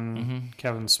 1000, mm-hmm.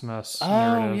 Kevin Smith's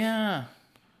narrative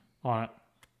on it.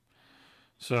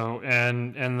 So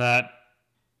and that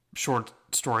short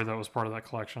story that was part of that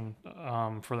collection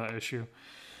for that issue.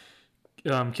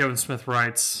 Kevin Smith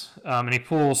writes, and he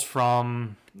pulls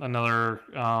from another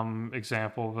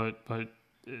example, but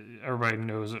everybody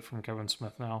knows it from Kevin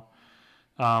Smith now.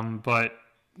 But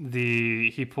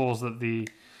he pulls that the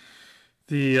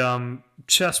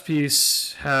chess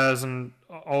piece has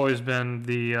always been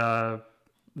the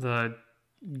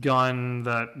gun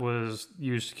that was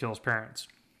used to kill his parents.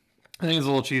 I think it's a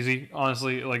little cheesy,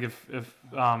 honestly. Like if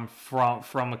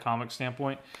from a comic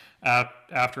standpoint,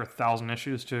 after 1,000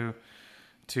 issues to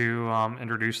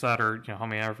introduce that, or how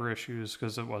many ever issues,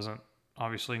 because it wasn't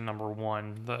obviously number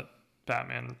one that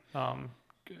Batman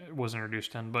was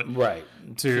introduced in, but right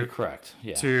correct,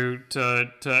 yeah.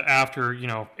 To after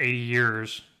 80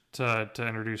 years to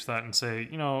introduce that and say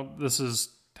this is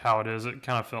how it is. It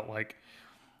kind of felt like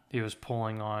he was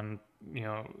pulling on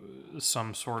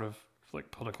some sort of like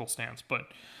political stance, but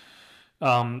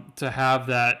to have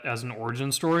that as an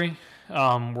origin story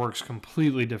works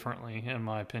completely differently in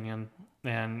my opinion.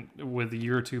 And with the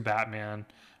year 2 Batman,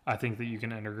 I think that you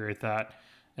can integrate that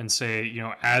and say,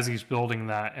 as he's building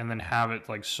that, and then have it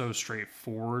like so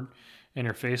straightforward in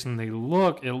your face, and it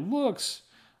looks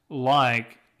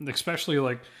like, especially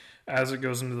like as it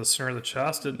goes into the center of the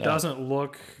chest, it doesn't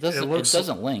look. It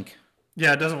doesn't link.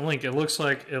 Yeah, it doesn't link. It looks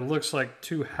like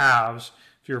two halves.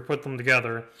 If you were to put them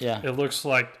together, it looks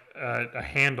like a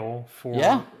handle for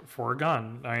a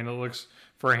gun. I mean, it looks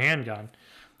for a handgun.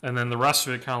 And then the rest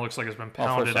of it kind of looks like it's been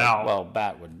pounded out. Well,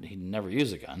 he'd never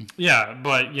use a gun. Yeah,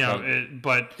 but I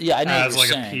know as like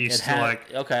saying. A piece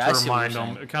to remind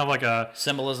them, kind of like a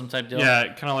symbolism type deal.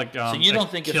 Yeah, kind of like so you don't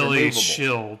think Achilles it's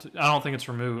shield. I don't think it's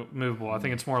removable. I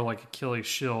think it's more like Achilles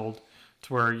shield,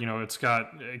 to where it's got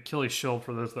Achilles shield.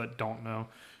 For those that don't know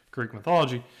Greek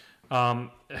mythology,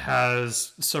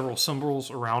 has several symbols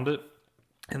around it,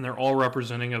 and they're all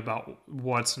representing about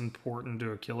what's important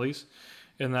to Achilles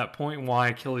in that point, why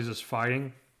Achilles is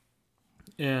fighting.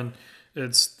 And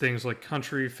it's things like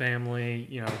country,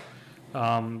 family,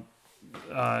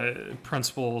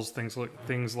 principles, things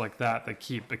like that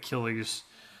keep Achilles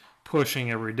pushing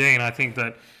every day. And I think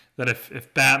that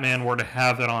if Batman were to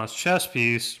have that on his chest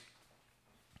piece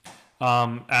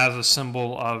as a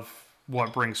symbol of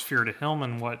what brings fear to him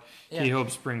and what he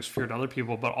hopes brings fear to other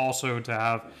people, but also to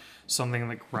have something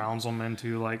that grounds them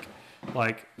into like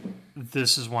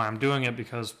this is why I'm doing it,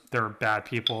 because there are bad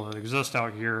people that exist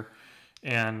out here,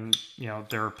 and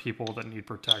there are people that need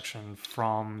protection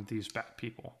from these bad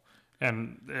people,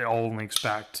 and it all links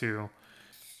back to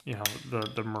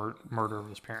the murder of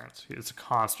his parents. It's a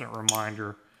constant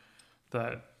reminder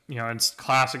that it's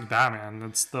classic Batman.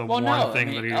 It's the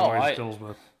thing that he always deals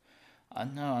with.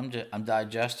 I'm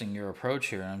digesting your approach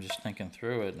here, and I'm just thinking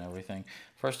through it and everything.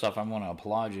 First off, I want to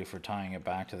applaud you for tying it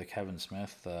back to the Kevin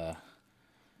Smith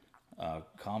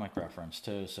comic reference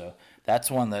too. So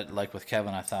that's one that, like with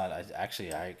Kevin, I thought I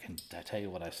tell you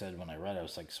what I said when I read it. I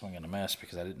was like swing and a miss,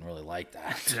 because I didn't really like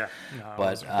that. Yeah, no,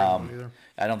 but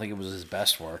I don't think it was his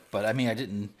best work. But I mean, I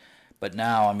didn't. But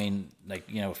now, I mean, like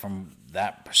from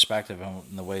that perspective and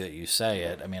the way that you say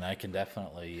it, I mean, I can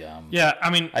definitely.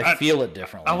 I feel it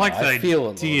differently. I like the idea.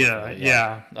 And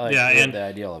the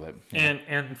ideal of it. Yeah.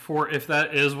 And for if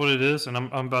that is what it is, and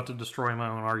I'm about to destroy my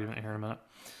own argument here in a minute.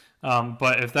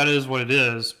 But if that is what it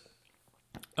is,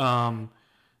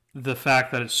 the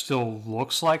fact that it still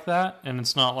looks like that, and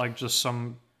it's not like just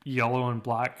some yellow and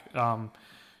black,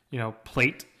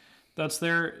 plate that's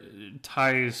there,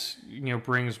 ties,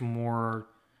 brings more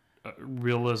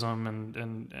realism,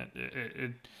 and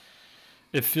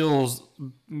it feels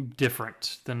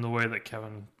different than the way that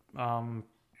Kevin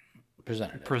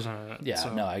presented it. Yeah,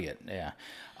 so. no, I get it. Yeah.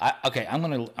 I'm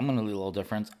gonna leave a little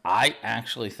difference. I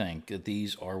actually think that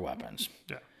these are weapons.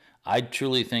 Yeah. I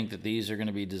truly think that these are going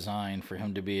to be designed for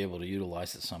him to be able to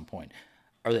utilize at some point.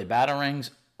 Are they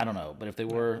batarangs? I don't know, but if they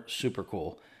were, super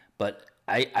cool. But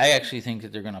I actually think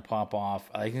that they're going to pop off.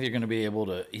 I think they're going to be able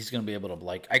to. He's going to be able to,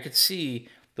 like, I could see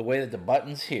the way that the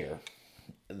buttons here,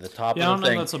 the top of the thing. I don't know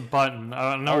if that's a button.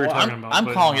 I don't know what you're talking about.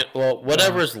 I'm calling it,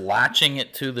 whatever's latching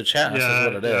it to the chest is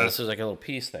what it is. There's like a little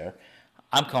piece there.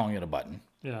 I'm calling it a button.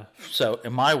 Yeah. So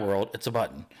in my world, it's a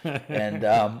button, and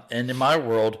in my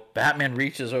world, Batman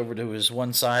reaches over to his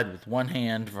one side with one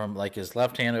hand, from like his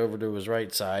left hand over to his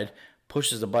right side,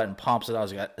 pushes the button, pops it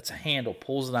out. It's a handle,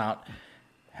 pulls it out,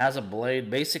 has a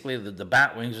blade. Basically, the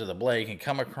bat wings or the blade can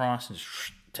come across and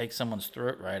take someone's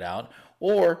throat right out,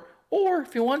 or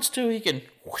if he wants to, he can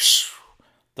whoosh,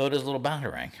 throw it as a little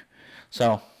batarang.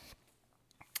 So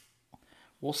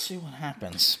we'll see what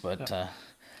happens, but.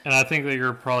 And I think that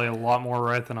you're probably a lot more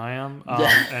right than I am.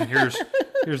 And here's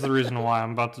the reason why.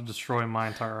 I'm about to destroy my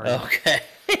entire argument. Okay.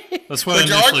 That's what I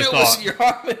initially thought. Your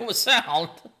argument was sound.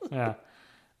 Yeah.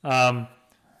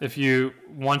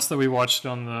 Once that we watched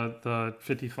on the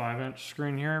 55-inch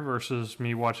screen here versus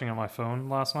me watching on my phone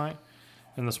last night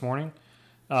and this morning,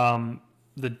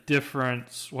 the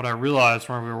difference, what I realized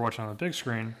when we were watching on the big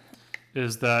screen,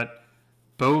 is that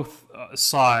both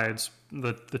sides,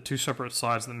 the two separate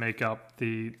sides that make up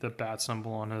the bat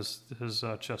symbol on his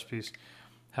chest piece,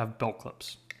 have belt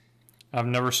clips. I've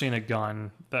never seen a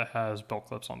gun that has belt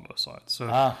clips on both sides.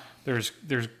 So there's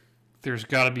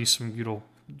got to be some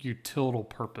utilitarian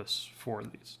purpose for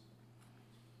these.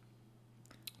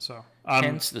 So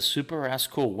hence the super ass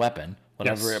cool weapon,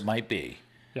 whatever it might be,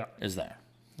 is there.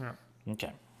 Yeah.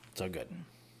 Okay. So good.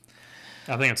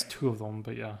 I think it's two of them,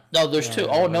 but yeah. No, there's two.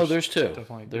 Oh, no, there's two.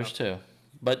 Definitely. There's two.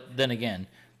 But then again,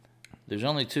 there's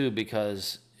only two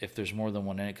because if there's more than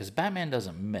one in it, because Batman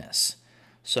doesn't miss.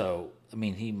 So, I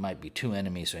mean, he might be two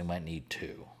enemies, so he might need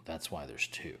two. That's why there's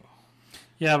two.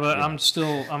 Yeah, but I'm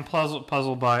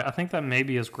puzzled by, I think that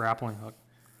maybe his grappling hook,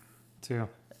 too.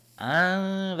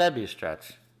 That'd be a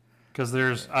stretch.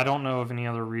 Because I don't know of any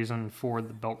other reason for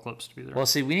the belt clips to be there. Well,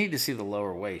 see, we need to see the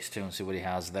lower waist, too, and see what he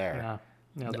has there.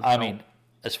 Yeah. I mean,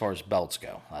 as far as belts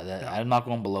go. I'm not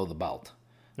going below the belt.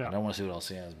 Yeah. I don't want to see what else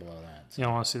he has below that. So. You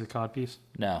don't want to see the cod piece?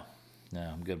 No,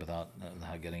 I'm good without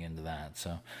getting into that.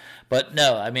 So, but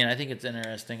no, I mean, I think it's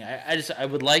interesting. I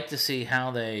would like to see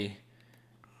how they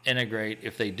integrate,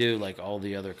 if they do, like all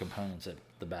the other components that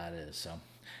the bat is. So,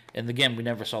 and again, we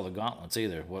never saw the gauntlets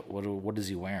either. What is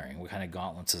he wearing? What kind of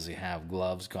gauntlets does he have?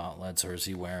 Gloves, gauntlets, or is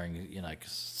he wearing like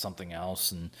something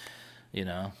else? And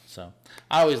so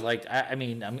I always liked. I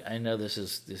mean, I know this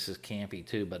is campy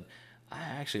too, but I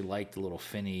actually liked the little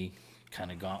finny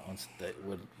kind of gauntlets that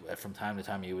would, from time to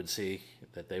time, you would see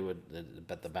that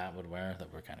the bat would wear,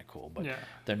 that were kind of cool. But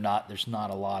they're not. There's not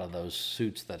a lot of those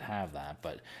suits that have that.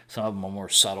 But some of them are more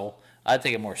subtle. I'd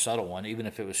take a more subtle one, even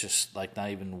if it was just like not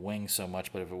even wings so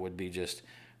much, but if it would be just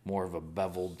more of a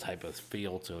beveled type of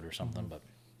feel to it or something. But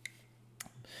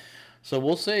so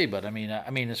we'll see. But I mean,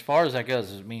 as far as that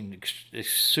goes, I mean, it's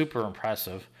super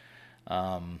impressive.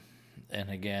 And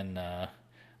again.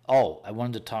 I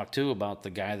wanted to talk, too, about the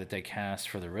guy that they cast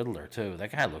for the Riddler, too.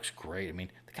 That guy looks great. I mean,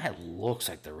 the guy looks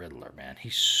like the Riddler, man. He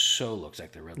so looks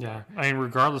like the Riddler. Yeah, I mean,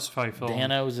 regardless of how you feel.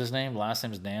 Dano is his name. Last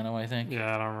name is Dano, I think.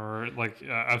 Yeah, I don't remember. Like,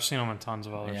 I've seen him in tons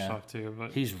of other stuff, too.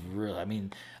 But he's really, I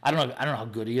mean, I don't know how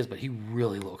good he is, but he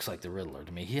really looks like the Riddler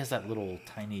to me. He has that little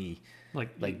tiny...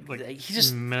 Like he's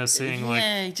just missing. He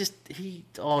has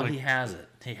it.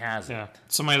 He has it. Yeah,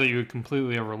 somebody that you would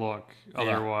completely overlook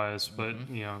otherwise, but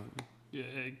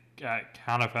it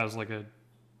kind of has like a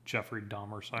Jeffrey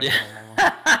Dahmer side.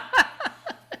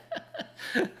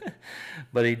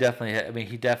 But he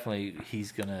definitely,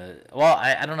 he's gonna. Well,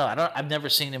 I don't know. I've never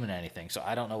seen him in anything, so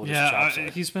I don't know what his chops are.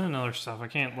 He's been in other stuff. I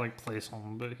can't like place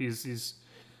him, but he's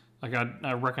like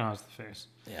I recognize the face.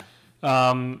 Yeah.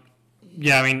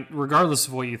 Yeah, I mean, regardless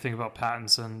of what you think about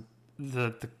Pattinson,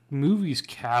 the movie's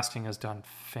casting has done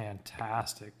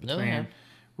fantastic. Between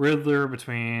Riddler,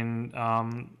 between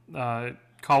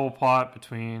Cobblepot,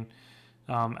 between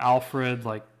Alfred,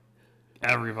 like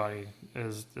everybody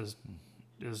is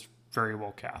very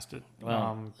well casted.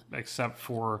 Except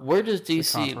for where does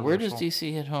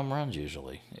DC hit home runs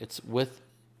usually? It's with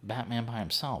Batman by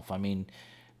himself. I mean,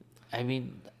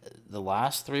 the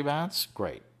last three bats,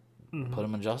 great. Mm-hmm. Put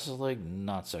him in Justice League,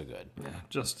 not so good. Yeah,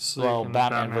 Justice League. Well,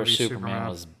 Batman vs Superman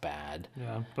was bad.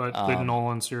 Yeah, but the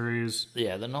Nolan series.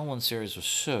 Yeah, the Nolan series was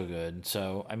so good.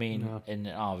 So I mean, and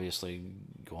obviously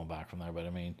going back from there, but I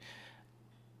mean,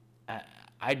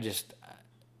 I just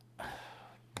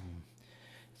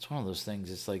it's one of those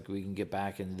things. It's like we can get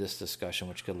back into this discussion,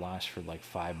 which could last for like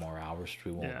 5 more hours, which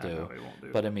we won't do. No, we won't do.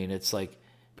 But I mean, it's like,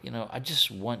 I just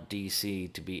want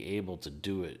DC to be able to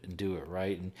do it and do it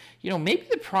right. And maybe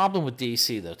the problem with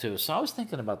DC though too. So I was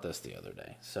thinking about this the other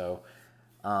day. So,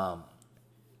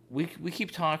 we keep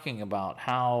talking about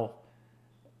how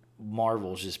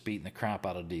Marvel's just beating the crap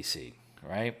out of DC,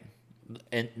 right?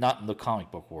 And not in the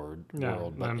comic book world,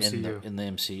 but in the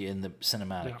MC, in the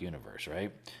cinematic universe,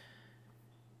 right?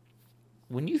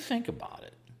 When you think about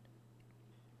it,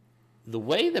 the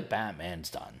way that Batman's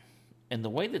done and the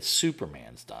way that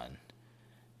Superman's done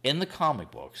in the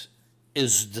comic books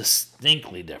is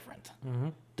distinctly different. Mm-hmm.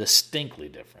 Distinctly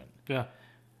different. Yeah.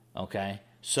 Okay?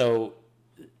 So,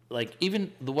 like,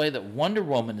 even the way that Wonder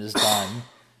Woman is done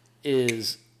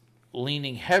is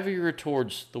leaning heavier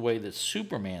towards the way that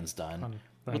Superman's done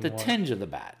with a tinge of the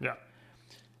bat. Yeah.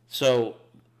 So,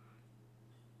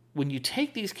 when you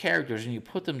take these characters and you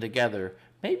put them together,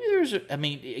 maybe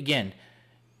again,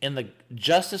 in the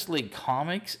Justice League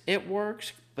comics, it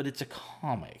works, but it's a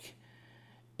comic.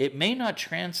 It may not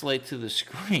translate to the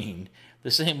screen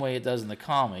the same way it does in the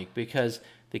comic because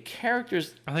the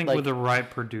characters... I think with the right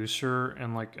producer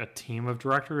and like a team of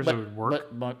directors, it would work.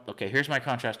 But okay, here's my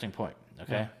contrasting point,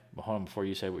 okay? Yeah. Hold on before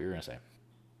you say what you're going to say.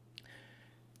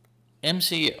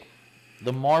 MCU,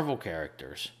 the Marvel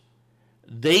characters...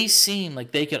 They seem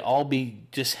like they could all be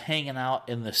just hanging out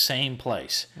in the same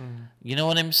place. Mm. You know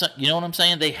what I'm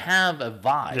saying? They have a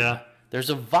vibe. Yeah. There's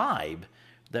a vibe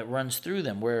that runs through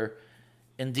them where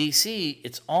in DC,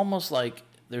 it's almost like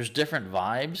there's different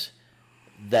vibes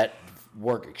that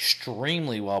work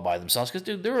extremely well by themselves. Because,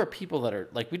 dude, there are people that are,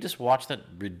 like, we just watched that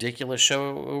ridiculous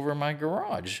show over in my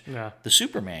garage. Yeah. The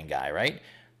Superman guy, right?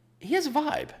 He has a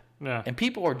vibe. Yeah. And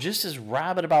people are just as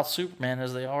rabid about Superman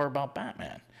as they are about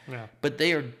Batman. Yeah. But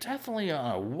they are definitely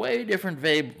on a way different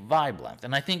vibe length.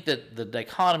 And I think that the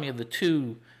dichotomy of the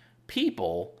two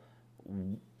people,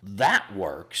 that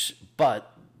works,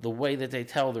 but the way that they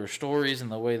tell their stories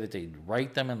and the way that they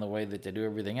write them and the way that they do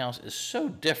everything else is so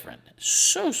different.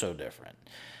 So different.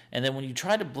 And then when you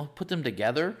try to put them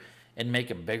together and make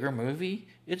a bigger movie,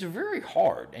 it's very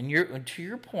hard. And to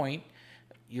your point,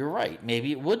 you're right.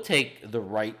 Maybe it would take the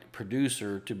right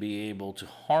producer to be able to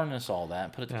harness all that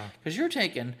and put it because you're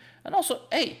taking, and also,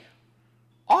 hey,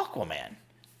 Aquaman.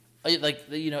 Like,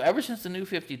 ever since the new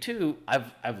 52,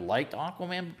 I've liked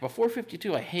Aquaman. Before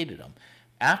 52, I hated him.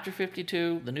 After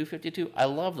 52, the new 52, I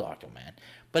loved Aquaman.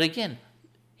 But again,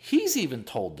 he's even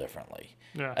told differently.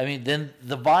 Yeah. I mean, then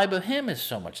the vibe of him is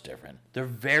so much different. They're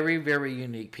very, very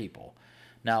unique people.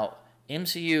 Now,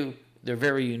 MCU, they're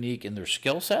very unique in their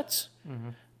skill sets.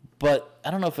 Mm-hmm. But I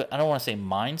don't want to say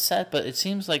mindset, but it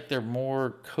seems like they're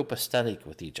more copacetic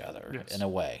with each other in a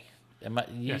way.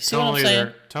 You see what I'm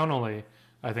saying? Tonally,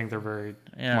 I think they're very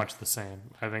much the same.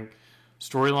 I think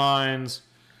storylines,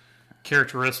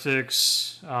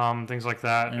 characteristics, things like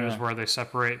that is where they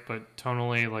separate. But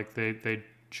tonally, like they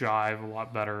jive a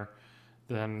lot better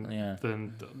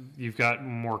than you've got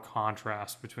more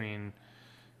contrast between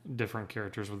different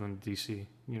characters within the DC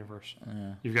universe.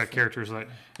 Yeah. You've got characters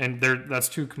that's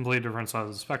two completely different sides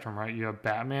of the spectrum, right? You have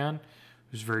Batman,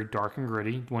 who's very dark and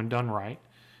gritty when done right,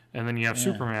 and then you have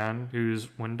Superman, who's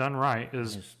when done right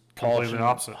is completely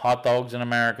opposite. Hot dogs in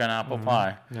America and apple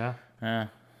pie. Yeah.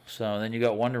 So then you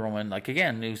got Wonder Woman, like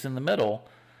again, who's in the middle.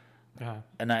 Yeah.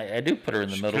 And I do put her in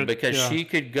the middle because she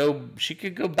could go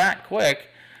back quick.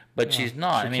 But she's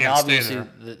not. Obviously,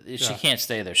 she can't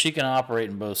stay there. She can operate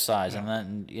in both sides, and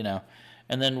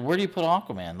then where do you put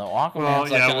Aquaman? The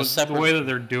Aquaman's separate. The way that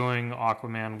they're doing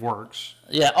Aquaman works.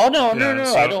 Yeah. Oh no,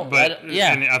 so, I don't.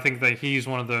 And I think that he's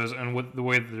one of those, and with the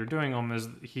way that they're doing him is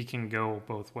he can go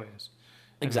both ways.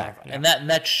 Exactly, and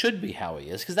that should be how he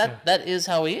is, because that is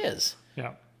how he is.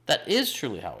 Yeah. That is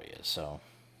truly how he is. So,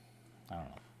 I don't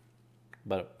know,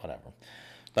 but whatever.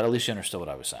 But at least you understood what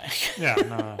I was saying. Yeah.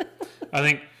 No. I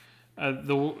think.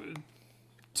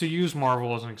 To use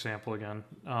Marvel as an example again,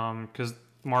 because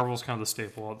Marvel's kind of the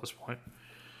staple at this point.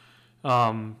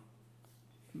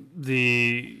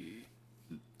 If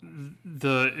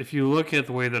you look at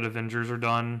the way that Avengers are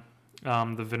done,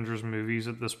 the Avengers movies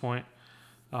at this point,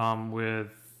 with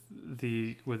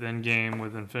Endgame,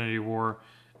 with Infinity War,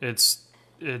 it's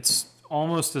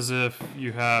almost as if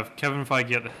you have Kevin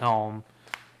Feige at the helm,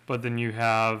 but then you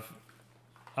have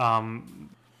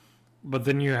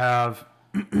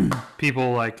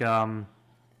people like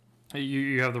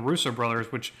you have the Russo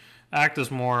brothers, which act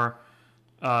as more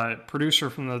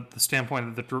producer from the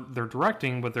standpoint that they're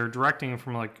directing, but they're directing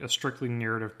from like a strictly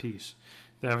narrative piece.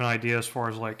 They have an idea as far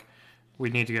as like we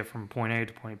need to get from point A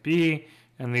to point B,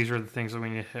 and these are the things that we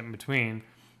need to hit in between.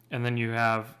 and then you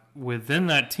have within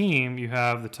that team you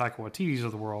have the Taika Waititis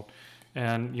of the world,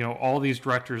 and all these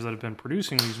directors that have been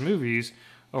producing these movies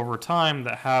over time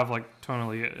that have like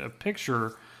tonally a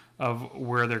picture of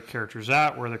where their character's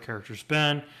at, where their character's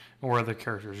been, and where the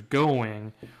character's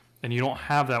going. And you don't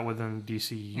have that within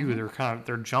DCU. Mm-hmm.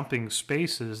 They're jumping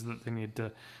spaces that they need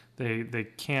to. They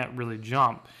can't really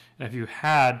jump. And if you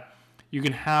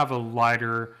can have a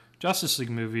lighter Justice League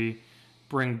movie,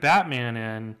 bring Batman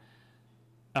in,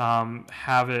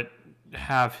 have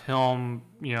him,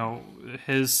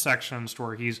 his section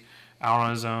story. He's out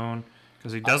on his own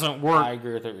because he doesn't work. I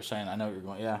agree with what you're saying. I know what you're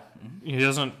going. Yeah, mm-hmm. He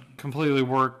doesn't completely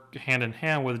work hand in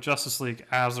hand with Justice League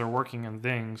as they're working in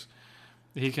things.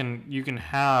 You can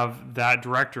have that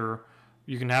director.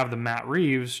 You can have the Matt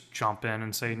Reeves jump in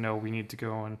and say, no, we need to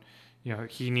go and,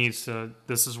 he needs to.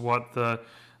 This is what the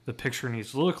picture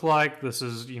needs to look like. This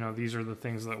is, these are the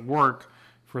things that work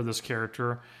for this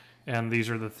character, and these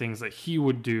are the things that he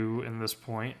would do in this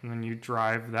point. And then you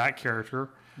drive that character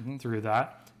mm-hmm. through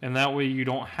that, and that way you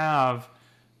don't have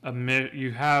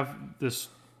you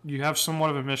have somewhat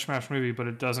of a mishmash movie, but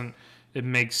it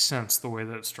makes sense the way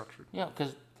that it's structured. Yeah,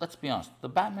 because let's be honest, the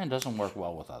Batman doesn't work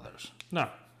well with others. No.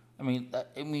 I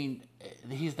mean,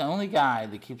 he's the only guy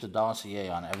that keeps a dossier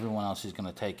on everyone else he's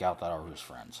going to take out that are his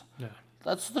friends. Yeah.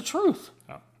 That's the truth.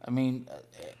 Oh. I mean,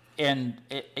 and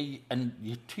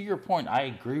to your point, I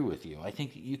agree with you. I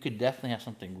think you could definitely have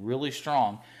something really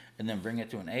strong and then bring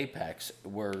it to an apex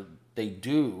where they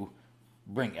do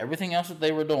bring everything else that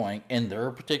they were doing in their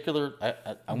particular,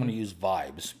 I'm going to use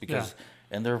vibes because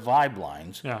in their vibe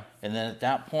lines. Yeah. And then at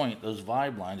that point, those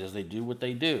vibe lines, as they do what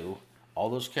they do, all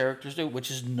those characters do,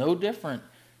 which is no different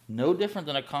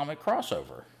than a comic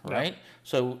crossover, right? Yeah.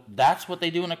 So that's what they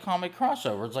do in a comic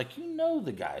crossover. It's like,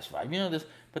 the guy's vibe, this,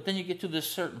 but then you get to this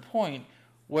certain point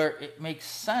where it makes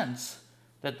sense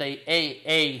that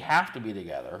they have to be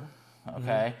together,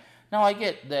 okay? Mm-hmm. Now, I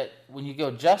get that when you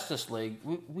go Justice League,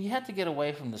 we had to get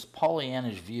away from this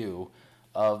Pollyannish view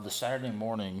of the Saturday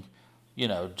morning,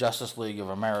 Justice League of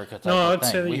America type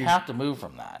of thing. We have to move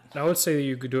from that. I would say that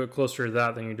you could do it closer to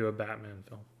that than you do a Batman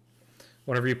film.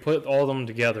 Whenever you put all of them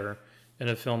together in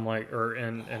a film or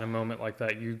in a moment like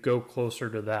that, you go closer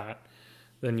to that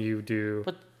than you do.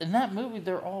 But in that movie,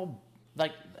 they're all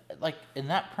like in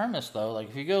that premise though. Like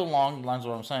if you go along the lines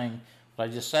of what I'm saying, what I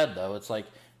just said though, it's like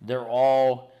they're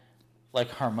all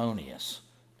like harmonious.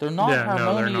 They're not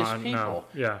harmonious people. No.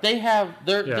 Yeah.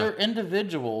 They're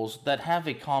individuals that have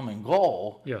a common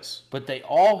goal. Yes. But they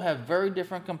all have very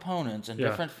different components and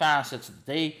different facets.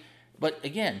 But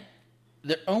again,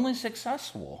 they're only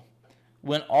successful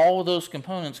when all of those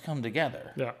components come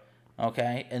together. Yeah.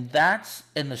 Okay? And that's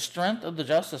in the strength of the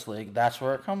Justice League, that's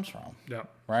where it comes from. Yeah.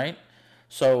 Right?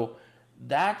 So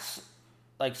that's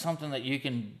like something that you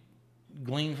can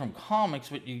glean from comics,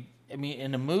 but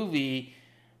in a movie,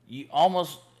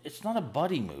 it's not a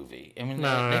buddy movie. I mean, they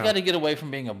got to get away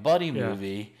from being a buddy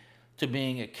movie to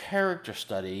being a character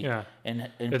study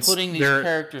and putting these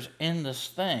characters in this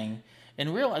thing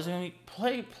and realizing,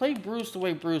 play Bruce the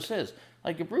way Bruce is.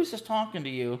 Like, if Bruce is talking to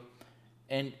you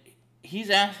and he's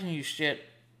asking you shit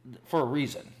for a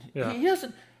reason. Yeah. He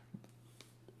doesn't...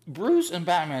 Bruce and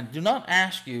Batman do not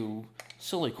ask you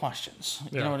silly questions.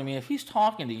 You know what I mean? If he's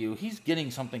talking to you, he's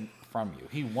getting something from you.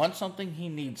 He wants something, he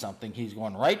needs something. He's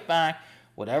going right back.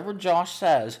 Whatever Josh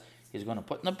says, he's going to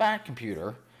put in the back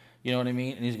computer, you know what I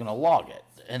mean? And he's going to log it.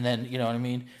 And then, you know what I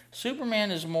mean?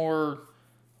 Superman is more,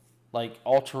 like,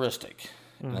 altruistic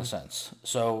in a sense.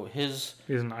 So he's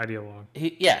an ideologue.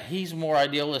 He's more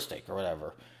idealistic or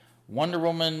whatever. Wonder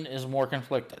Woman is more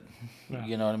conflicted. Yeah.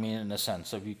 You know what I mean? In a sense.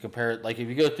 So if you compare it, like if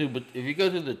you go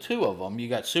through the two of them, you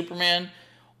got Superman,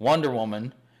 Wonder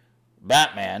Woman,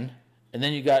 Batman, and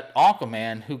then you got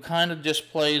Aquaman, who kind of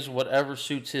just plays whatever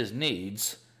suits his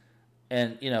needs,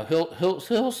 and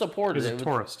he'll support it. He's a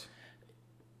tourist.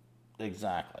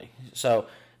 Exactly. So,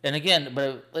 and again,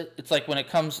 but it's like when it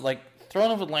comes like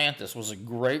Throne of Atlantis was a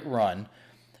great run,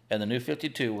 and the New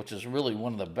 52, which is really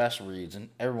one of the best reads, and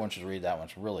everyone should read that one.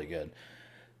 It's really good.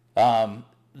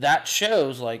 That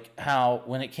shows like how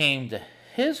when it came to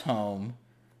his home,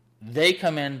 they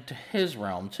come into his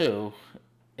realm too.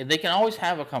 They can always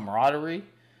have a camaraderie.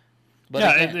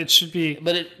 But it should be.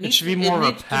 But it should be more of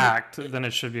a pact than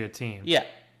it should be a team. Yeah,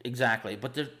 exactly.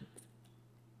 But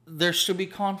there should be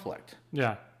conflict.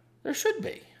 Yeah, there should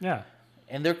be. Yeah,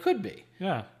 and there could be.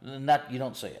 Yeah, and that you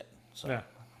don't see it. So. Yeah.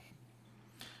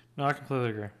 No, I completely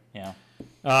agree. Yeah.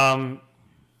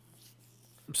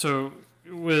 So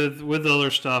with the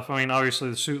other stuff, I mean, obviously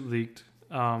the suit leaked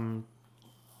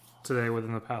today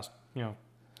within the past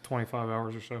 25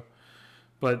 hours or so.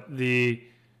 But the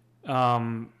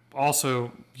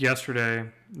also yesterday,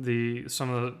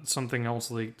 something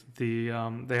else leaked. They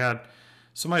had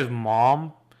somebody's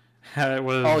mom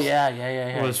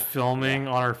was filming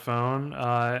on her phone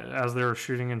as they were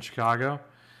shooting in Chicago,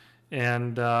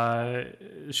 and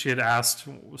she had asked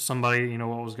somebody,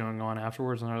 what was going on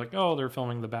afterwards, and they're like, "Oh, they're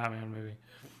filming the Batman movie,"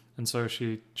 and so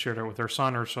she shared it with her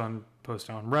son. Her son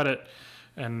posted on Reddit,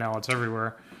 and now it's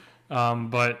everywhere.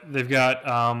 But they've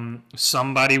got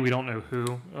somebody, we don't know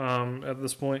who, at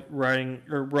this point,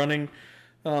 running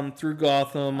through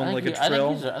Gotham on like a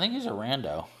trail. I think he's a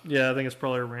rando. Yeah, I think it's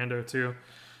probably a rando too.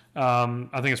 I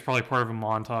think it's probably part of a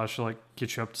montage to like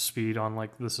get you up to speed on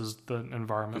like this is the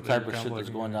environment. The type of shit that's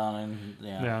going down in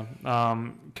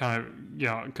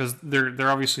because they're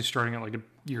obviously starting at like a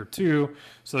year 2,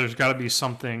 so there's got to be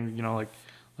something like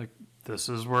this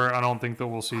is where I don't think that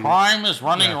we'll see crime is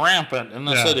running rampant in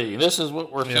the city. This is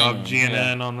what we're seeing.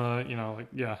 GNN on the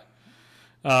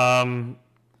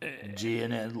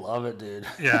GNN, love it, dude.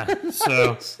 Yeah.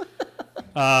 So,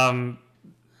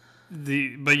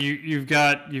 you've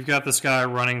got this guy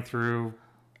running through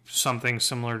something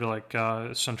similar to like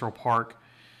Central Park,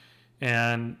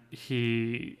 and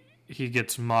he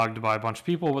gets mugged by a bunch of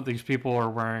people, but these people are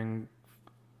wearing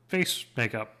face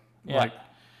makeup, like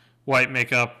white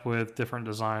makeup with different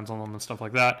designs on them and stuff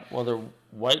like that. Well, their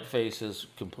white faces,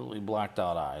 completely blacked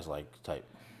out eyes, like type.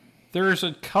 There's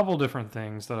a couple different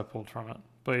things that I pulled from it,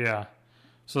 but yeah.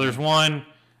 So there's one,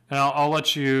 and I'll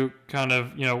let you kind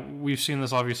of, we've seen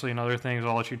this obviously in other things.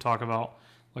 I'll let you talk about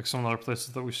like some of the other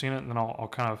places that we've seen it, and then I'll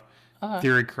kind of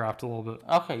theory craft a little bit.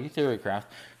 Okay, you theory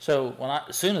craft. So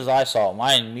as soon as I saw it,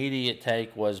 my immediate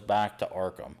take was back to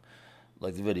Arkham,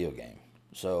 like the video game.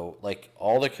 So, like,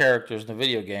 all the characters in the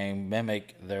video game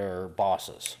mimic their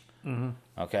bosses. Mm-hmm.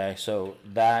 Okay, so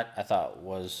that I thought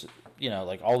was,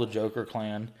 like all the Joker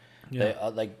clan, they,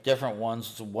 like different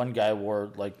ones. One guy wore,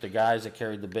 like, the guys that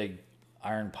carried the big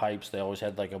iron pipes, they always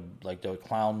had like the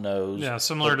clown nose. Yeah,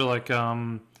 similar to like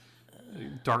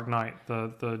Dark Knight,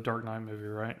 the Dark Knight movie,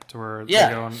 right? To where they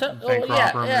go and bank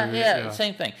robber movies.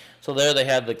 Same thing. So there they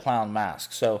had the clown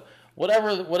mask. So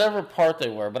whatever part they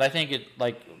were, but I think it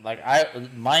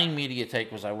my immediate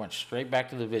take was I went straight back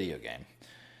to the video game,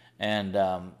 and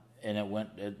it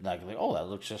went like oh, that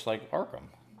looks just like Arkham,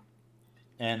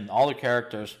 and all the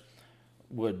characters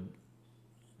would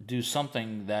do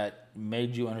something that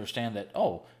made you understand that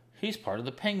he's part of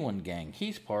the Penguin gang,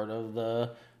 he's part of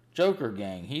the Joker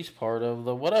gang, he's part of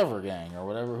the whatever gang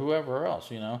or whoever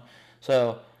else,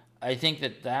 So I think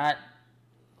that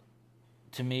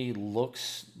to me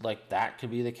looks like that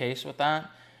could be the case with that.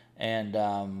 And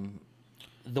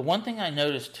the one thing I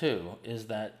noticed too is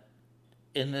that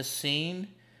in this scene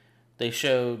they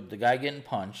showed the guy getting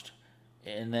punched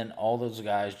and then all those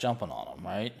guys jumping on him,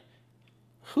 right?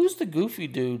 Who's the goofy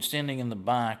dude standing in the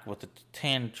back with the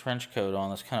tan trench coat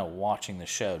on that's kind of watching the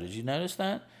show? Did you notice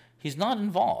that? He's not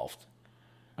involved.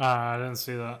 I didn't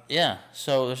see that. Yeah,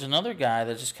 so there's another guy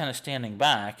that's just kind of standing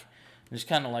back, just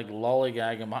kind of like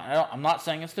lollygagging. I'm not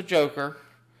saying it's the Joker,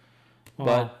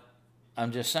 but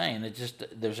I'm just saying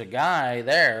there's a guy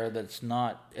there that's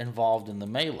not involved in the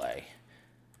melee.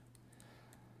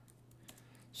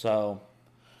 So,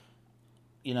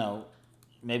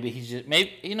 maybe he's just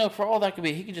for all that could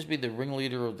be, he could just be the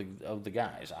ringleader of the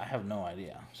guys. I have no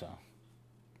idea.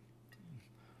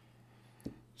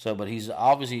 So, but he's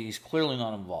clearly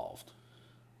not involved.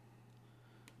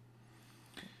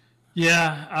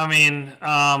 Yeah, I mean,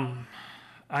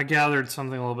 I gathered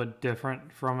something a little bit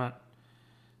different from it.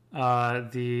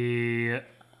 What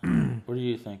are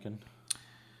you thinking?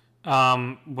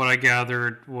 What I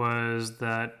gathered was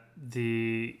that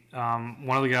the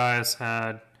one of the guys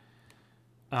had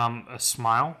a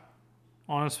smile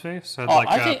on his face.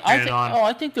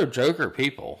 I think they're Joker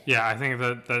people. Yeah, I think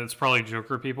that it's probably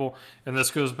Joker people, and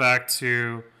this goes back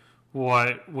to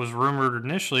what was rumored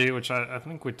initially, which I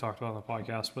think we talked about on the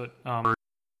podcast, but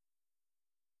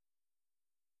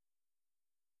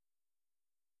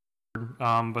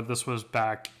but this was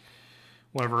back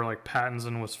whenever like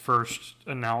Pattinson was first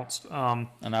announced. And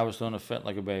I was doing a fit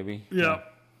like a baby. Yeah.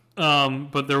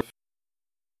 But there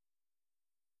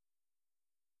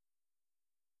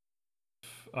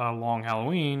long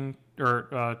Halloween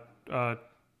or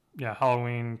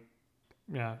Halloween,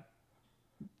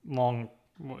 long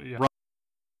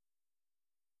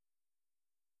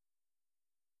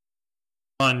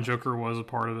run. Joker was a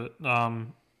part of it,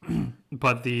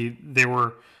 but they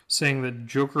were saying that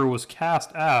Joker was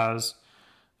cast as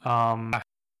I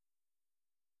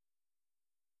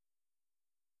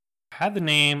had the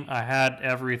name, I had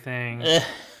everything that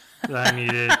I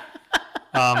needed.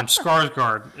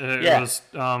 Skarsgård. It was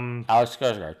Alex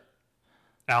Skarsgård.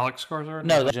 Alex Skarsgård?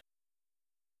 No, the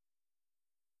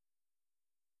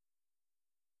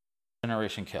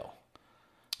Generation Kill.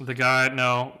 The guy,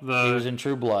 no, he was in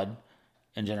True Blood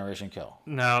and Generation Kill.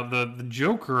 No, the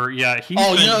Joker, yeah, he's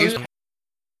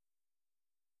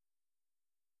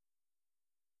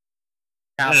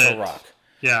Castle Rock.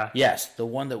 Yeah. Yes, the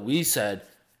one that we said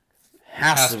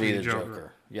has to be the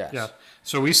Joker. Yes. Yeah.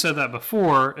 So we said that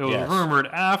before. It was rumored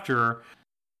after.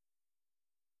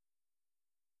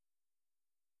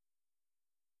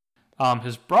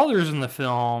 His brother's in the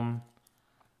film.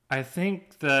 I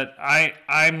think that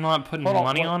I'm not putting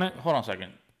money on it. Hold on a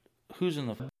second. Who's in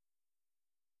the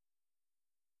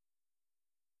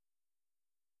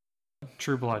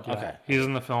True Blood, yeah. Okay. He's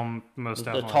in the film most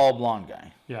definitely. The tall blonde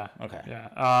guy. Yeah. Okay.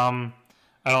 Yeah.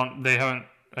 They haven't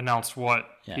announced what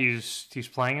he's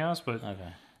playing as, but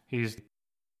he's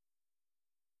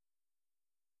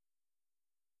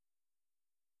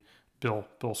Bill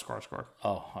Skarsgård.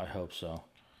 Oh, I hope so.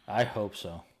 I hope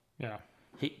so. Yeah.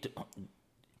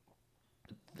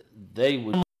 They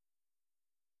would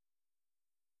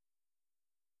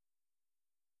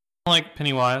like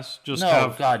Pennywise. Just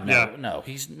no.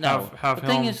 He's no. Have the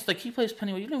thing is, like, he plays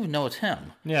Pennywise. You don't even know it's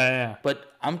him. Yeah.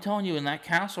 But I'm telling you, in that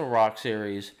Castle Rock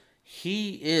series,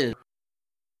 he is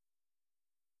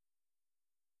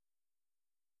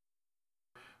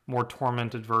more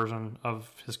tormented version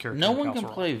of his character. No one can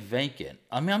play vacant.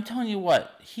 I mean, I'm telling you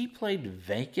what, he played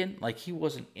vacant like he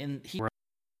wasn't in.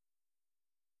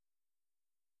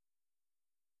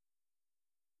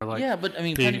 But I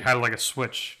mean, he had like a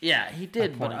switch. Yeah, he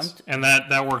did. But and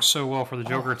that works so well for the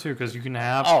Joker too, because you can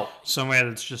have somebody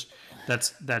that's just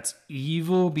that's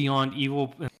evil beyond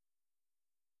evil.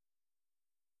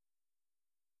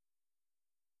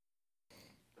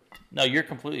 No, you're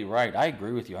completely right. I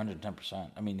agree with you 110%.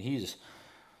 I mean, he's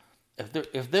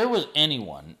if there was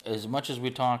anyone, as much as we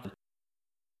talk,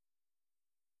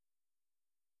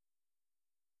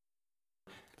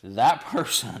 that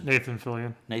person, Nathan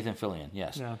Fillion,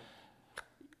 yes. Yeah.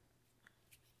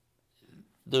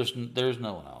 There's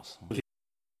no one else.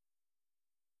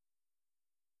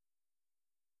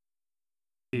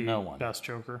 No one. Best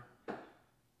Joker.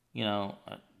 You know.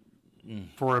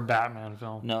 For a Batman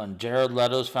film. No, and Jared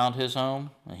Leto's found his home,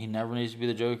 and he never needs to be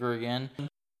the Joker again.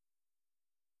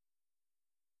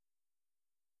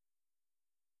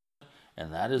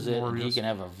 And that is it. And he can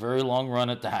have a very long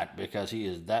run at that, because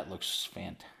that looks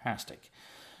fantastic.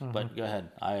 Mm-hmm. But go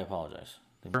ahead. I apologize.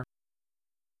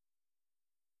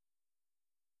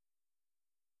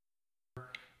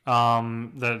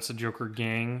 That it's a Joker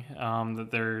gang. That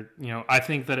they're, I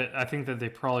think that they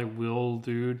probably will,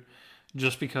 dude.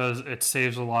 Just because it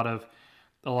saves a lot of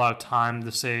time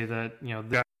to say that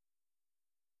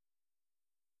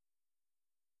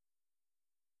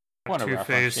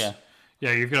Two-Face.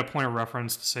 Yeah, you've got a point of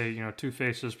reference to say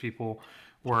Two-Face's people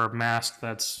wear a mask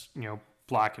that's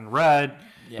black and red.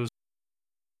 Yeah.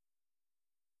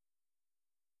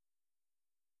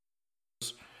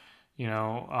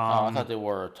 I thought they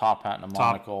wore a top hat and a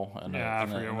monocle and I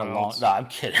forget what else. No, I'm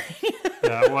kidding.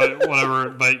 Yeah, whatever.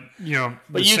 But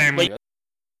the same.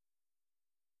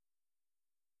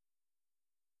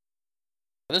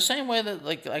 The same way that,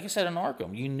 like I said, in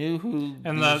Arkham, you knew who.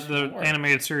 And the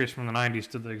animated series from the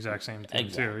 '90s did the exact same thing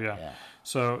too. Yeah.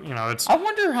 So it's. I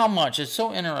wonder how much. It's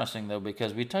so interesting though,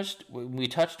 because we touched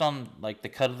on like the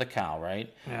cut of the cow,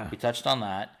 right? Yeah. We touched on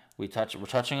that. We're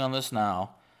touching on this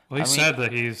now. Well, he said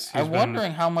that he's I'm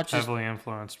wondering how much heavily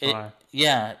influenced by.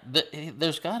 Yeah,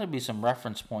 there's got to be some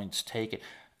reference points taken.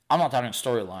 I'm not talking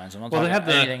storylines. I'm not talking about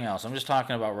anything else. I'm just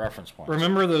talking about reference points.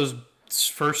 Remember those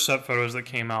first set photos that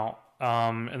came out?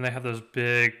 And they have those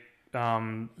big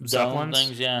Zeppelins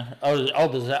things, yeah.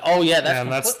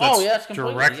 That's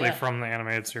directly from the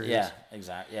animated series. Yeah,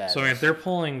 exactly. Yeah. So if they're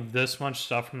pulling this much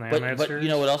stuff from the animated series, but you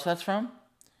know what else that's from?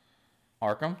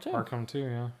 Arkham too. Arkham too,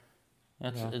 yeah.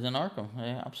 It's in Arkham.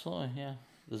 Yeah, absolutely. Yeah,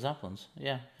 the Zeppelins.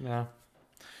 Yeah. Yeah.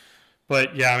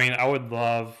 But yeah, I mean, I would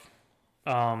love,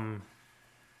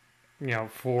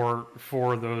 for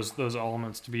those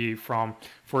elements to be for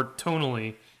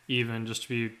tonally even just to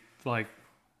be like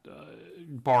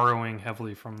borrowing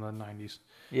heavily from the 90s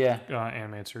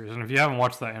animated series. And if you haven't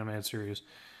watched that animated series,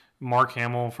 Mark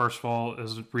Hamill, first of all,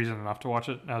 is reason enough to watch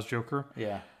it as Joker.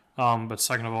 Yeah. But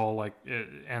second of all,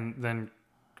 and then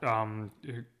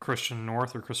Christopher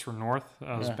North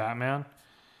as Batman.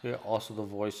 Yeah, also the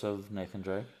voice of Nathan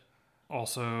Drake.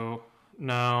 Also,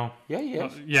 no. Yeah, he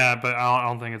is. Yeah, but I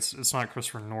don't think it's not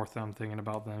Christopher North that I'm thinking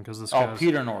about then, because this guy's...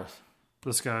 Peter North.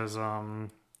 This guy's...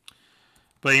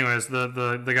 But anyways,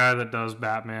 the guy that does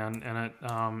Batman in it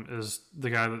is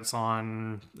the guy that's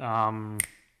on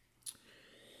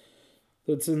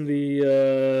That's in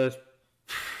the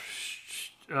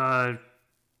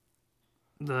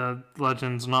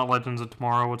Legends, not Legends of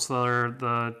Tomorrow. What's the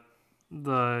other,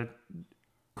 the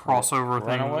crossover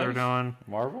thing that they're doing?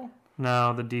 Marvel?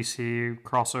 No, the DC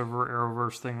crossover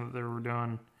Arrowverse thing that they were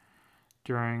doing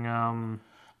during. It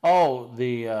was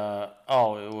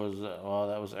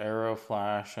that was Arrow,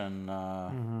 Flash, and.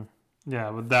 Mm-hmm.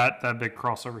 Yeah, with that big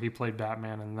crossover, he played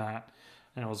Batman in that,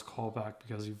 and it was a callback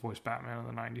because he voiced Batman in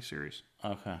the '90s series.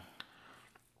 Okay.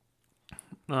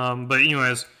 But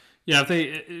anyways, yeah, if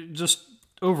they just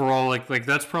overall like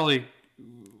that's probably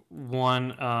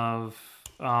one of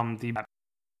the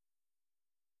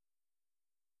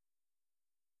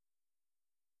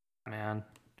Batman,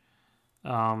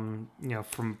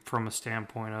 from a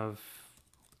standpoint of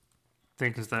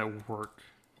things that work.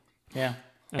 Yeah.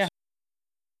 Yeah.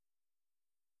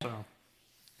 So.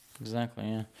 Exactly.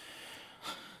 Yeah.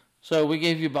 So we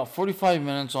gave you about 45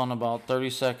 minutes on about 30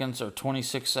 seconds or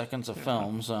 26 seconds of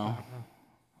film. So.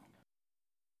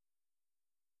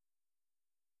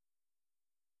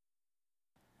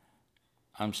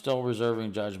 I'm still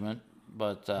reserving judgment,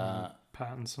 but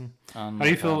Pattinson. How do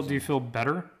you feel? Do you feel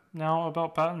better now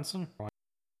about Pattinson?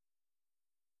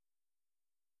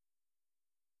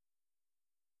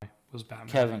 Was Batman.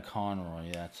 Kevin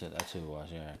Conroy? That's it. That's who it was.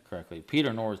 Yeah, correctly.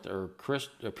 Peter North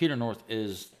Peter North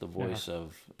is the voice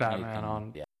of Batman Nathan.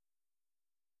 on. Yeah.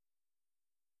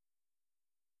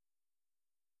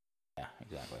 Yeah.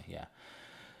 Exactly. Yeah.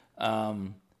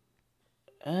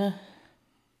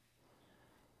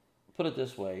 Put it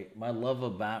this way: my love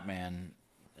of Batman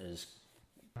is.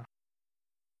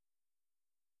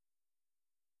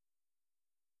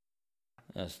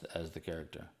 As the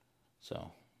character,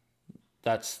 so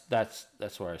that's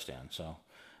where I stand. So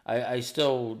I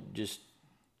still just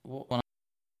when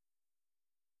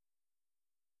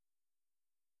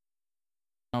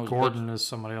Gordon is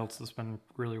somebody else that's been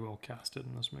really well casted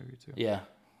in this movie too. Yeah,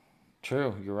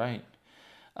 true. You're right.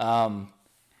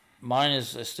 Mine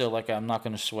is still like I'm not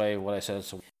going to sway what I said.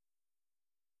 So.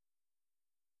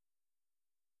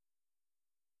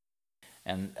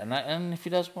 And if he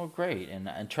does more, great.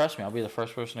 And trust me, I'll be the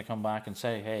first person to come back and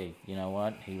say, hey, you know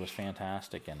what? He was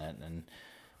fantastic in it.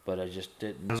 But I just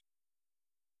didn't.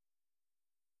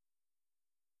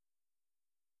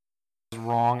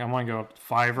 Wrong. I'm going to go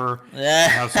Fiverr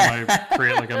and have somebody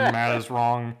create like a Matt is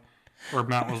wrong or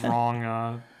Matt was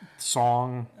wrong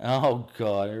song. Oh,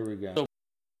 God. Here we go.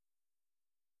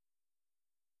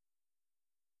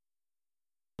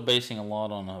 Basing a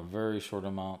lot on a very short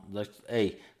amount.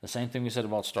 The same thing we said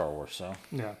about Star Wars. So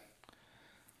yeah.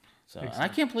 So and I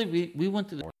can't believe we went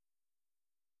through the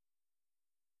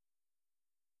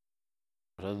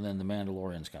other than the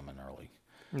Mandalorian's coming early.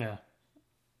 Yeah.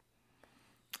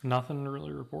 Nothing to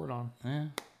really report on. Yeah.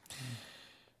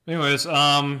 Anyways,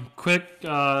 quick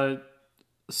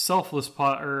selfless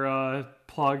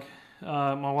plug.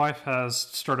 My wife has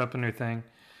started up a new thing.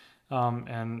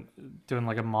 And doing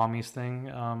like a mommy's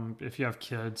thing. If you have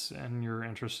kids and you're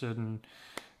interested in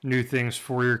new things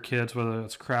for your kids, whether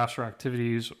it's crafts or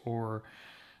activities or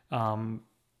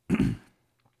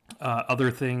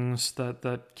other things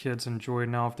that kids enjoy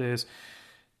nowadays,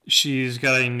 she's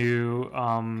got a new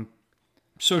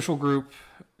social group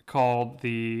called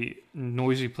the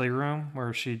Noisy Playroom,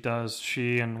 where she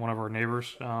and one of our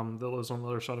neighbors that lives on the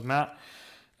other side of Matt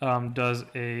does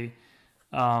a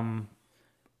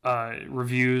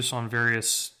reviews on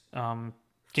various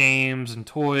games and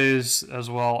toys, as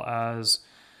well as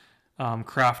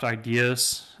craft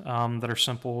ideas that are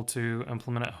simple to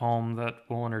implement at home that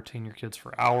will entertain your kids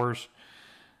for hours.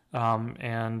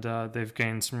 And they've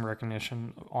gained some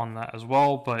recognition on that as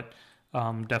well, but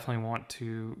definitely want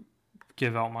to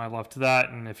give out my love to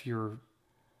that. And if you're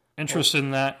interested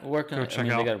in that, go check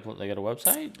out. They got a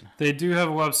website? They do have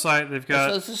a website. They've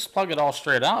got. Let's just plug it all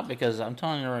straight out, because I'm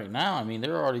telling you right now, I mean,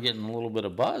 they're already getting a little bit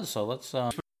of buzz. So let's.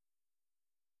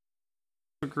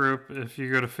 Group. If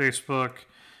you go to Facebook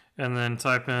and then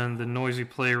type in the Noisy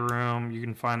Playroom, you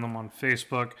can find them on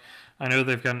Facebook. I know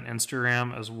they've got an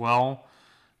Instagram as well.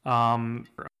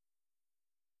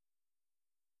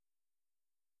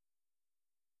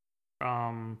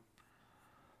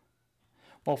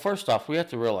 Well, first off, we have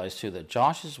to realize, too, that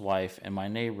Josh's wife and my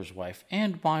neighbor's wife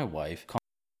and my wife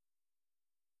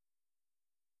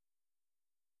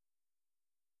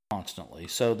constantly.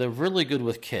 So they're really good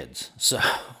with kids. So.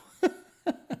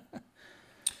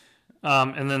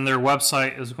 And then their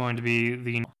website is going to be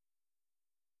the...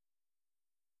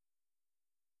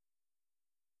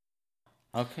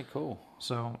 Okay, cool.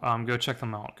 So go check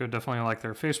them out. Go definitely like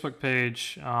their Facebook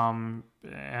page and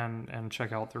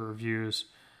check out their reviews.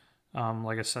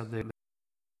 Like I said, they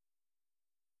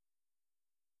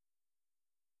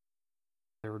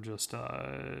were just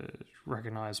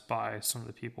recognized by some of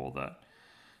the people that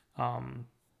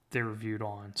they reviewed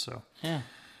on. So yeah.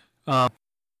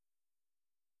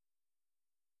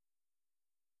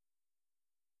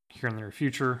 Here in the near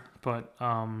future, but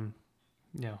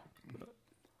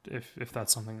if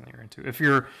that's something that you're into. If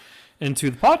you're into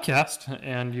the podcast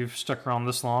and you've stuck around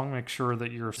this long, make sure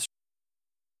that you're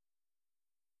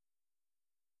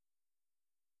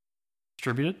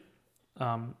distributed.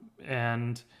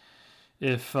 And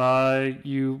if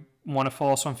you want to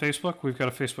follow us on Facebook, we've got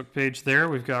a Facebook page there.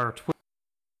 We've got our Twitter.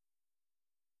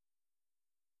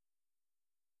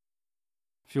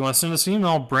 If you want to send us an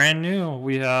email, brand new,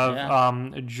 we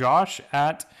have Josh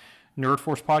at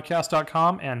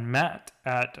nerdforcepodcast.com and Matt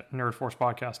at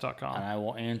nerdforcepodcast.com. And I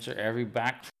will answer every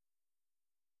back.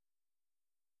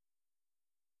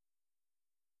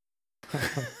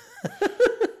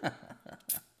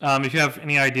 If you have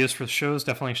any ideas for the shows,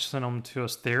 definitely send them to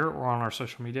us there or on our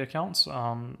social media accounts.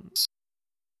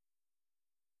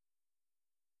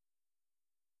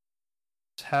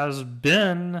 Has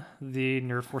been the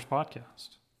Nerd Force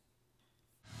Podcast.